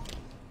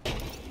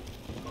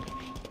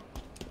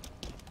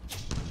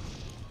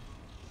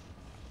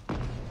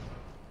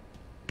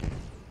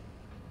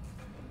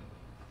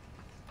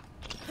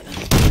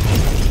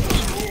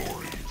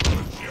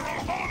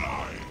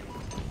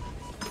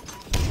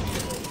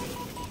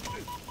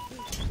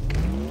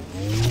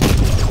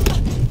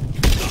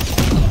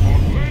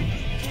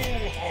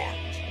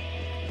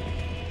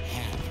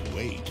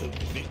 Halfway to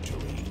victory.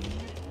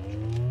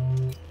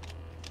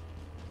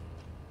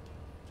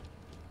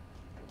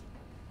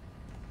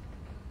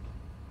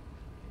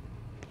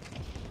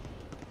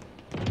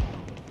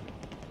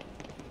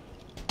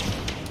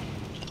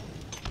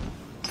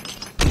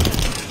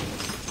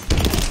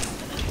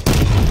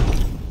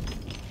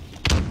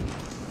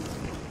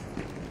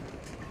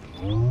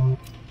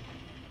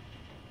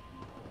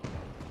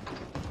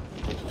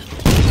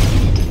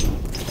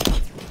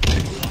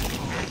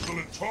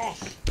 Excellent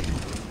toss.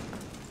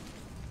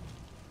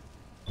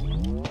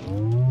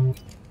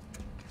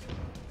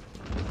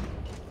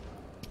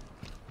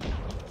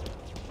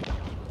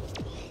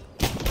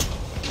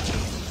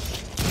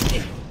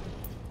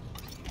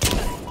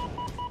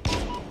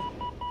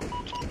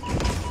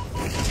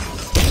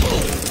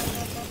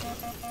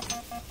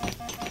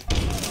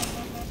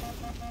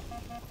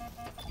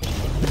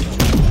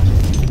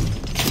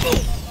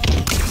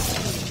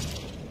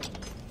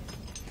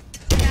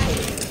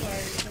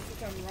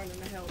 I'm running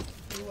to help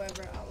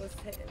whoever I was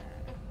hitting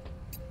at.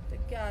 There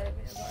gotta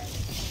be a bar.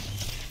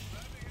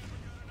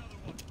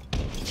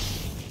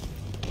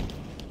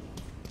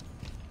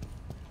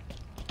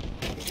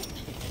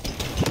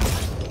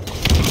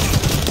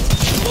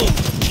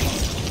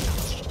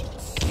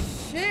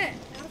 Shit!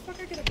 How the fuck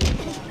I get a big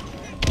one?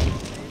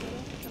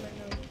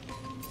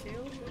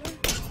 Shield, Shields are down.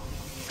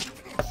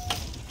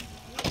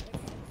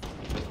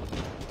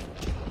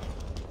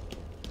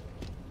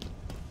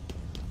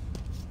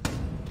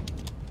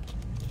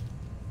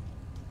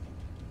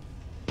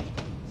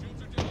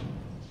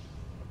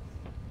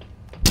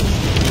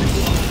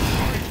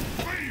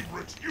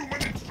 Favorite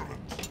human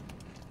instrument.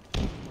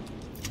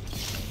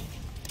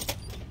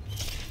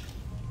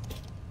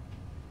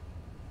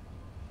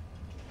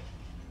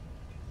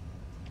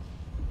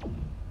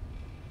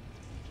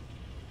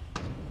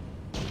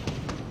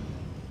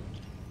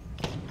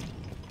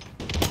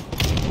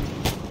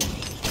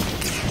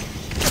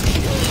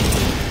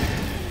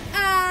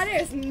 Ah,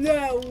 there's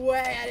no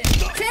way I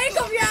didn't take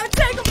them, yo!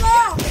 Take them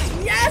all!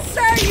 Yes,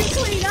 sir, you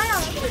clean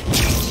up!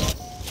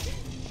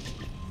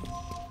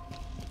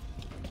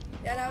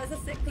 Yeah, that was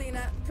a sick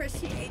cleanup.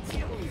 Appreciate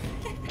you.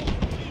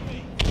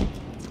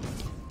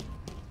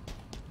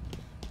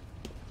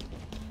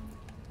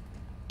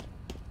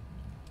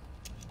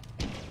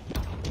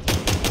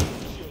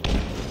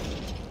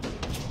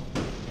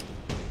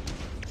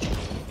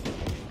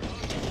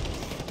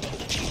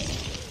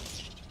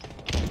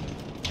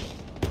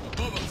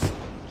 Above us.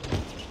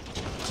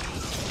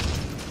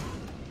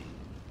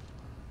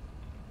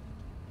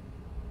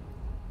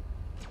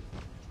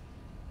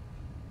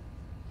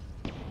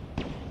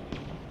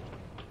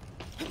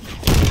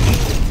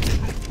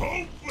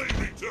 Hopefully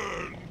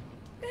return.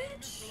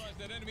 Bitch. Neutralize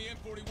that enemy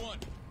M41.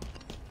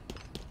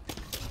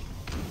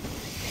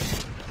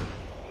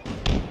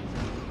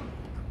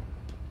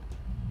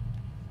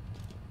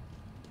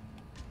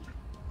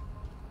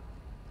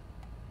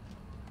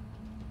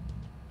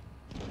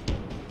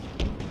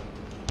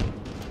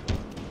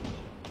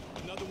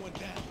 Another one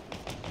down.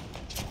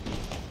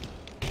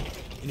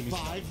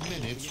 5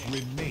 minutes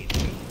remaining.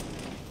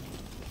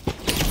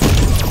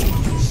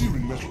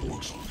 Searing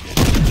metalworks.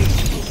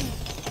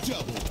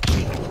 Double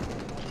kill.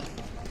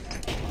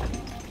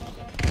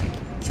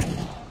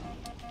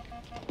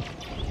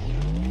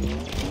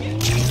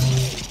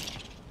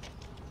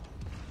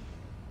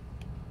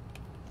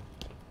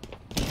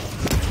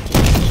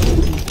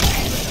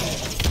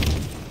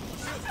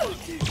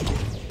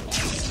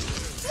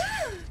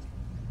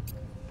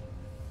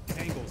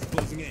 Angles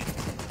closing in.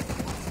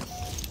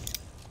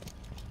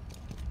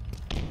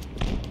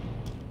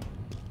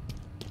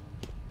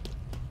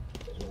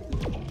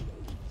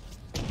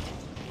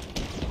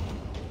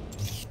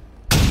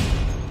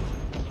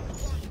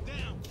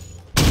 Down.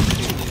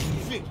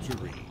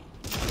 Victory.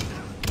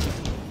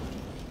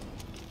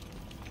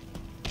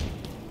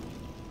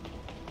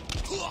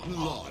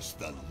 Lost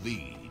the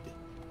lead.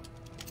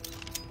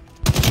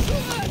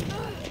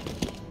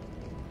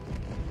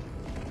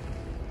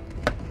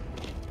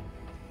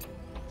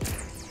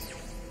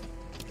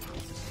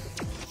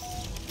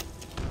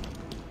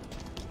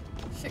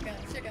 Chicken.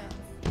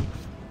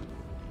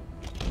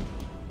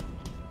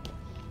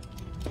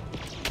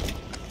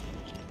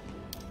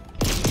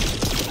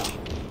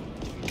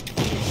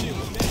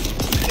 Shields down.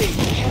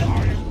 I'm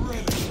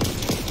ready.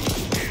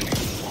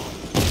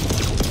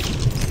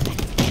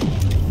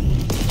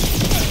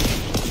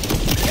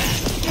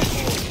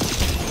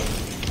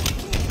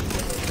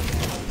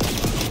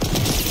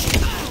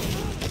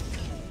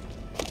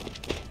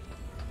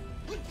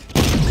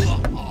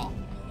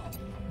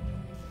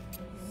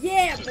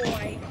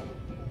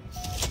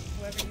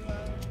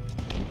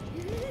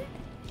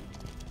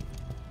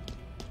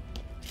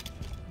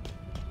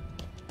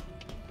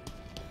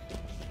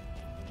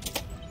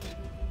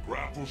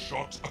 Rifle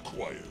shot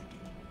acquired.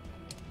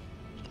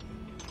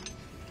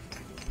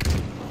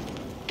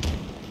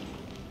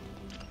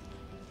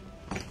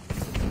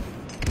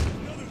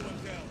 Another one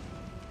down.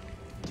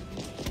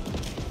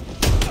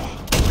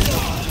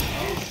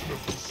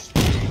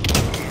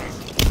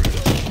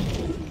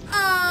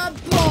 Ah,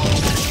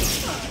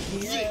 boy!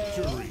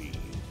 Victory.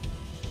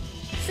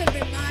 Should have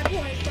been my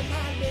point for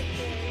my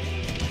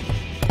victory.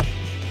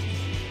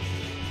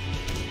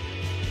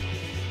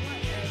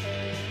 Whatever.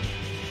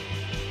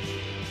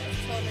 That's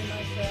totally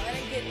my kill. I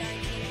didn't get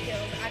 19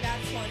 kills. I got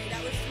 20.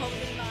 That was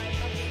totally my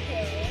fucking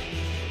kill.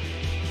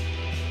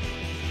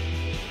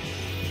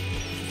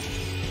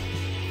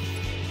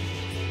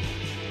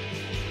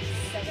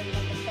 Seven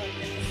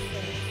motherfuckers.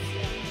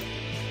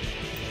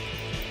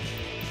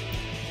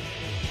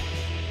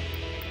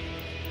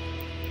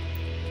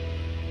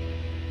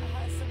 I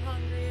had some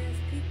hungry ass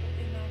people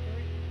in my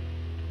group.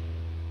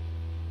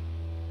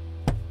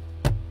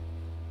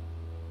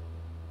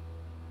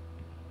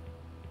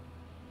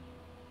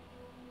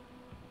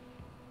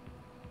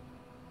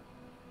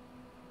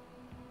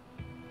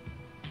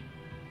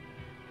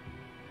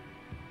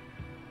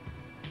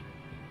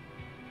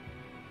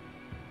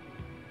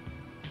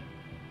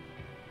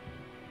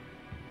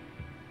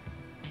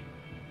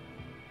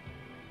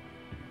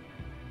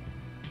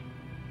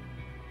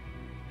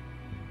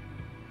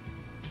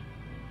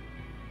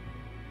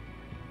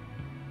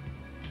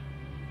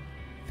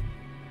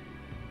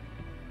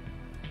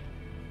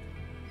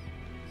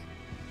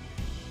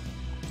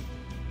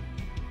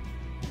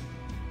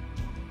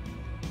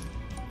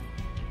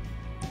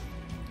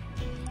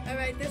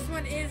 Alright, this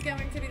one is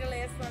going to be the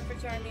last one for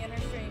Charmy and her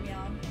stream,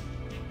 y'all.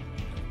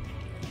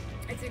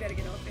 I do gotta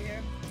get off of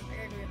here. I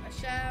gotta go get my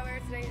shower.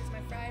 Today is my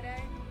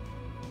Friday.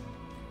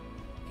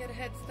 Get a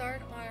head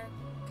start on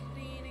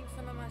cleaning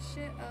some of my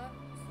shit up.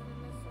 Send it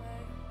this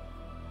way.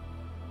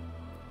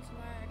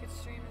 Tomorrow I could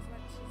stream as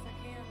much as I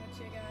can with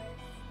you guys.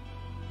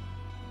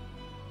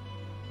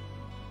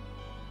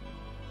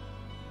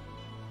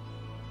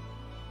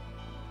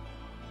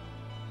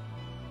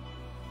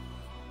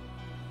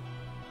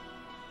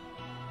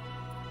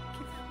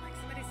 Keep sounding like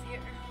somebody's here.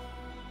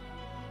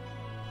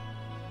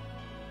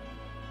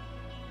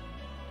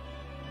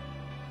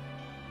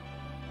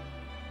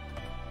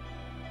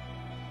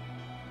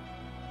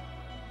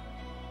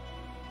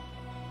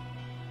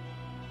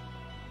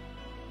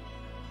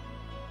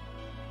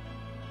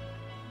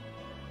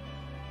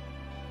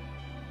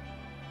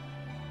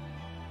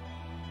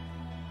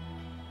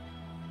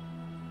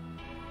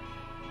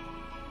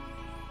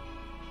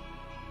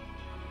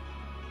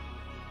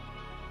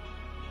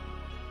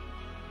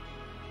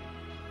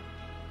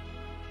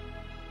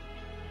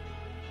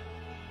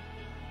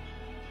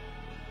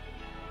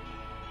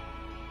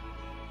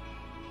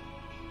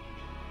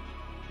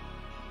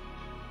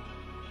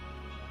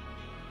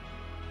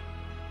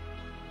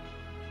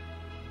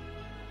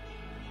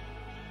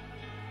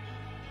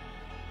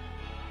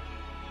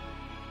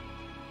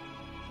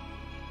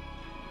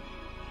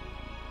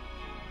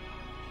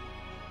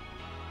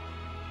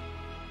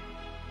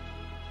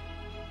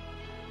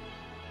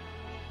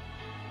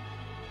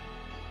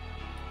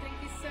 Thank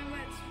you so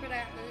much for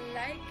that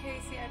like,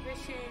 Casey. I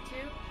appreciate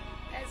you.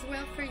 As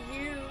well for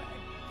you,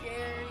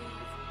 Gary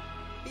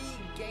B.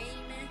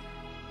 Gaming.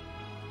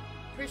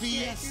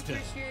 Appreciate Fiesta. you,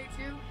 appreciate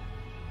you.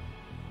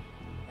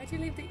 Why'd you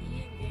leave the E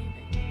in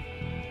gaming?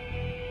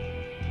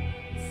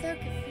 I'm so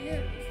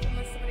confused.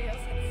 Unless somebody else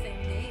had the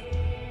same name.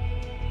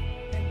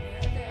 And you're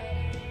a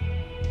daddy.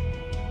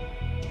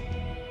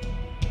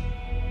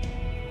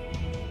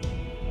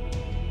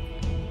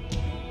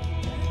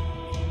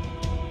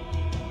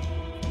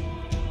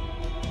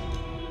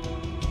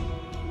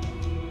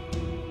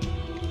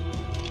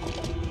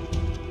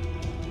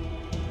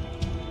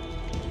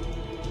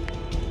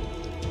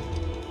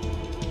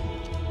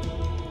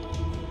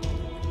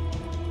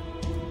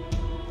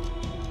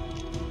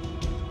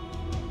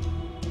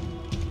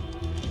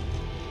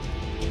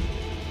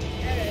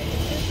 Alright,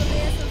 here's the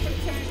last one for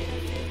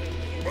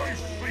Charmy. My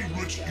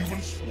favorite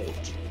human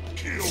sport.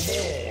 Kill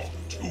more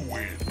to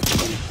win.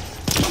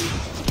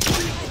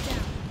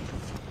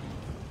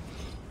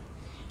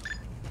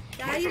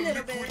 Die, you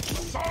little Liquid bitch.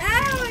 solid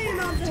Ow, you burn.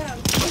 mom's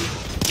house.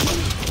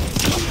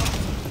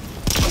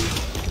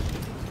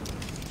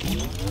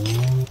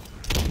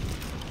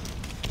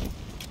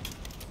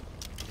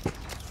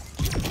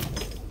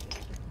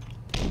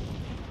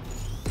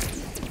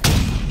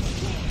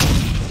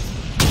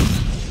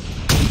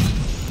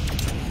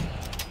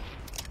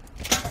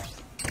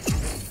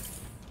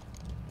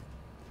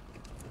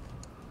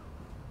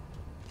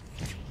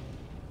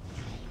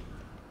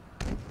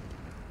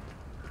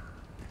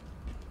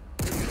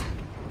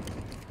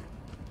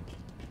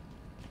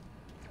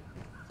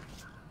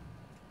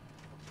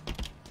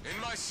 In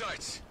my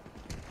sights.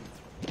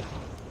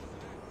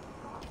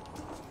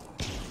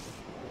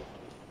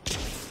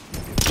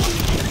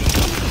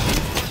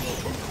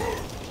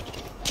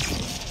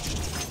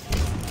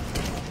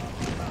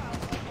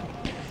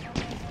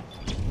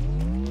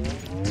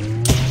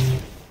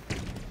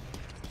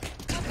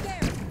 Up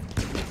there.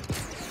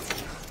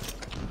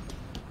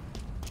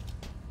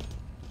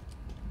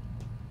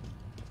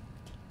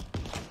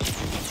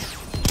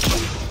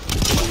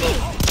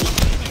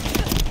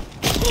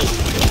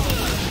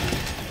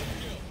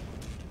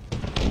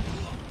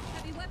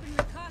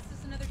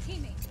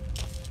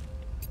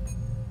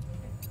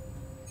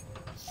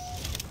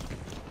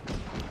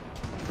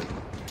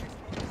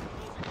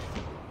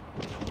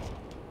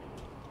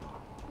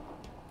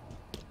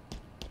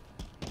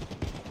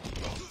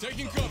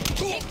 Taking cover.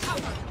 Take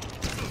cover.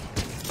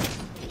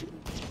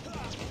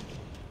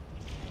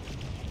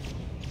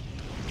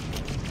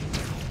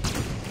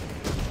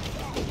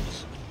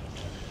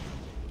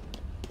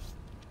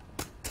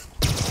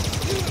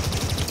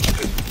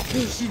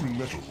 Consuming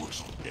metal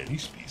works on any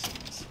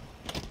species.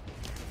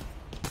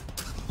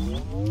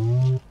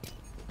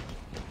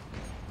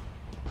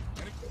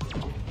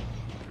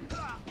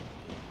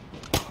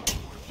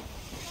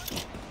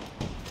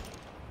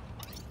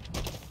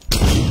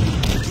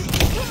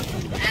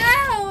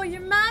 Ow!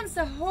 Your mom's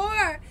a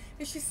whore!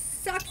 And she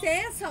sucks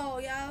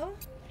asshole, yo!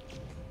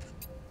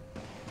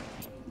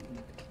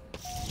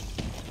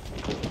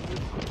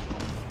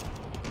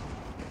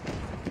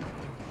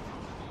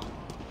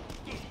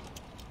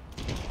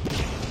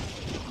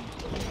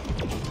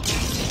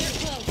 They're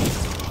close.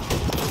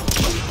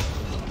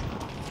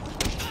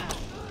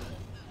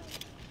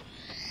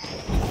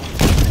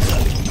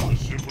 A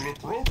simple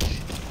approach.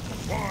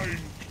 Fine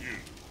kill.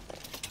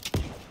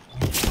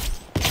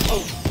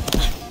 Oh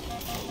my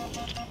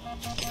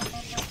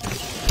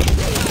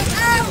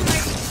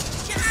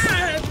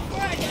god!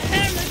 Before I get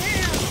hammered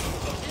down!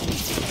 Enemy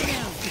taken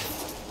down.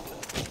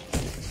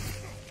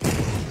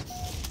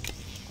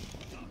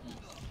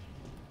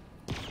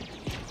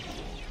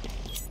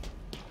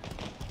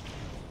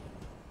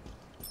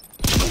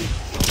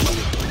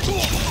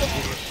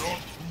 Put a shot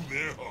through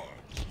their heart.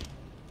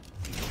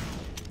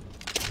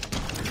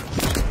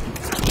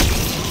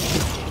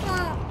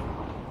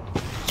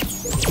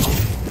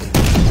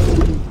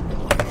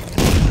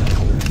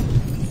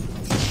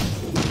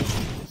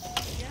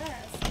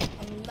 Yes,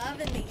 I'm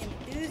loving the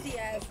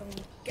enthusiasm,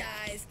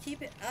 guys.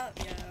 Keep it up,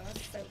 yo.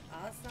 That's so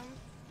awesome.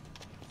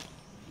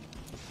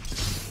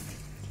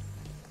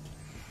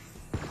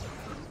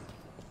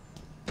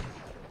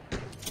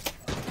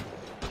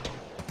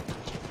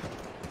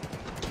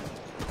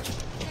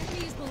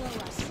 Enemy is below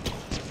us.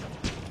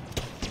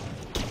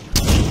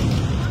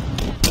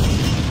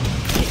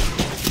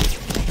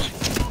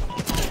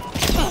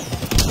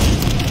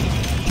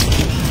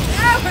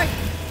 Oh my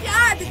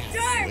god, the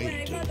doorway,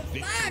 Way to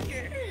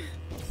motherfucker!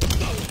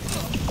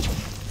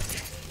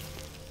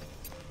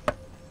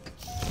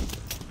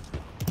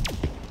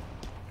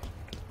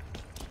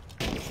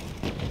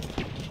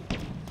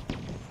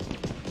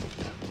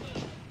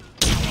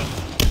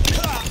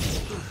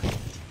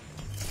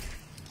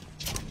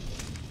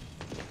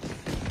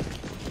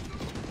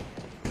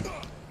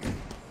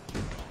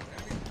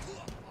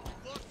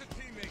 Lost a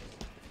teammate.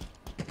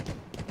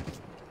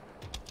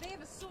 They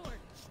have a sword.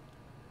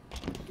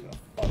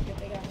 Fuck it,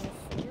 they got no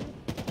sword.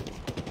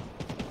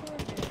 Poor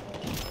people.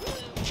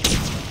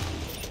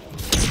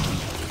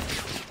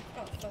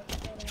 Oh fuck,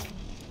 hold on.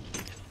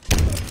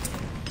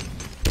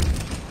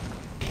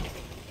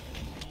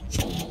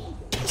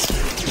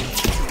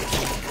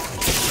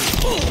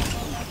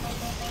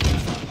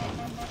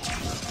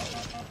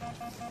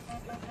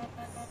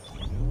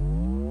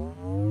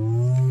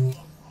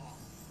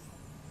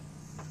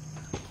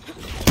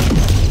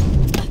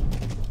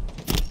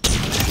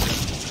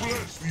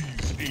 Bless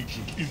these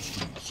ancient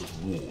instruments of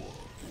war.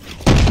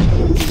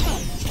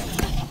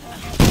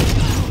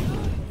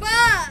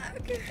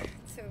 Fuck!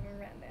 Two of them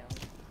ran down.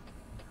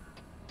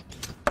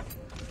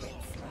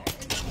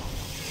 Sniper.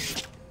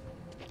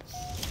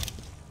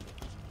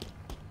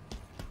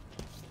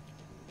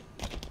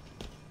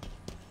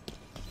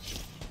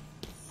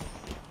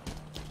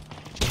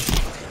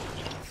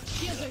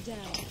 Shields are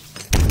down.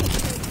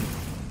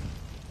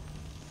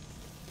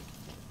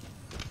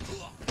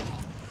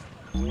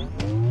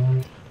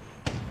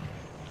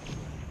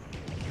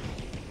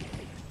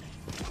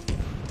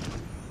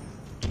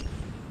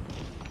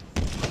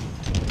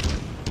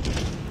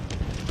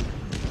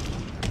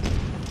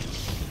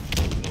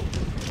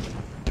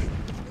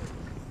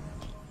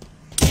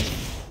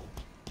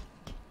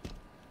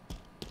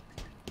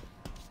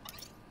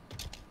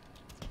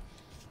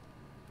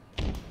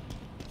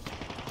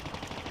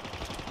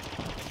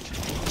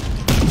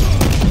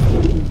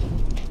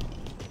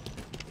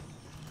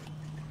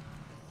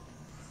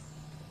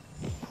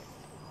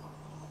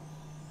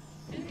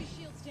 Enemy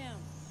shields down.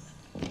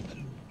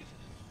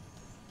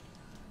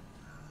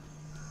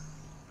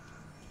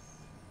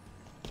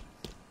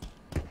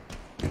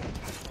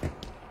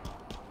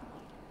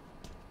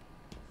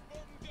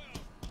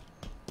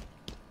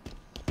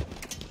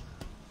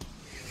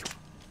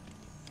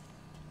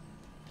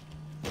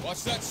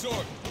 Watch that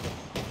sword.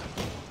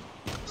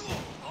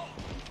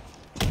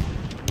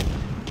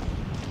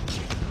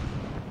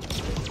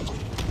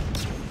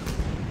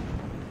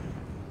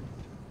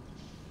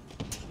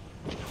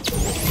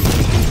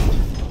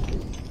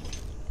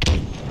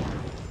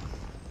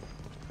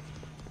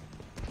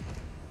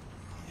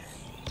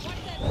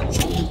 Watch that.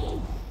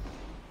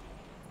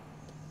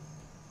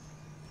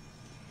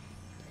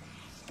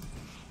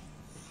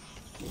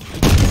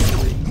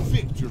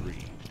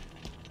 Victory.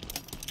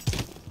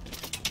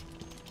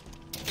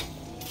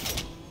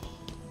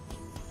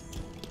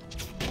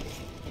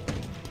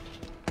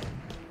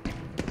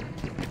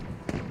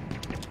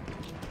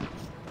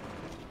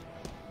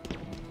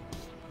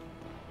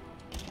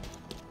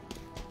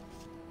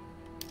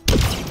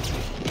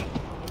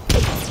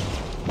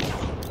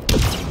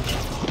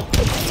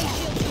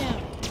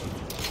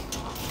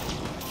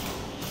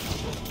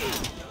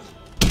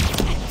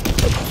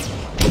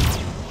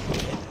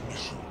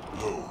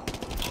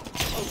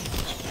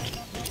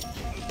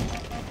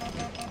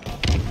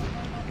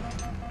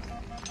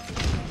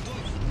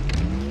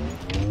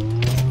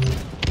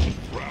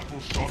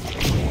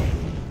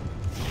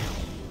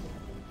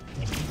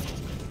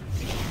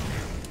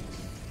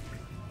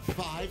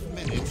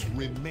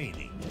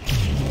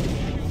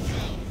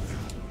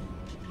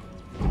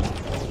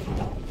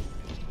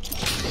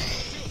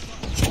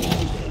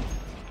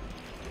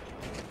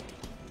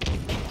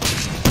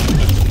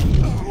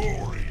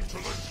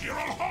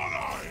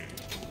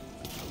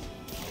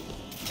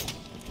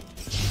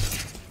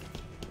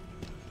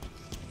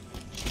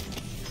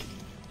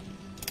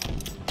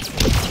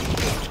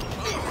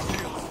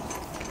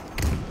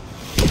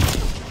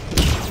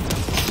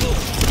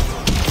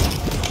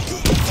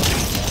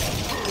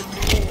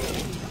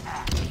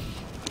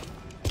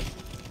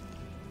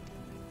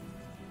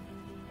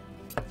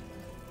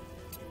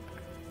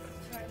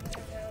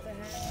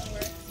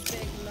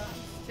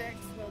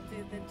 asterisks will do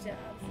the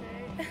job,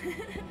 right?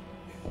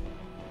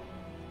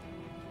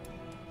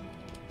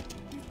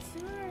 Your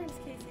charms,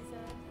 Casey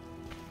said.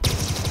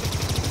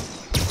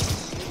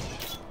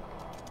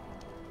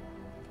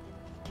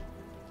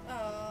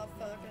 Oh,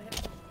 fuck. I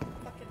hit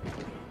fucking.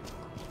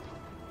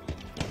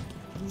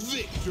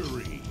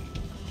 Victory!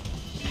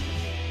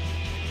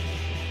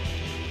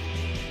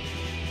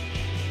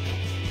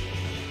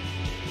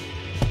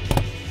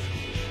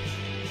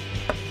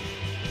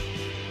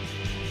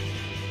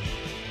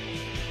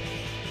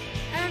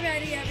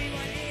 Alrighty,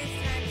 everyone, it is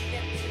time to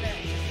get to the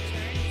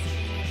turn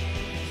screen.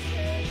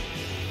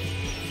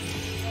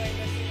 Oh, wait,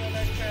 let's see what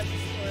our card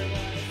score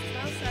was. It's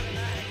about 7. I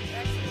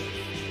actually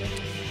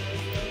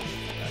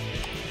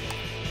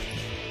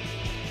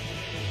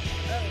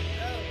Oh,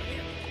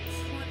 here.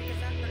 20 because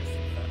that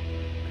person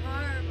fucking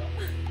horrible.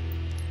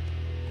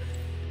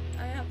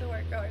 I have to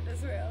work hard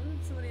this round.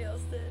 Somebody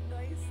else did.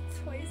 Nice.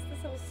 Twice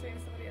this whole stream,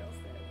 somebody else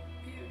did.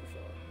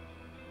 Beautiful.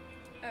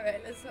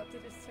 Alright, let's hop to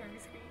this turn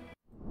screen.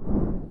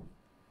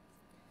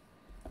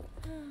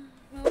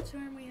 Well,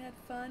 Charm, we had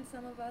fun.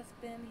 Some of us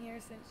been here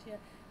since you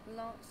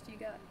launched. You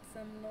got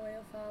some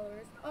loyal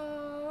followers.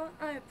 Oh,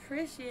 I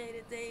appreciate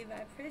it, Dave.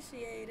 I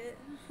appreciate it.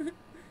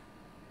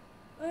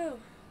 Oh.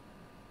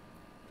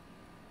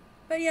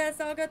 But yes,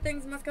 all good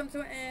things must come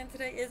to an end.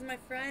 Today is my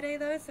Friday,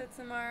 though, so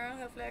tomorrow,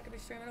 hopefully I can be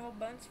streaming a whole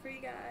bunch for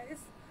you guys.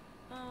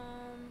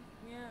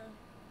 Yeah.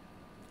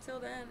 Till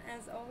then,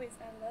 as always,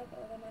 I love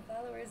all of my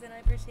followers, and I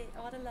appreciate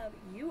all the love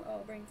you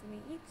all bring to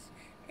me each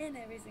and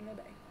every single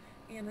day.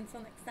 And until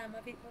next time, my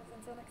peoples,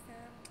 until next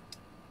time.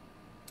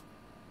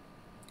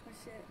 Oh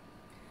shit.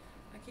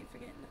 I keep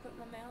forgetting to put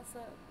my mouse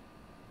up.